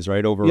ties,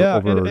 right, over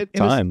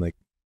time. Like,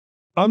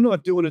 I'm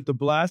not doing it to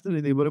blast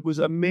anything, but it was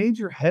a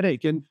major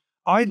headache. And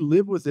I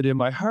live with it in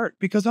my heart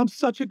because I'm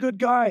such a good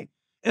guy.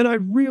 And I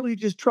really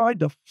just tried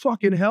to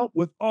fucking help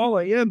with all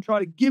I am, try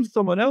to give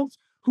someone else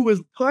who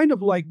is kind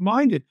of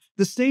like-minded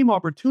the same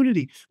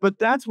opportunity. But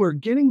that's where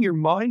getting your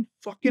mind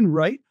fucking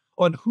right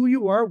on who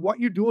you are, what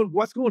you're doing,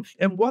 what's going,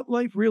 and what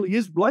life really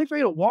is. Life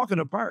ain't a walk in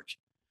a park.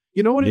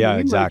 You know what I mean? Yeah,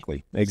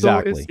 exactly.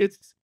 Exactly. So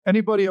it's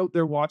anybody out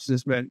there watching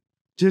this, man,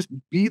 just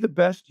be the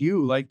best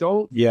you. Like,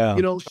 don't worry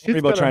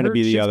about trying to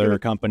be the other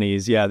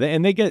companies. Yeah.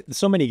 And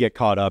so many get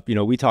caught up.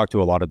 We talk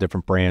to a lot of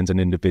different brands and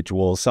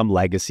individuals, some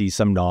legacy,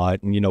 some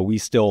not. And, we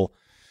still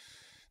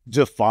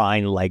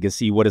define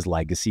legacy. What is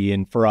legacy?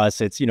 And for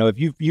us, it's,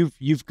 if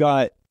you've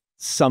got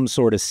some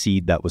sort of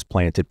seed that was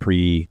planted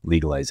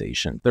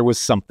pre-legalization. There was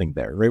something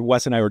there, right?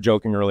 Wes and I were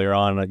joking earlier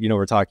on,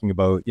 we're talking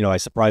about, I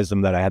surprised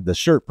him that I had the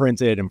shirt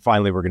printed and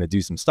finally we're going to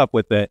do some stuff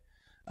with it.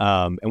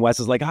 And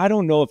Wes is like, I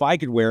don't know if I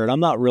could wear it. I'm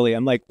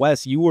like,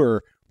 Wes, you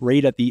were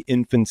right at the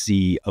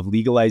infancy of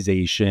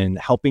legalization,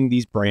 helping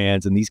these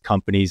brands and these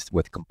companies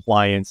with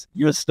compliance.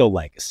 You're still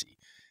legacy.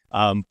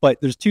 But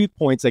there's 2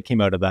 points that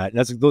came out of that.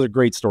 And those are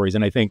great stories.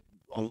 And I think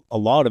a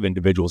lot of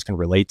individuals can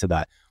relate to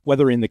that,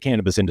 whether in the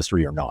cannabis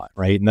industry or not,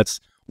 right? And that's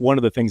one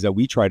of the things that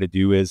we try to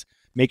do is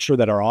make sure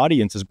that our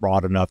audience is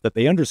broad enough that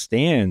they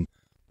understand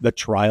the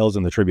trials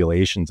and the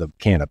tribulations of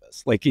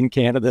cannabis. Like in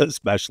Canada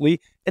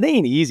especially, it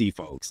ain't easy,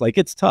 folks. Like,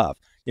 it's tough.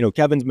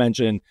 Kevin's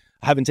mentioned,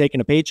 I haven't taken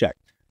a paycheck.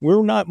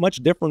 We're not much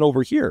different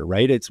over here,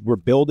 right? We're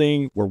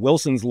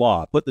Wilson's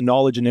Law. Put the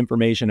knowledge and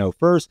information out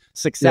first,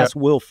 success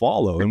will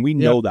follow. And we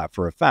know that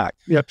for a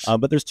fact.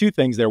 But there's 2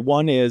 things there.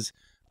 One is,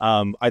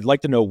 I'd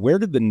like to know, where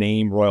did the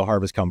name Royal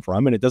Harvest come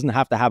from? And it doesn't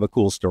have to have a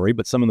cool story,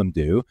 but some of them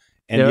do.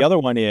 And the other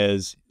one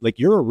is, like,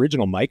 your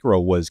original micro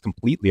was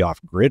completely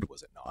off grid,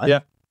 was it not? Yeah.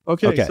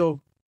 Okay.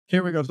 So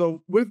here we go.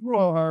 So with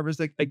Royal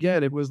Harvest,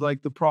 again, it was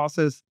like the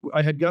process.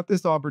 I had got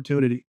this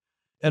opportunity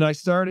and I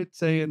started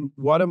saying,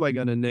 what am I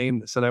going to name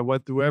this? And I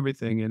went through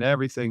everything. And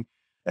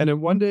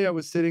then one day I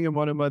was sitting in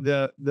one of my,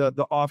 the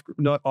off,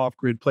 not off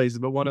grid places,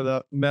 but one of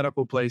the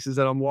medical places,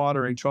 and I'm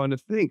watering, trying to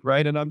think,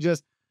 right? And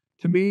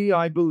to me,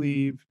 I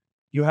believe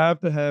you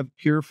have to have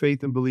pure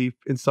faith and belief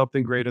in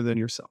something greater than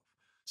yourself.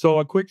 So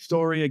a quick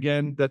story,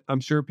 again, that I'm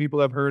sure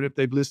people have heard if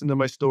they've listened to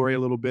my story a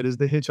little bit, is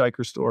the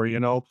hitchhiker story.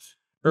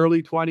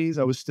 Early 20s,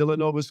 I was still in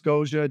Nova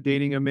Scotia,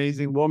 dating an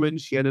amazing woman.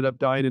 She ended up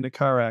dying in a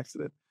car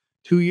accident.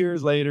 2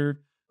 years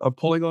later, I'm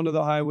pulling onto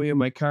the highway in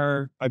my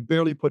car. I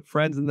barely put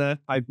friends in that.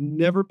 I've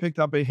never picked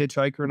up a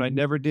hitchhiker, and I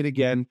never did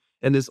again.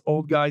 And this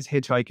old guy's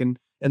hitchhiking,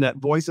 and that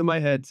voice in my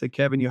head said,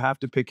 Kevin, you have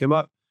to pick him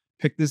up.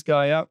 Pick this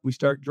guy up. We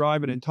start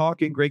driving and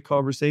talking, great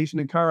conversation,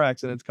 and car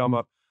accidents come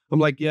up. I'm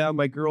like, yeah,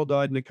 my girl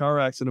died in a car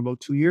accident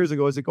about 2 years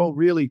ago. I was like, oh,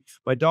 really?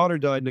 My daughter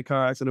died in a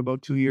car accident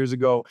about 2 years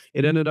ago.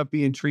 It ended up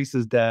being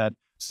Teresa's dad.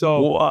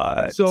 So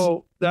what?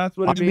 So that's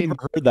what I mean. I've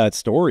never heard that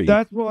story.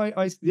 That's why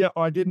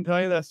I didn't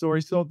tell you that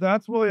story. So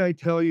that's why I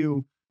tell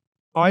you,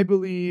 I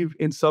believe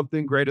in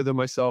something greater than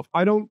myself.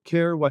 I don't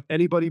care what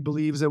anybody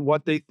believes in,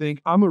 what they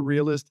think. I'm a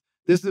realist.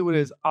 This is what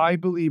it is. I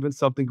believe in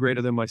something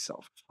greater than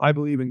myself. I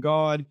believe in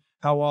God,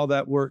 how all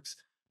that works.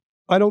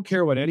 I don't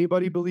care what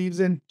anybody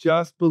believes in.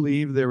 Just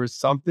believe there is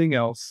something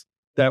else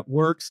that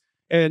works.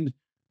 And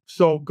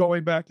so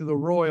going back to the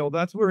Royal,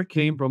 that's where it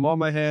came from. On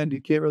my hand,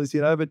 you can't really see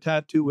it. I have a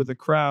tattoo with a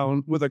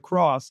crown, with a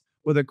cross,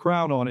 with a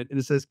crown on it. And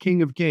it says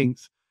King of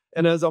Kings.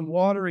 And as I'm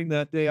watering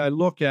that day, I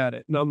look at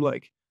it and I'm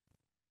like,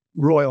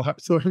 Royal.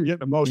 So I'm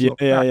getting emotional.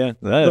 Yeah.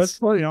 That's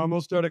funny. I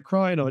almost started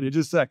crying on you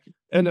just a second.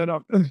 And then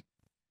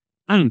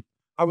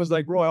I was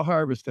like, Royal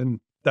Harvest. And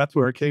that's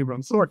where it came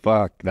from. Sorry.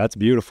 Fuck. That's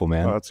beautiful,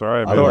 man. Oh, that's all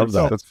right. I love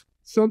that. So,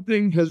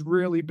 something has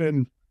really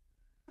been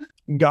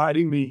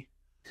guiding me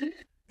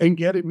and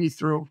getting me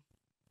through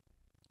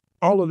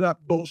all of that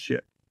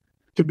bullshit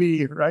to be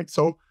here, right?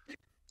 So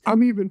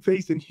I'm even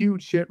facing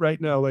huge shit right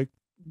now. Like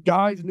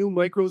guys, new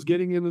micros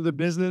getting into the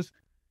business.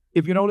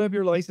 if you don't have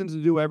your license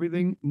to do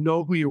everything,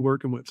 know who you're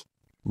working with.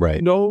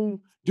 Right. Do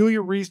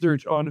your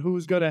research on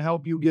who's going to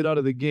help you get out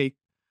of the gate,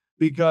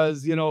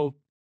 because,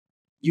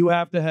 you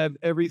have to have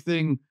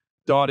everything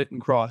dotted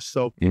and crossed.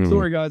 So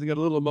sorry guys, I got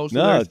a little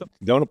emotional. No,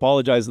 don't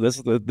apologize.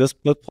 This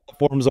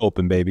platform's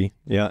open, baby.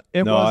 Yeah.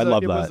 I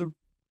love that.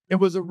 It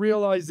was a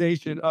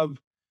realization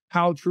of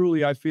how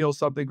truly I feel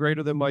something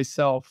greater than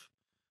myself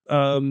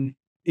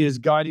is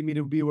guiding me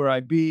to be where I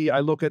be. I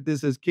look at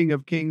this as King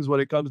of Kings when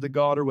it comes to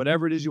God or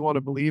whatever it is you want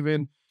to believe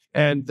in.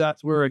 And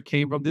that's where it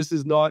came from. This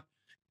is not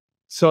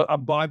a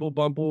Bible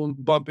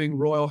bumping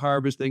royal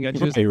harvesting. It's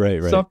just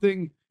right.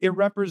 something, it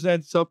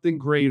represents something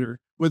greater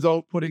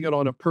without putting it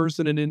on a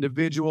person, an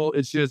individual.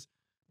 It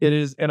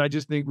is. And I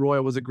just think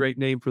royal was a great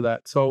name for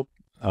that. So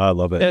I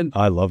love it.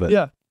 I love it.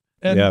 Yeah.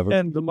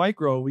 And the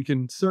micro, we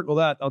can circle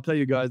that. I'll tell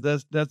you guys,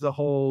 that's a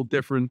whole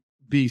different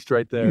beast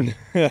right there.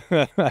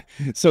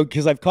 So,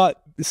 because I've caught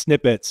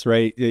snippets,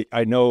 right?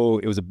 I know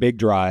it was a big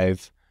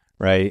drive,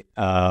 right?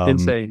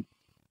 Insane.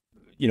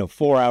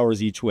 4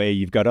 hours each way.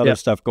 You've got other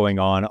stuff going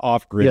on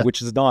off grid,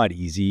 which is not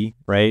easy,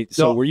 right?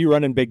 So were you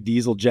running big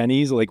diesel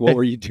Jennies? Like, what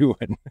were you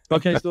doing?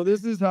 Okay, so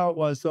this is how it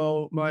was.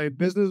 So my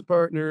business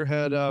partner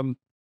had,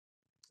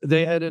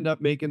 they had ended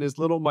up making this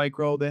little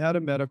micro. They had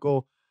a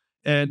medical,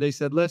 and they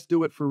said, let's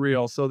do it for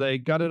real. So they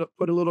got it,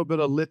 put a little bit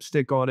of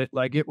lipstick on it,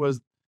 like it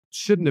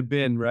shouldn't have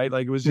been, right?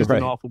 Like it was just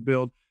an awful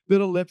build.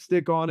 Bit of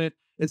lipstick on it,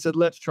 and said,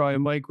 let's try a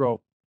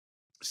micro.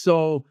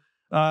 So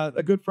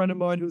a good friend of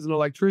mine who's an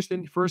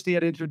electrician, first he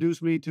had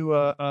introduced me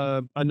to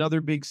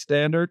another big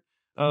standard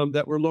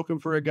that we're looking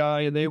for a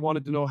guy, and they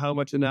wanted to know how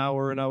much an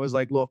hour. And I was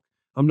like, look,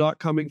 I'm not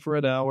coming for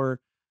an hour.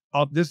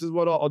 This is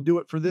what I'll do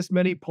it for this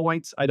many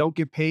points. I don't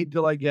get paid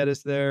till I get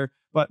us there,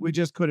 but we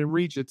just couldn't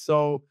reach it.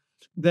 So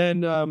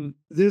then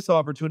this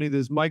opportunity,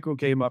 this micro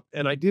came up,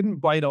 and I didn't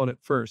bite on it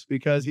first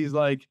because he's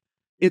like,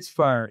 it's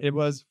far. It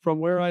was from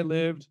where I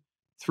lived,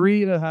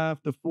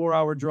 3.5 to 4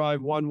 hour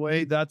drive one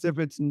way. That's if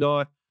it's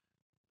not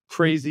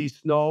crazy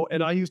snow.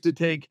 And I used to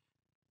take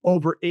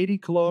over 80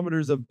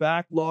 kilometers of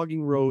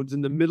backlogging roads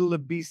in the middle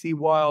of BC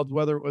wilds,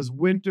 whether it was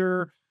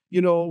winter,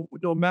 no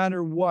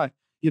matter what,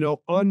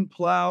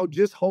 unplowed,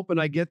 just hoping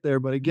I get there.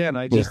 But again,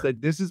 I just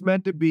said, this is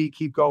meant to be,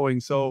 keep going.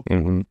 So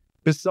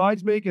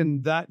besides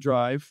making that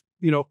drive,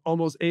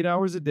 almost 8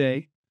 hours a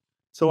day.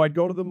 So I'd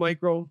go to the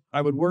micro,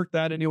 I would work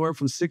that anywhere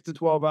from 6 to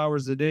 12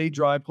 hours a day,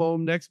 drive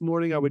home. Next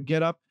morning, I would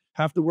get up,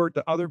 have to work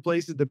the other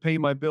places to pay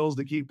my bills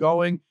to keep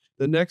going.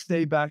 The next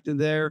day back to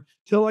there,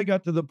 till I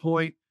got to the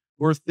point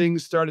where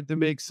things started to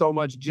make so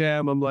much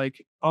jam. I'm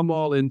like, I'm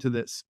all into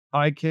this.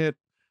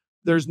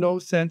 There's no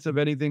sense of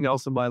anything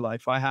else in my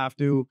life. I have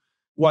to,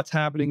 what's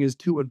happening is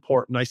too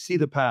important. I see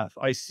the path.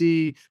 I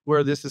see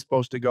where this is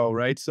supposed to go,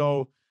 right?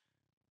 So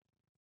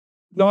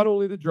not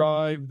only the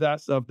drive,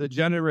 that stuff, the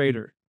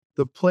generator,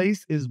 the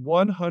place is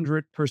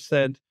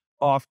 100%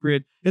 off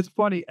grid. It's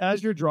funny,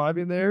 as you're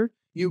driving there,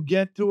 you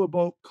get to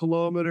about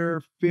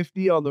kilometer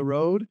 50 on the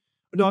road,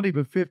 not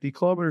even 50,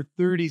 kilometer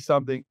 30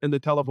 something, and the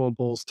telephone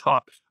poles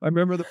stop. I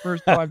remember the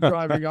first time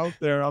driving out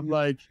there, I'm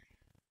like,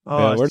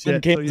 oh, we're in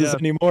Kansas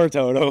anymore,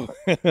 Toto.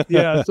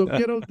 Yeah, so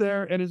get out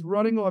there, and it's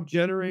running off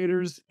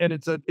generators, and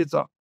it's a,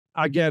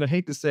 again, I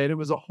hate to say it, it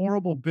was a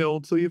horrible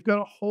build. So you've got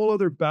a whole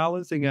other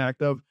balancing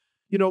act of,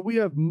 we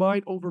have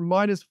over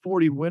minus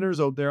 40 winters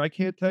out there. I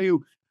can't tell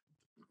you,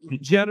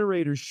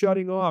 generators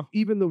shutting off,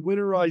 even the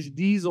winterized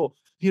diesel,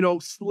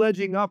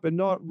 sledging up and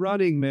not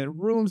running, man.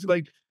 Rooms,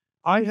 like,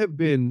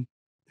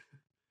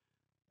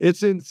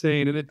 it's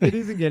insane. And it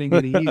isn't getting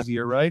any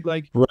easier, right?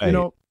 Like,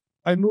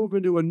 I move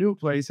into a new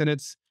place, and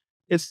it's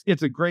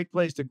a great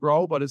place to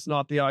grow, but it's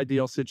not the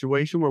ideal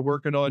situation. We're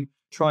working on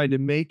trying to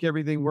make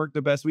everything work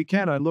the best we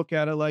can. I look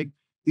at it like,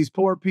 these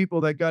poor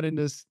people that got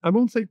into, I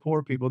won't say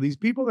poor people, these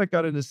people that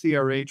got into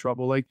CRA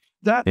trouble, like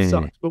that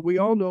sucks. But we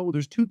all know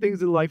there's two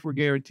things in life we're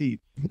guaranteed.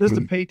 That's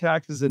to pay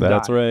taxes and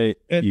that's die. Right.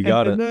 You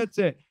got it. And that's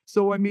it.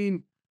 So, I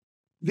mean,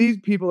 these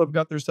people have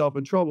got themselves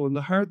in trouble. And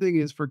the hard thing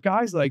is for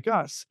guys like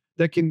us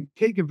that can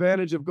take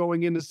advantage of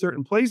going into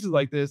certain places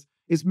like this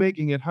is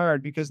making it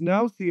hard, because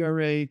now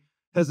CRA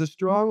has a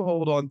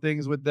stronghold on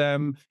things with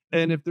them.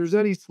 And if there's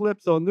any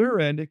slips on their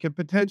end, it can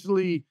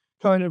potentially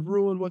kind of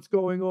ruin what's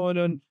going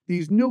on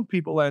these new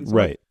people ends.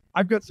 Right.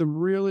 I've got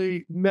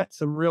met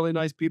some really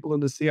nice people in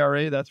the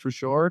CRA, that's for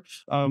sure.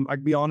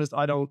 I'd be honest,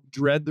 I don't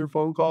dread their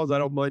phone calls. I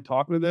don't mind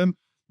talking to them.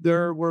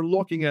 We're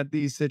looking at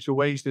these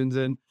situations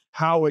and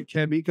how it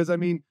can be, because I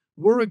mean,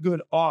 we're a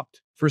good opt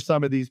for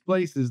some of these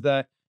places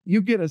that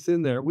you get us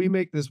in there. We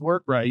make this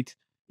work right.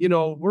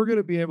 We're going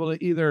to be able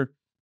to either,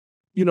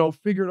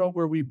 figure it out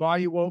where we buy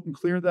you out and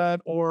clear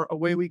that, or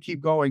away we keep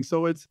going.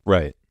 So it's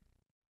right.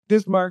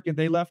 This market,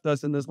 they left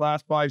us in this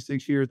last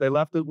 5-6 years. They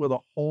left it with a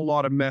whole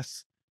lot of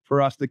mess for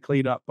us to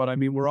clean up. But I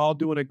mean, we're all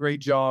doing a great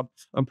job.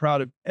 I'm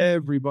proud of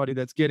everybody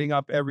that's getting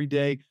up every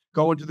day,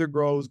 going to their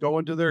grows,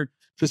 going to their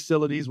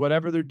facilities,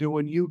 whatever they're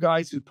doing. You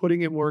guys who's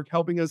putting in work,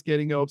 helping us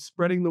getting out,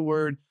 spreading the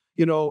word.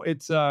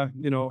 It's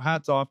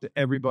hats off to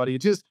everybody.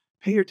 Just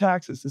pay your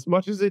taxes. As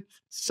much as it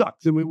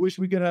sucks and we wish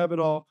we could have it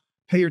all,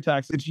 pay your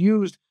taxes. It's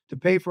used to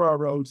pay for our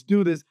roads,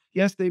 do this.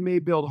 Yes, they may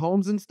build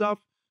homes and stuff.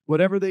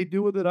 Whatever they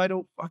do with it, I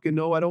don't fucking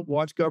know. I don't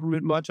watch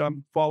government much.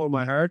 I'm follow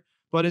my heart.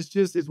 But it's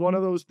one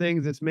of those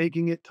things that's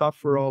making it tough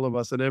for all of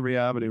us in every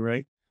avenue,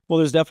 right? Well,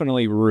 there's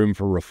definitely room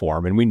for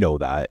reform, and we know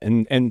that,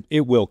 and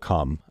it will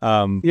come.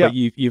 Yeah. But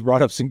you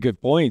brought up some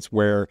good points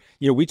where,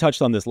 we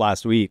touched on this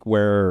last week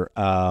where,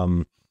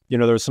 there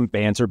was some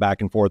banter back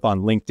and forth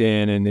on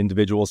LinkedIn and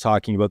individuals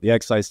talking about the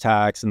excise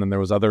tax, and then there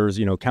was others,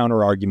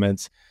 counter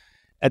arguments.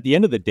 At the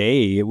end of the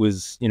day, it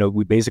was,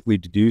 we basically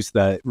deduced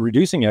that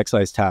reducing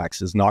excise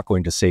tax is not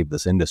going to save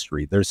this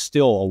industry. There's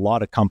still a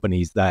lot of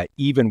companies that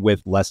even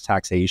with less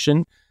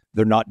taxation,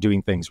 they're not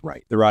doing things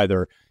right. They're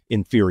either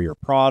inferior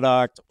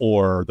product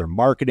or their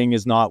marketing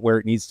is not where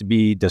it needs to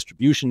be,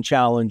 distribution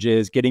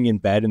challenges, getting in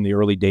bed in the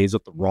early days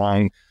with the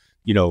wrong,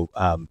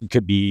 it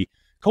could be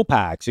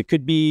co-packs, it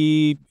could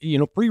be,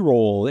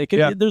 pre-roll, it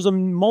could, there's a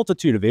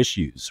multitude of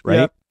issues,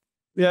 right?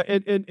 Yeah.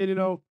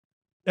 And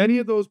any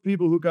of those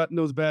people who got in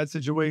those bad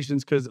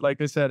situations, because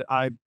like I said,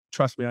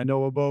 trust me, I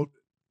know about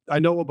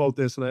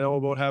this, and I know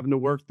about having to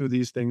work through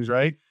these things,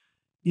 right?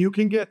 You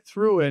can get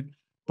through it,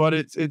 but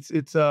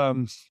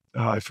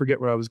I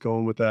forget where I was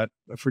going with that.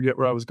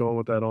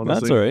 Honestly.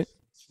 That's all right.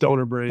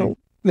 Stoner brain.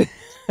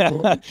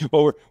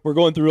 Well, we're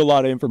going through a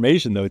lot of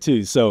information though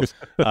too, so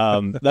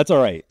that's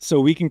all right. So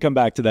we can come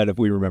back to that if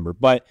we remember.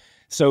 But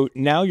so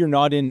now you're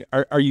not in.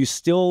 Are you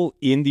still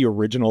in the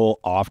original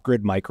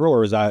off-grid micro,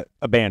 or is that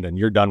abandoned?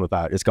 You're done with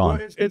that. It's gone.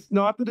 Well, it's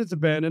not that it's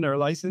abandoned. Our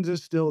license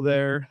is still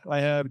there. I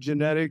have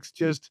genetics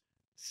just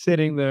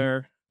sitting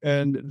there,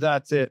 and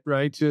that's it.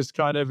 Right? Just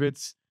kind of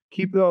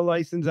keep the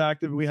license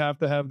active. We have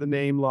to have the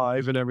name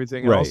live and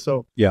everything else.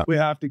 So we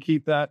have to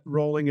keep that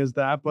rolling as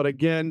that. But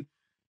again,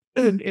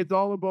 it's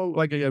all about,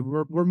 like, again,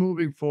 we're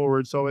moving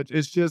forward. So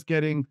it's just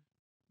getting,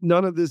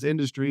 none of this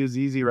industry is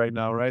easy right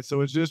now, right?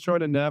 So it's just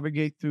trying to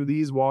navigate through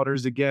these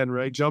waters again,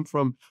 right? Jump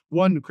from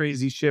one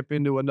crazy ship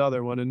into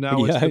another one. And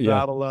now it's the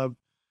battle of,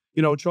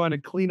 trying to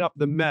clean up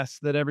the mess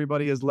that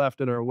everybody has left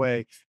in our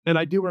way. And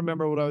I do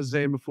remember what I was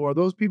saying before,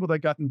 those people that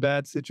got in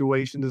bad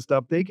situations and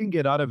stuff, they can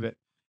get out of it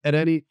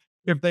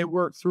if they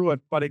work through it.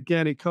 But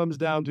again, it comes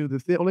down to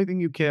the only thing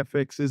you can't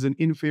fix is an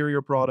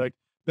inferior product,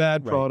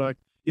 bad product,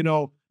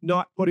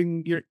 not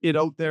putting it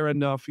out there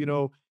enough.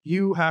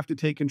 You have to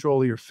take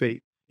control of your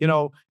fate.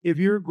 If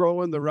you're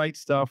growing the right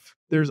stuff,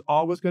 there's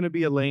always going to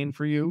be a lane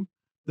for you.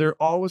 They're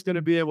always going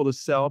to be able to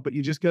sell, but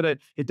you just gotta,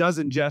 it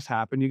doesn't just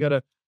happen. You got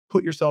to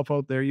put yourself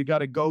out there. You got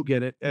to go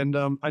get it. And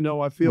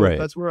I feel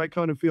that's where I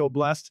kind of feel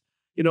blessed.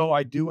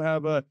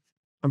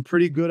 I'm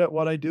pretty good at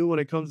what I do when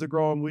it comes to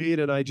growing weed.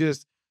 And I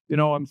just,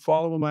 I'm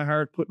following my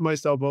heart, putting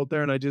myself out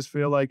there. And I just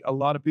feel like a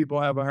lot of people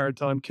have a hard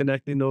time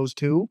connecting those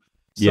two.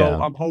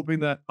 So I'm hoping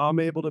that I'm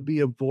able to be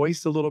a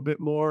voice a little bit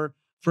more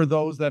for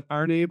those that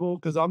aren't able,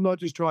 because I'm not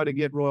just trying to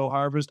get Royal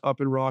Harvest up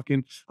and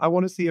rocking. I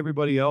want to see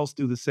everybody else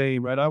do the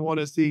same, right? I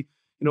want to see,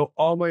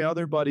 all my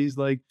other buddies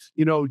like,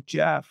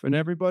 Jeff and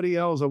everybody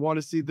else. I want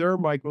to see their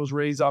micros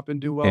raise up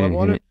and do well. I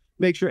want to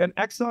make sure, and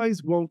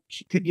excise won't,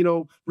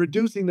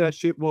 reducing that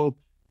shit will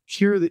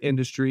cure the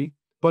industry,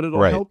 but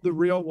it'll help the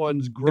real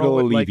ones grow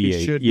it like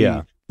it should be.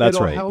 That's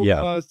it'll right. Help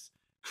us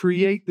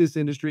create this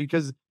industry,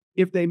 because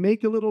if they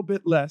make a little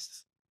bit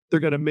less, they're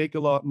going to make a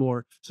lot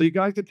more. So you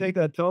guys can take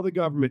that, tell the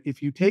government,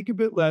 if you take a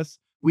bit less,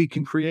 we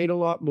can create a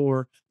lot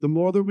more. The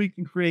more that we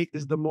can create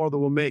is the more that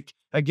we'll make.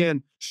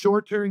 Again,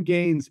 short-term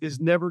gains is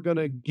never going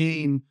to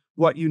gain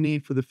what you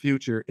need for the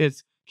future.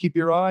 It's keep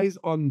your eyes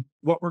on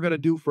what we're going to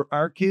do for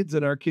our kids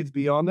and our kids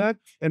beyond that.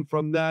 And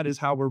from that is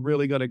how we're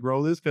really going to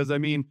grow this. Because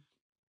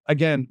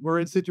again, we're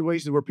in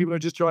situations where people are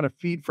just trying to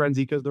feed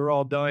frenzy because they're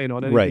all dying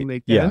on anything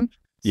they can.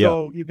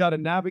 So you've got to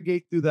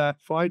navigate through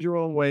that, find your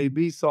own way,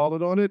 be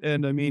solid on it.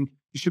 And you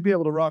should be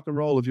able to rock and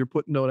roll if you're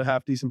putting out a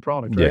half decent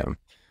product, right? Yeah.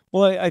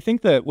 Well, I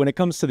think that when it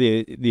comes to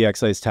the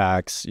excise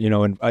tax,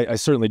 and I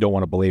certainly don't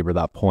want to belabor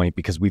that point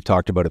because we've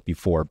talked about it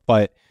before,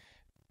 but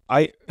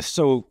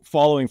so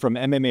following from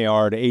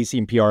MMAR to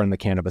ACMPR and the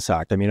Cannabis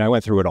Act, I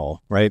went through it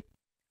all, right?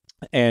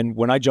 And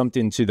when I jumped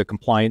into the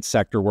compliance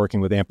sector working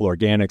with Ample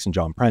Organics and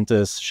John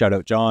Prentice, shout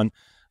out John,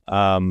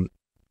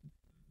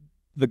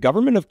 the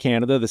government of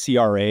Canada, the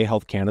CRA,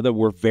 Health Canada,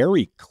 were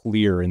very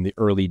clear in the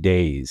early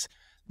days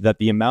that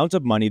the amount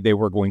of money they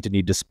were going to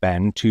need to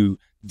spend to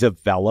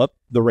develop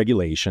the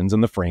regulations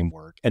and the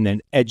framework and then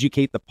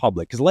educate the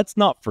public. Because let's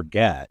not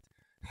forget,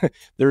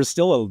 there's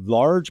still a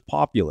large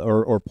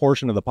or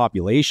portion of the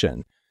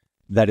population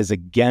that is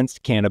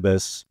against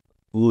cannabis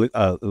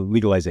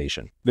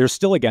legalization. They're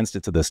still against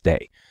it to this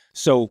day.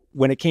 So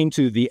when it came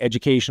to the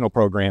educational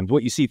programs,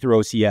 what you see through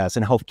OCS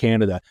and Health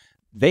Canada,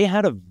 they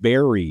had a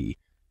very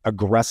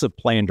aggressive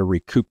plan to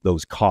recoup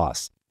those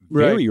costs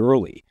very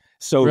early.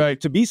 So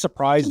to be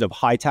surprised of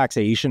high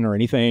taxation or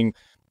anything,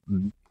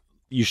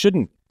 you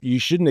shouldn't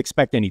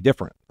expect any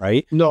different,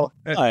 right? No,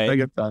 I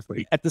get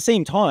that. At the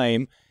same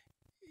time,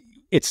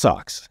 it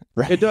sucks,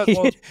 right? It does.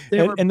 Well,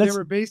 they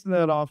were basing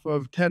that off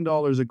of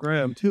 $10 a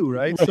gram too,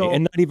 right? So,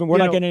 and we're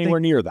not getting anywhere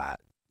near that.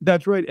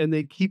 That's right. And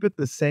they keep it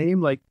the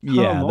same. Like, come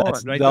Yeah, on,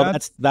 that's right?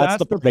 that's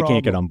the part they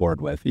can't get problem. on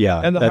board with.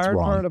 Yeah, And the that's hard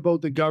wrong. part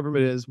about the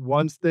government is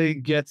once they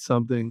get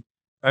something,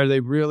 are they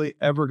really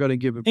ever going to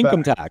give it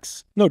Income back?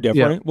 tax, no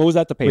different. What was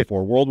that to pay Wait.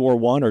 for? World War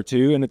I or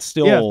II, and it's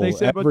still Yeah, they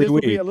said, but every this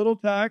will be week. a little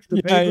tax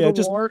to pay for the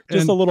just war.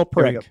 just a and little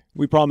there we go. prick.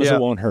 We promise Yeah.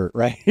 it won't hurt,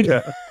 right?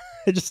 Yeah.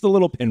 Just a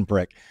little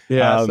pinprick.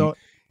 Yeah. So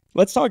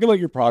Let's talk about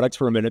your products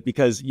for a minute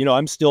because,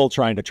 I'm still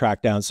trying to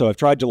track down. So I've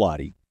tried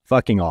gelati.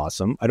 Fucking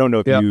awesome. I don't know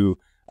if you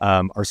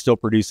are still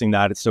producing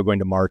that. It's still going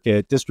to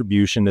market.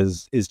 Distribution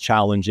is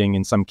challenging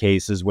in some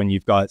cases when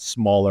you've got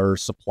smaller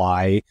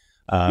supply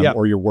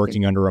or you're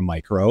working under a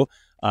micro.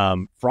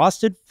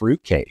 Frosted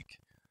fruitcake.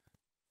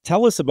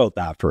 Tell us about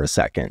that for a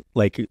second.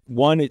 Like,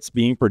 one, it's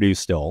being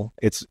produced still.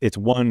 It's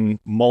won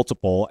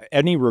multiple.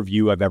 Any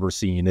review I've ever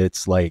seen,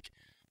 it's like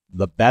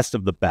the best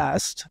of the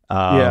best.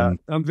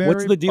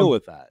 What's the deal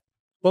with that?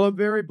 Well, I'm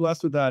very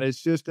blessed with that.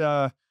 It's just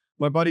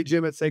my buddy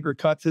Jim at Sacred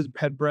Cuts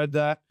had bred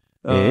that.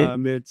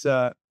 It's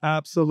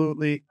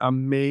absolutely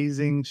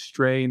amazing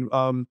strain.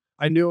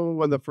 I knew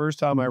when the first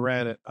time I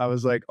ran it, I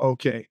was like,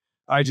 okay,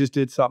 I just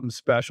did something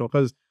special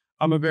because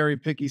I'm a very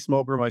picky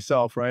smoker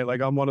myself, right?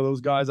 Like I'm one of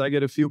those guys, I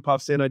get a few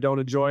puffs in, I don't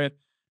enjoy it.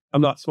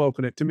 I'm not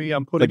smoking it. To me,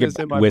 I'm putting this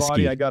in my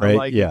body. I got to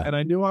like it. And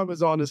I knew I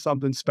was onto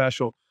something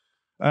special.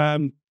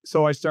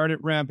 So I started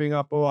ramping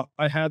up. Oh,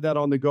 I had that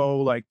on the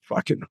go like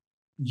fucking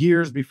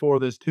years before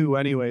this too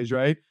anyways,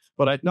 right?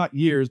 But not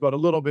years, but a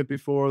little bit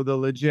before the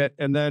legit.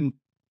 And then,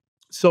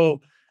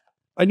 so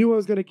I knew I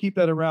was going to keep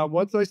that around.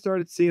 Once I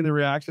started seeing the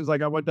reactions,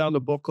 like I went down to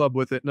book club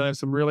with it and I have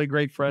some really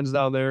great friends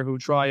down there who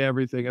try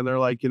everything. And they're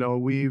like,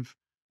 we've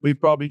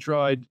probably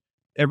tried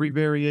every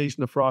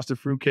variation of frosted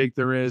fruitcake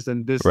there is.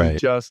 And this is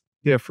just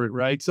different,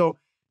 right? So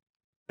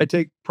I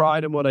take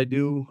pride in what I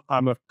do.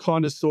 I'm a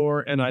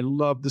connoisseur and I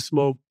love to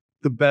smoke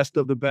the best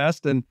of the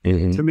best. And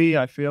to me,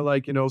 I feel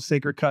like,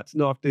 Sacred Cuts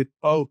knocked it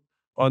out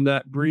on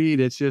that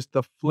breed. It's just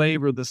the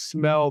flavor, the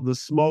smell, the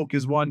smoke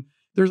is one.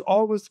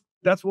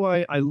 That's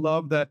why I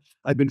love that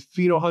I've been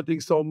pheno hunting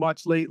so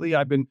much lately.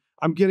 I'm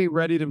getting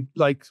ready to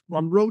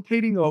I'm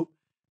rotating out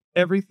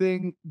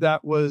everything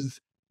that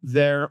was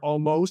there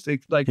almost.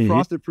 It's like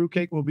frosted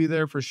fruitcake will be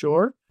there for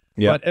sure.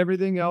 Yeah. But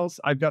everything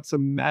else, I've got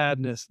some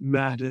madness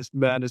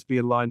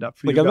being lined up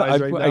for you guys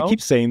right now. I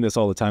keep saying this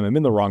all the time. I'm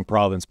in the wrong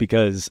province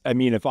because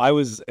if I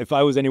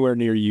was anywhere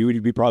near you,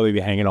 you'd probably be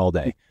hanging all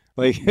day.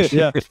 Like,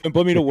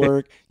 put me to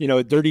work,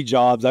 dirty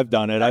jobs. I've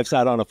done it. I've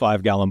sat on a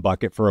 5-gallon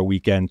bucket for a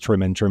weekend,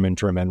 trimming,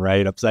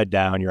 right? Upside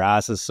down. Your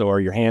ass is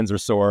sore. Your hands are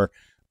sore.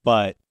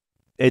 But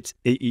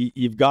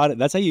you've got it.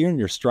 That's how you earn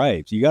your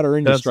stripes. You got to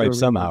earn your stripes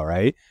somehow,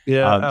 right?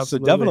 Yeah. So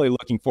definitely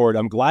looking forward.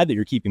 I'm glad that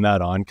you're keeping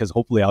that on because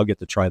hopefully I'll get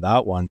to try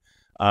that one.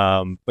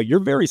 But you're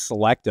very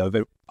selective.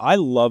 I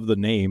love the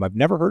name. I've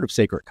never heard of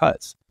Sacred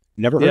Cuts.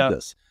 Never heard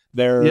this.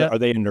 Are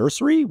they a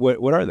nursery?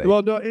 What are they?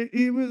 Well, no,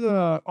 he was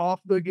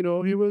off the,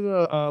 he was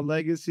a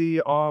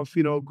legacy off,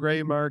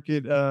 gray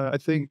market. I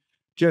think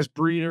just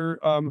breeder,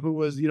 who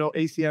was,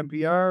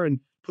 ACMPR and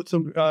put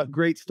some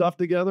great stuff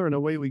together and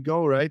away we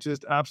go, right?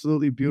 Just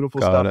absolutely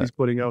beautiful stuff he's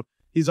putting out.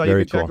 You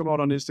can check him out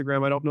on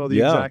Instagram. I don't know the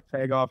exact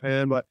tag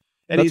offhand, but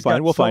that's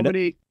fine. We'll find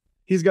it.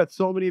 He's got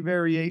so many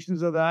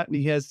variations of that, and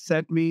he has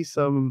sent me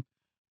some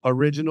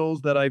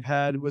originals that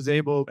was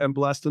able and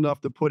blessed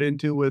enough to put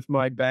into with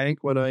my bank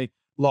when I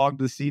logged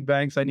the seed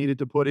banks I needed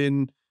to put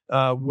in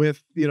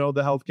with,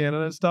 the Health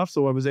Canada and stuff.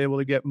 So I was able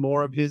to get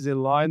more of his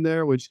in line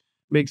there, which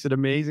makes it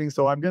amazing.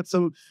 So I've got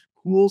some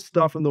cool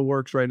stuff in the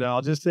works right now.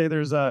 I'll just say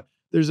there's a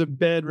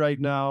bed right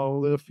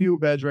now, a few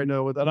beds right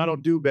now and I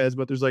don't do beds,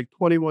 but there's like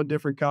 21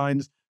 different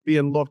kinds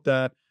being looked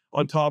at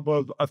on top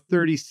of a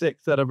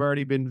 36 that have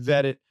already been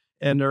vetted.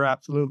 And they're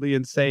absolutely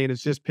insane.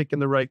 It's just picking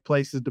the right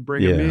places to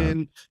bring them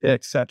in,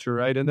 etc.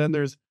 Right. And then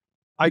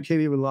I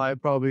can't even lie,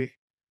 I've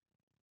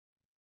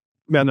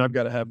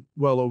got to have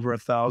well over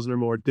 1,000 or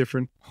more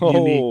different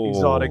unique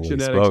exotic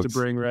genetics to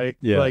bring, right?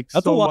 Yeah. Like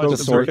that's so a lot to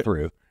sort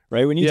through,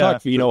 right? When you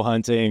talk pheno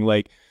hunting,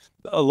 like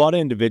a lot of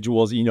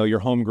individuals, your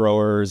home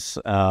growers,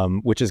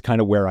 which is kind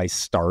of where I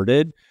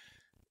started.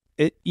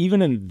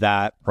 Even in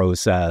that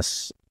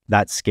process,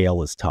 that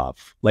scale is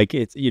tough. Like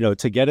it's,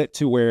 to get it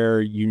to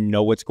where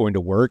it's going to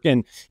work.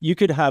 And you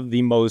could have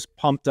the most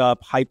pumped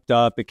up, hyped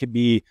up. It could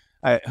be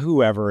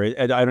whoever.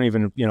 I don't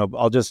even,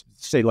 I'll just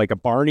say like a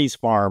Barney's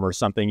Farm or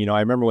something. I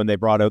remember when they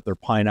brought out their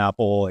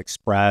Pineapple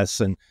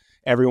Express and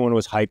everyone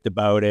was hyped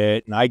about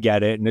it. And I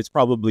get it. And it's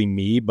probably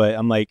me, but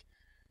I'm like,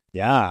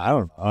 I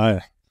don't know.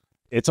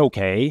 It's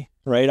okay.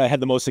 Right. I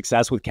had the most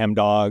success with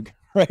ChemDog,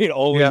 right?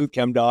 Always with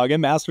ChemDog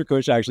and Master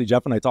Kush. Actually,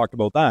 Jeff and I talked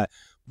about that.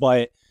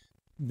 But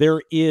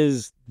there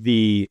is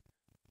the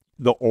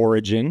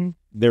origin,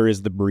 there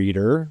is the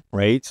breeder,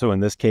 right? So in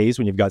this case,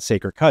 when you've got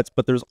Sacred Cuts,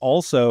 but there's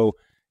also,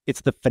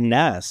 it's the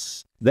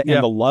finesse and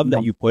the love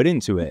that you put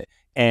into it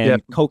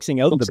and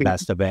coaxing out the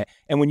best of it.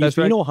 And when you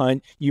pheno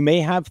hunt, you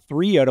may have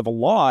 3 out of a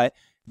lot.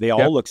 They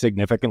all look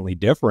significantly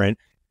different,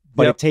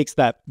 but it takes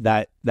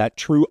that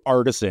true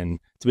artisan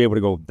to be able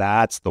to go,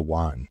 that's the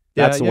one.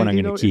 That's the one I'm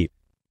going to keep.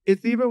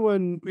 it's even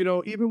when,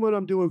 even when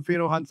I'm doing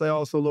pheno hunts, I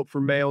also look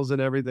for males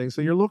and everything.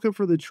 So you're looking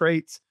for the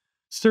traits,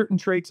 certain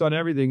traits on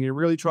everything. You're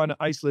really trying to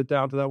isolate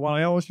down to that one.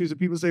 I always use it.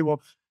 People say,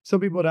 well, some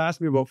people would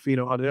ask me about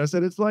pheno hunting. I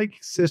said, it's like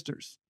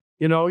sisters.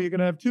 You're going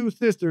to have two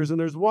sisters, and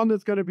there's one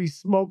that's going to be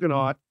smoking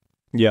hot.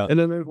 Yeah. And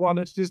then there's one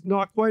that's just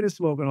not quite as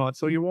smoking hot.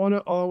 So you want to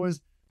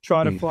always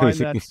try to find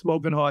that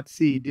smoking hot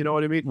seed. You know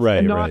what I mean? Right.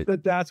 And not right.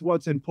 that that's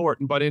what's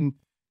important, but in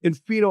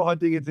pheno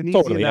hunting, it's an easy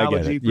Totally, I get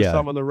analogy it. for Yeah.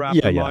 someone to wrap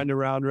Yeah, their yeah. mind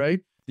around, right?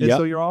 And Yeah.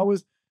 so you're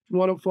always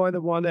want to find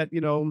the one that,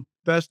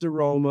 best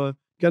aroma,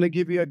 going to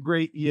give you a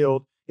great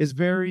yield. Is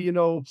very,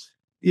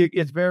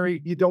 it's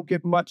very, you don't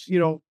get much,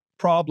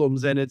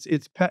 problems, and it's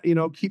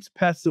keeps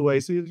pests away.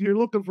 So you're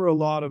looking for a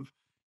lot of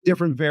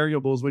different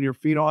variables when you're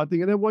pheno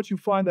hunting. And then once you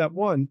find that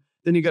one,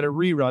 then you got to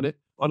rerun it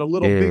on a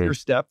little bigger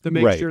step to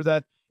make Right. sure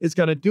that it's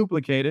going to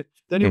duplicate it.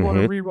 Then you want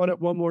to rerun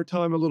it one more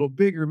time, a little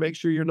bigger, make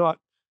sure you're not,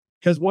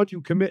 because once you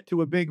commit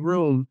to a big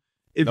room,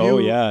 if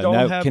you don't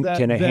now, have can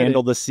that it vetted,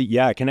 handle the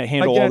yeah, can it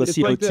handle Again, all the it's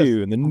like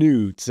CO2 and the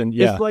newts and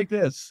yeah. it's like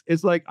this.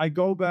 It's like I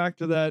go back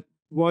to that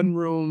one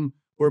room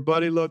where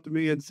Buddy looked at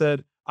me and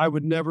said, I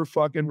would never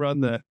fucking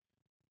run that.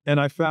 And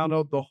I found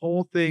out the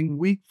whole thing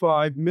week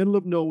 5, middle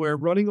of nowhere,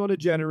 running on a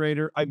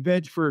generator. I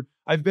veg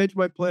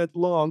my plants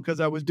long because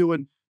I was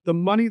doing the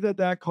money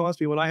that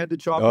cost me when I had to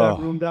chop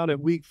that room down at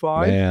week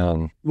 5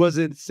 Man. was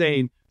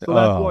insane. So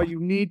that's why you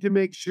need to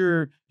make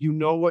sure you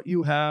know what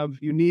you have.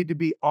 You need to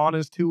be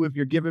honest too. If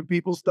you're giving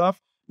people stuff,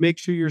 make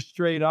sure you're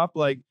straight up.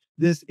 Like,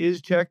 this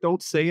is checked.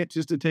 Don't say it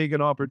just to take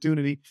an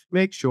opportunity.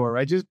 Make sure,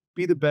 right? Just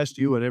be the best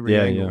you at every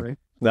angle, right?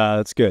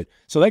 That's good.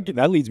 So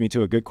that leads me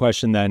to a good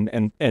question then,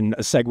 and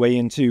a segue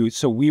into.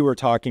 So we were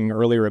talking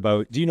earlier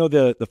about. Do you know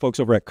the folks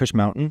over at Kush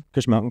Mountain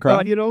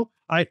Craft?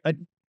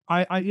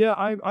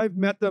 I've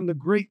met them. The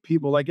great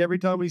people. Like, every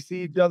time we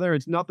see each other,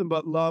 it's nothing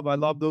but love. I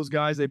love those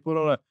guys. They put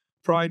on a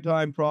prime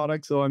time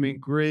product. So I mean,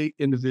 great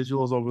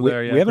individuals over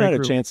there. Yeah, we haven't had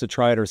a chance to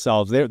try it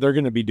ourselves. They're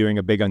going to be doing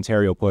a big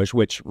Ontario push,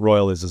 which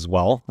Royal is as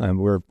well, and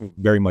we're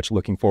very much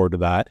looking forward to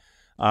that.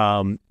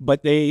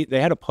 But they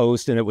had a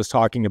post, and it was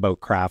talking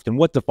about craft and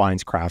what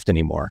defines craft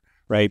anymore,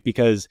 right?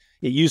 Because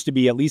it used to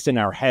be, at least in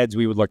our heads,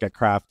 we would look at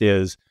craft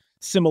as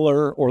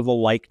similar or the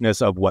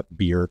likeness of what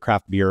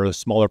craft beer, a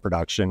smaller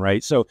production,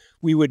 right? So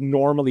we would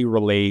normally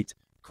relate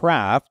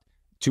craft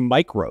to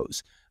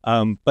micros.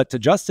 But to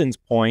Justin's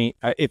point,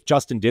 if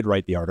Justin did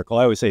write the article,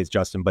 I always say it's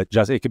Justin, but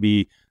it could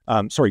be,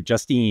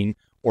 Justine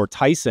or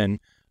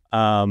Tyson.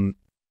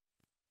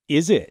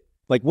 Is it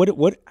like,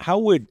 how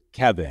would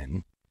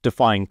Kevin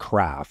define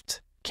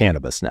craft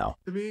cannabis now?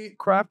 To me,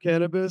 craft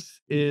cannabis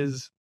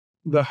is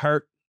the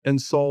heart and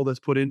soul that's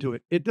put into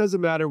it. It doesn't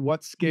matter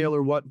what scale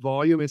or what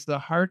volume, it's the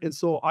heart and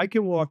soul. I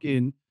can walk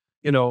in,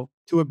 to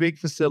a big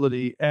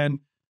facility and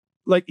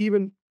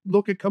even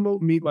come out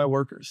and meet my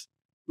workers.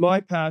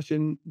 My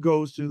passion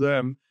goes to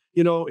them.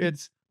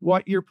 It's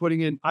what you're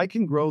putting in. I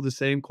can grow the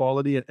same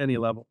quality at any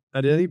level,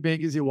 at any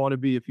big as you want to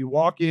be. If you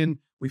walk in,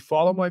 we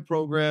follow my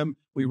program,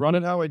 we run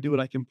it how I do it.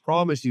 I can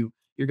promise you're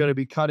going to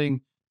be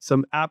cutting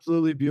some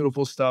absolutely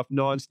beautiful stuff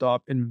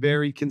nonstop and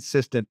very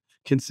consistent.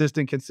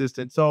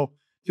 So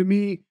to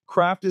me,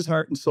 craft is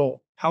heart and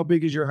soul. How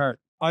big is your heart?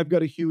 I've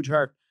got a huge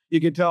heart.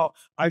 You can tell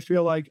I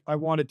feel like I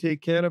want to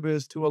take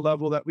cannabis to a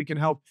level that we can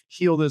help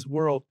heal this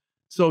world.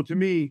 So to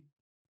me,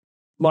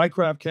 my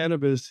craft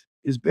cannabis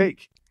is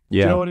big.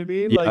 Yeah. You know what I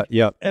mean?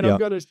 I'm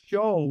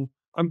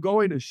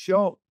going to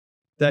show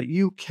that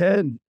you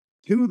can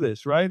do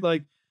this, right?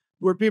 Like,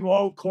 where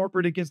people,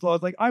 corporate, it gets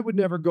lost. Like, I would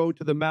never go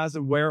to the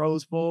massive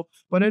warehouse full,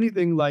 but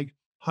anything like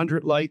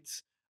 100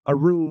 lights, a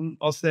room,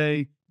 I'll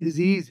say, is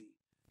easy.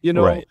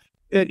 Right.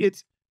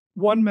 It's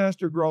one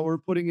master grower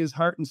putting his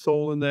heart and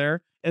soul in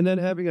there, and then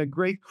having a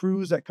great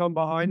crews that come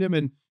behind him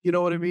and, you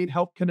know what I mean,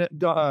 help connect,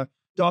 dot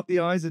the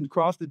I's and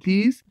cross the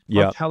T's.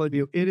 Yeah. I'm telling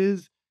you, it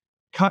is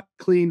cut,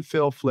 clean,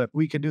 fill, flip.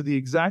 We can do the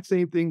exact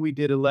same thing we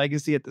did in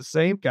Legacy at the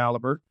same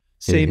caliber,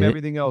 same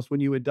everything else.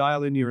 When you would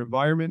dial in your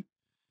environment,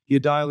 you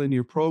dial in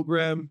your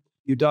program,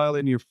 you dial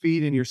in your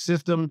feed and your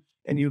system,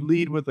 and you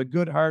lead with a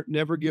good heart,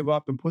 never give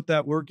up, and put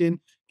that work in.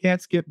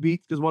 Can't skip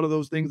beats, because one of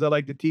those things I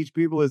like to teach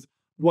people is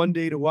one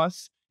day to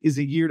us is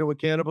a year to a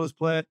cannabis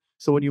plant.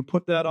 So when you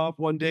put that off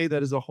one day,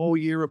 that is a whole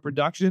year of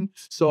production.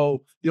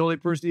 So the only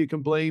person you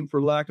can blame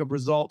for lack of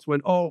results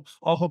when, I'll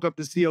hook up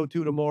the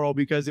CO2 tomorrow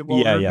because it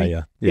won't hurt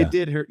me. It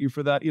did hurt you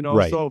for that,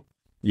 Right. So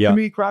Yeah. to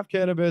me, craft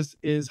cannabis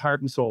is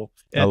heart and soul.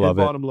 And, I love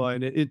it. Bottom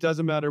line, it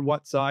doesn't matter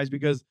what size,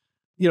 because,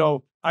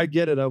 I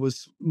get it. I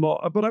was small,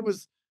 but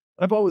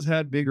I've always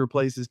had bigger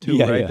places too,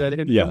 right?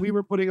 And we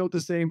were putting out the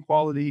same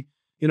quality,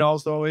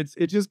 so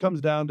it just comes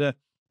down to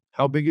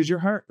how big is your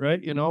heart, right?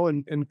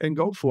 And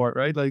go for it,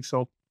 right? Like,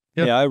 so.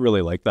 Yeah, I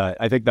really like that.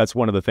 I think that's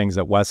one of the things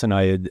that Wes and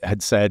I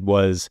had said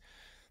was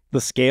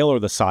the scale or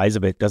the size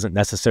of it doesn't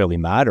necessarily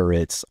matter.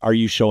 It's, are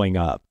you showing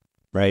up,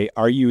 right?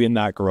 Are you in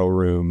that grow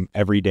room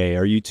every day?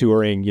 Are you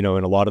touring, in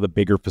a lot of the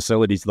bigger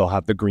facilities, they'll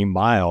have the Green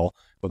Mile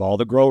with all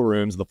the grow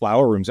rooms, the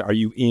flower rooms. Are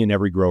you in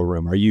every grow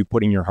room? Are you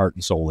putting your heart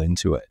and soul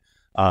into it?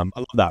 I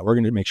love that. We're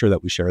going to make sure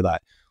that we share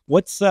that.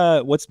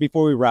 what's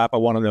before we wrap, I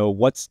want to know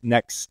what's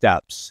next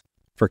steps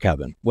for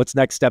Kevin. What's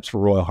next steps for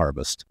Royal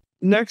Harvest?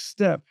 Next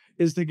step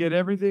is to get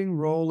everything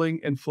rolling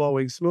and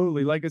flowing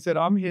smoothly. Like I said,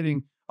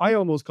 I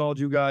almost called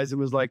you guys and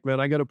was like, man,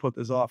 I got to put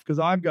this off because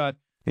I've got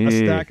a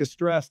stack of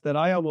stress that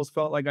I almost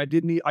felt like I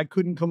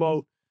couldn't come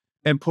out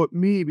and put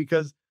me,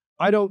 because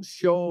I don't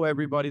show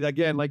everybody that.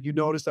 Again, like you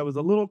noticed, I was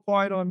a little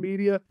quiet on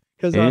media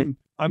because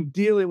I'm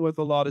dealing with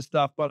a lot of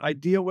stuff, but I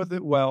deal with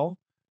it well.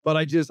 But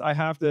I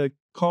have to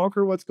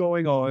conquer what's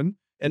going on,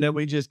 and then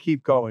we just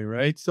keep going,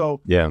 right?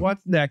 So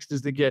what's next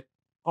is to get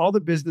all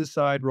the business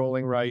side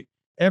rolling right,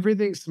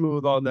 everything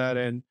smooth on that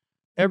end,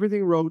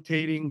 everything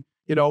rotating,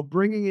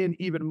 bringing in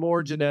even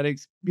more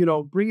genetics,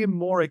 bringing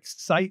more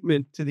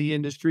excitement to the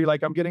industry.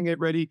 Like I'm getting it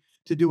ready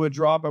to do a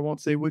drop. I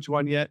won't say which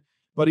one yet,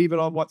 but even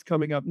on what's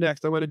coming up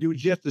next, I'm going to do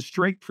just a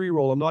straight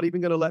pre-roll. I'm not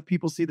even going to let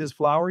people see this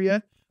flower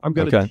yet. I'm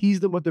going to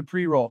tease them with the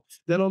pre-roll.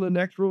 Then on the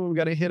next room, I'm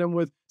going to hit them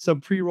with some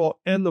pre-roll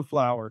and the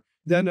flower.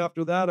 Then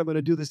after that, I'm going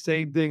to do the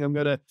same thing. I'm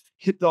going to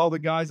hit all the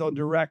guys on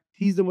direct,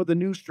 tease them with a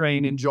new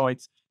strain in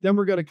joints. Then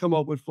we're going to come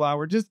up with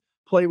flower, just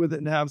play with it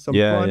and have some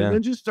fun. And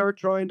then just start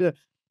trying to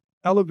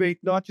elevate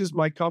not just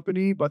my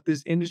company, but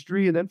this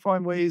industry, and then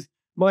find ways.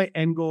 My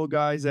end goal,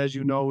 guys, as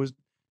you know, is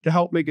to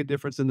help make a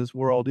difference in this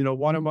world.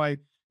 One of my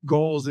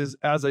goals is,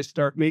 as I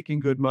start making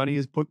good money,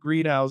 is put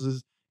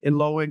greenhouses in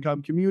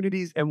low-income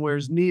communities and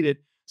where's needed.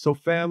 So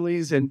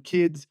families and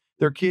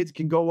their kids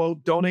can go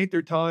out, donate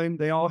their time.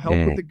 They all help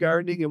with the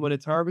gardening. And when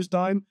it's harvest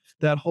time,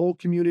 that whole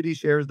community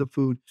shares the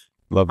food.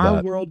 Love that.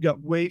 Our world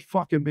got way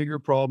fucking bigger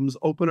problems.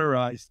 Open our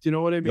eyes. Do you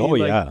know what I mean?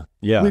 Oh,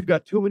 yeah. We've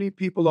got too many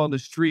people on the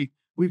street.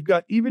 We've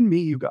got, even me,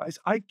 you guys,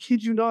 I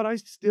kid you not, I'm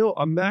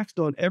maxed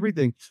on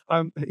everything.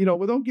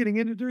 Without getting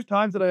into, there's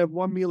times that I have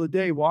one meal a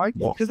day. Why?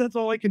 Because that's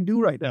all I can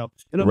do right now.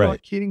 And I'm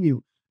not kidding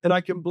you. And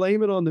I can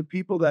blame it on the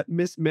people that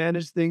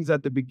mismanaged things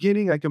at the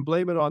beginning. I can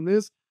blame it on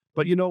this.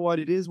 But you know what?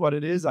 It is what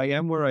it is. I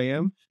am where I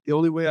am. The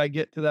only way I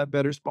get to that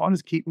better spot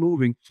is keep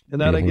moving.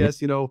 And that, I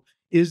guess,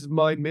 is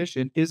my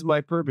mission, is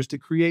my purpose, to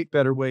create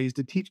better ways,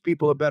 to teach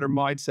people a better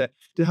mindset,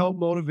 to help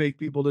motivate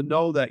people to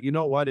know that, you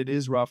know what, it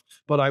is rough,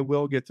 but I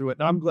will get through it.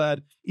 And I'm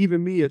glad,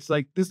 even me, it's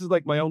like, this is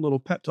like my own little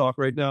pep talk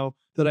right now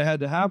that I had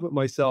to have with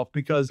myself,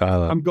 because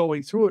I'm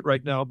going through it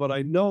right now, but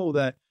I know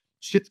that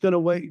shit's going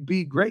to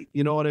be great.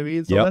 You know what I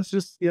mean? So that's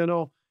just, end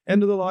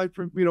of the line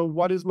for,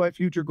 what is my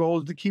future goal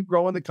is to keep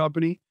growing the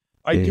company.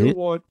 I do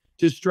want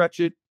to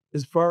stretch it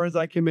as far as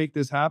I can make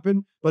this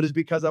happen, but it's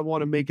because I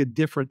want to make a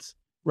difference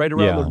right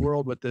around the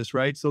world with this,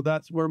 right? So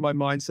that's where my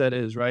mindset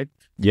is, right?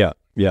 Yeah.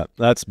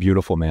 That's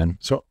beautiful, man.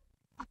 So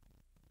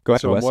go ahead.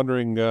 So I'm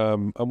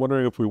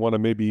wondering if we want to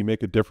maybe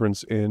make a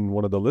difference in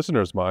one of the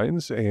listeners'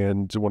 minds,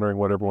 and wondering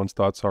what everyone's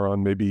thoughts are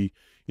on maybe,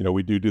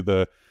 we do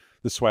the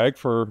swag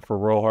for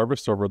Royal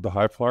Harvest over at the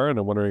High Flyer, and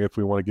I'm wondering if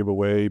we want to give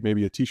away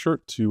maybe a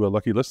T-shirt to a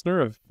lucky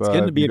listener. If it's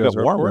getting to be a bit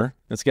warmer,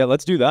 let's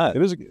do that.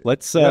 It is.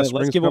 Let's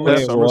give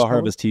away a Royal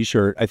Harvest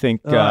T-shirt. I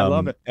think I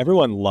love it.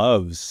 Everyone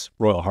loves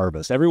Royal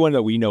Harvest. Everyone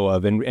that we know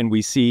of, and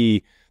we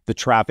see the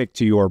traffic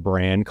to your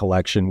brand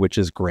collection, which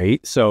is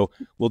great. So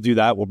we'll do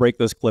that. We'll break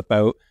this clip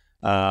out.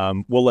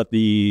 We'll let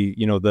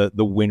the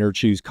winner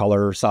choose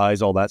color,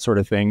 size, all that sort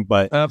of thing.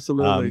 But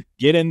absolutely,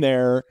 get in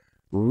there.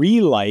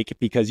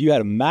 Because you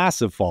had a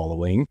massive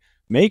following.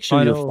 Make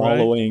sure you're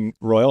following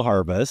Royal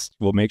Harvest.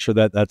 We'll make sure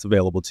that that's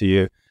available to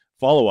you.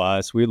 Follow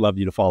us. We'd love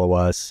you to follow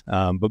us.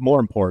 But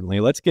more importantly,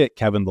 let's get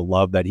Kevin the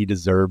love that he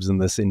deserves in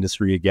this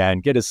industry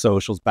again. Get his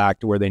socials back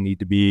to where they need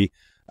to be.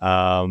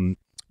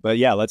 But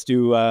yeah, let's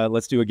do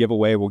a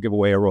giveaway. We'll give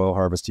away a Royal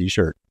Harvest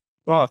T-shirt.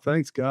 Oh,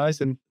 thanks,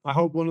 guys. And I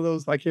hope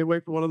I can't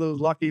wait for one of those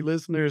lucky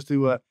listeners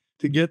to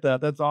get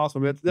that. That's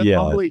awesome. That's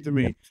humbling to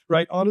me,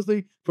 right?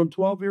 Honestly, from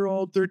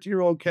 12-year-old,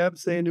 13-year-old Kev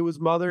saying to his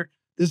mother,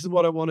 this is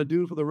what I want to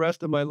do for the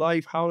rest of my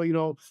life. How,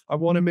 I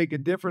want to make a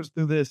difference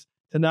through this.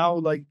 And now,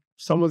 like,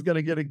 someone's going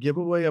to get a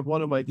giveaway of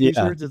one of my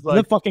T-shirts. It's like,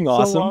 isn't that fucking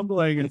awesome? So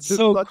humbling. It's just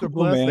so such cool, a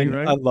blessing, man.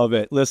 right? I love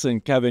it.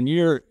 Listen, Kevin,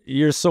 you're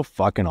so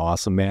fucking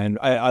awesome, man.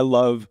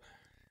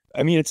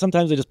 It's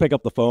sometimes I just pick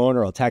up the phone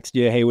or I'll text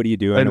you, hey, what are you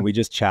doing? And we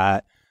just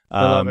chat.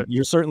 I love it.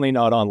 You're certainly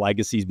not on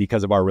Legacies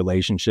because of our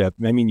relationship.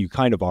 I mean, you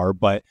kind of are,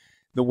 but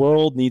the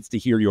world needs to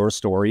hear your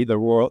story. The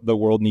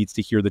world needs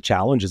to hear the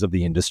challenges of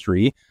the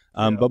industry.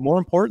 But more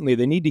importantly,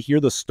 they need to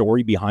hear the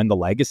story behind the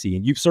legacy.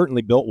 And you've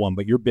certainly built one,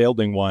 but you're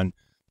building one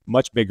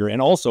much bigger.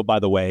 And also, by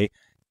the way,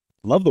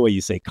 love the way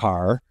you say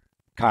car.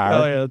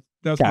 Oh, yeah.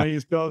 That's my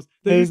East Coast.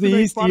 They used to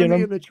make fun of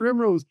me in the trim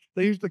rooms.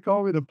 They used to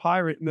call me the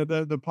pirate and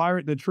the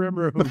pirate in the trim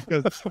rooms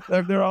because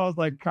they're always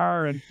like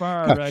car and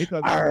far, right?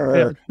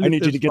 I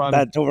need you to get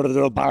that over to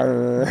the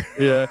bar.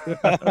 Yeah.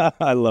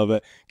 I love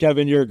it.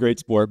 Kevin, you're a great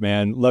sport,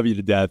 man. Love you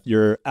to death.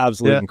 You're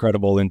absolutely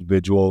incredible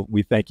individual.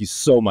 We thank you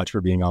so much for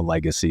being on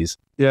Legacies.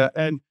 Yeah.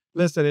 And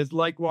listen, it's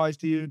likewise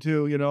to you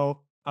too.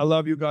 I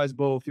love you guys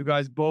both. You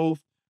guys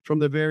both from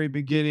the very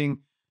beginning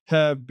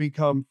have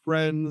become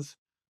friends,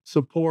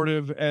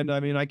 supportive. And I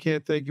mean, I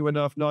can't thank you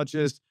enough, not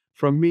just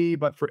from me,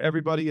 but for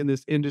everybody in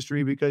this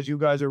industry, because you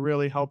guys are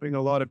really helping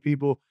a lot of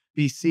people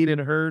be seen and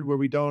heard where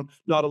we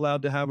not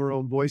allowed to have our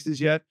own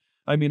voices yet.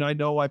 I mean, I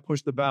know I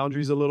push the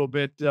boundaries a little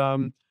bit,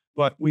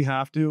 but we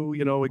have to, we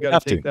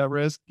got to take that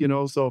risk,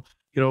 so,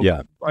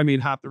 Yeah. I mean,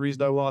 half the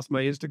reason I lost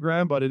my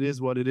Instagram, but it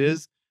is what it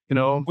is,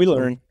 We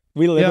learn.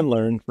 We live and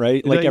learn,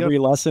 right? Like every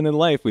lesson in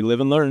life, we live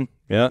and learn.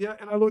 Yeah. Yeah.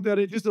 And I looked at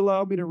it, just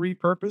allowed me to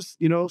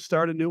repurpose,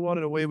 start a new one,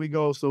 and away we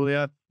go. So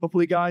yeah,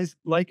 hopefully guys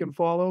like and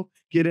follow,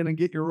 get in and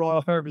get your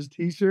Royal Harvest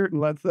t-shirt,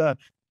 and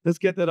let's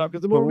get that up.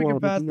 Because the more we can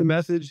pass the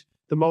message,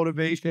 the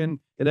motivation,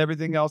 and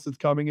everything else that's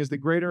coming, is the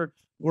greater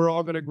we're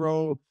all going to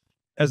grow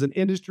as an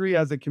industry,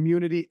 as a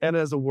community, and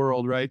as a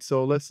world, right?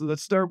 So let's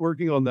start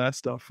working on that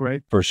stuff,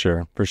 right? For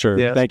sure. For sure.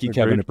 Yes, Thank you,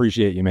 Kevin. great.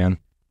 Appreciate you, man.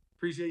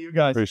 Appreciate you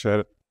guys.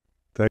 Appreciate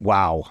it.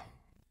 Wow.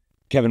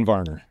 Kevin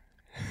Varner.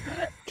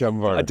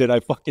 Kevin Varner. Did I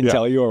fucking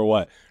tell you or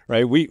what?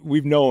 Right?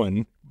 We've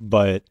known,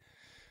 but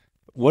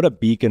what a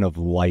beacon of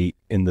light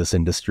in this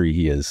industry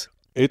he is.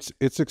 It's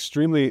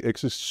extremely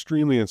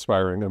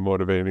inspiring and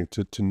motivating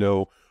to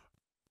know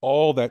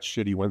all that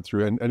shit he went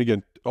through, and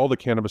again, all the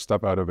cannabis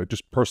stuff out of it,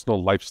 just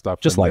personal life stuff,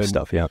 Just life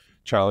stuff, yeah.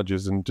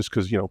 challenges, and just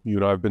because you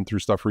and I've been through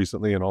stuff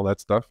recently and all that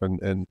stuff,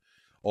 and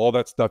all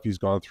that stuff he's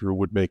gone through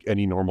would make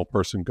any normal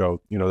person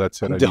go,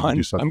 that's it. I'm I need done. to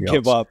do something I'm else.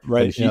 give up,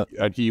 right?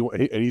 And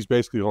he's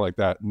basically going like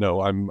that.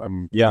 No,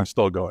 I'm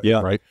still going.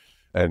 Yeah. Right.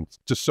 And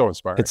just so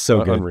inspiring. It's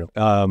so good.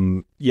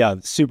 Unreal. Yeah,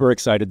 super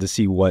excited to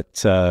see what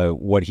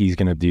he's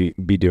going to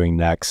be doing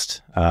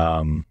next.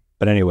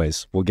 But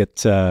anyways, we'll get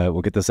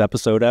this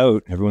episode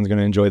out. Everyone's going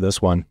to enjoy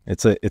this one.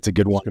 It's a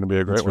good one. It's going to be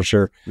a great one for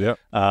sure. Yeah.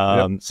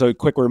 So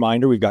quick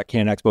reminder, we've got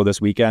Cannexpo this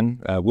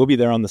weekend. We'll be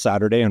there on the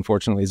Saturday.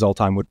 Unfortunately, as all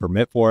time would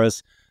permit for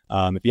us.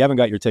 If you haven't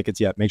got your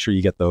tickets yet, make sure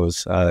you get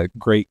those.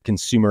 Great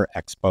consumer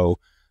expo.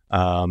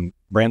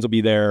 Brands will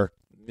be there.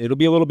 It'll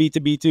be a little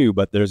B2B too,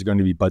 but there's going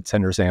to be bud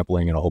tender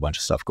sampling and a whole bunch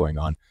of stuff going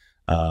on.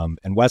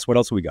 And Wes, what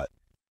else have we got?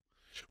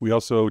 We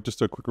also,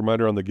 just a quick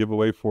reminder on the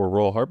giveaway for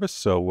Royal Harvest.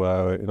 So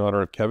in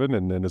honor of Kevin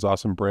and his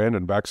awesome brand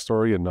and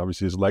backstory and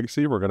obviously his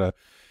legacy, we're going to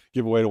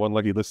give away to one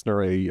lucky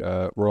listener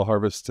a Royal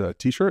Harvest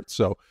t-shirt.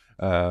 So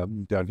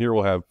down here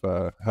we'll have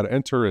how to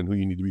enter and who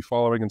you need to be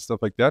following and stuff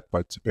like that.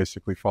 But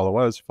basically follow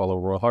us, follow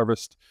Royal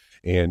Harvest,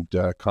 and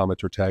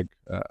comment or tag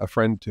a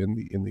friend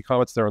in the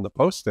comments there on the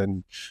post,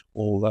 and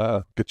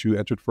we'll get you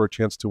entered for a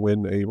chance to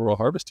win a Royal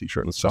Harvest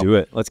t-shirt. Let's do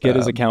it. Let's get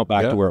his account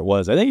back to where it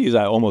was. I think he was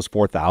at almost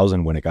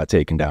 4,000 when it got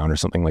taken down or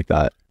something like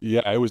that.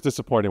 Yeah, it was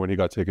disappointing when he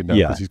got taken down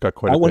because he's got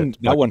quite a bit.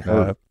 That one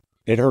hurt.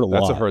 It hurt a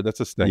lot. That's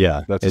a stink.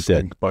 Yeah, that's a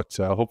stink. But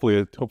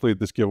hopefully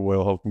this giveaway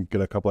will help him get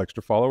a couple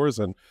extra followers.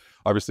 And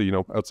obviously,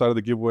 outside of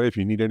the giveaway, if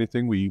you need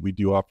anything, we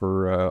do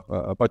offer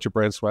a bunch of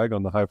brand swag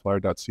on the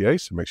highflyer.ca.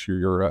 So make sure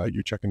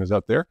you're checking us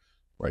out there.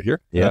 Right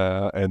here.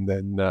 Yeah. And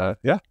then,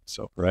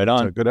 so right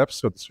on. It's a good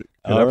episode this week.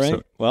 All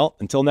right. Well,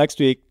 until next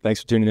week,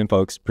 thanks for tuning in,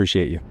 folks.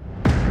 Appreciate you.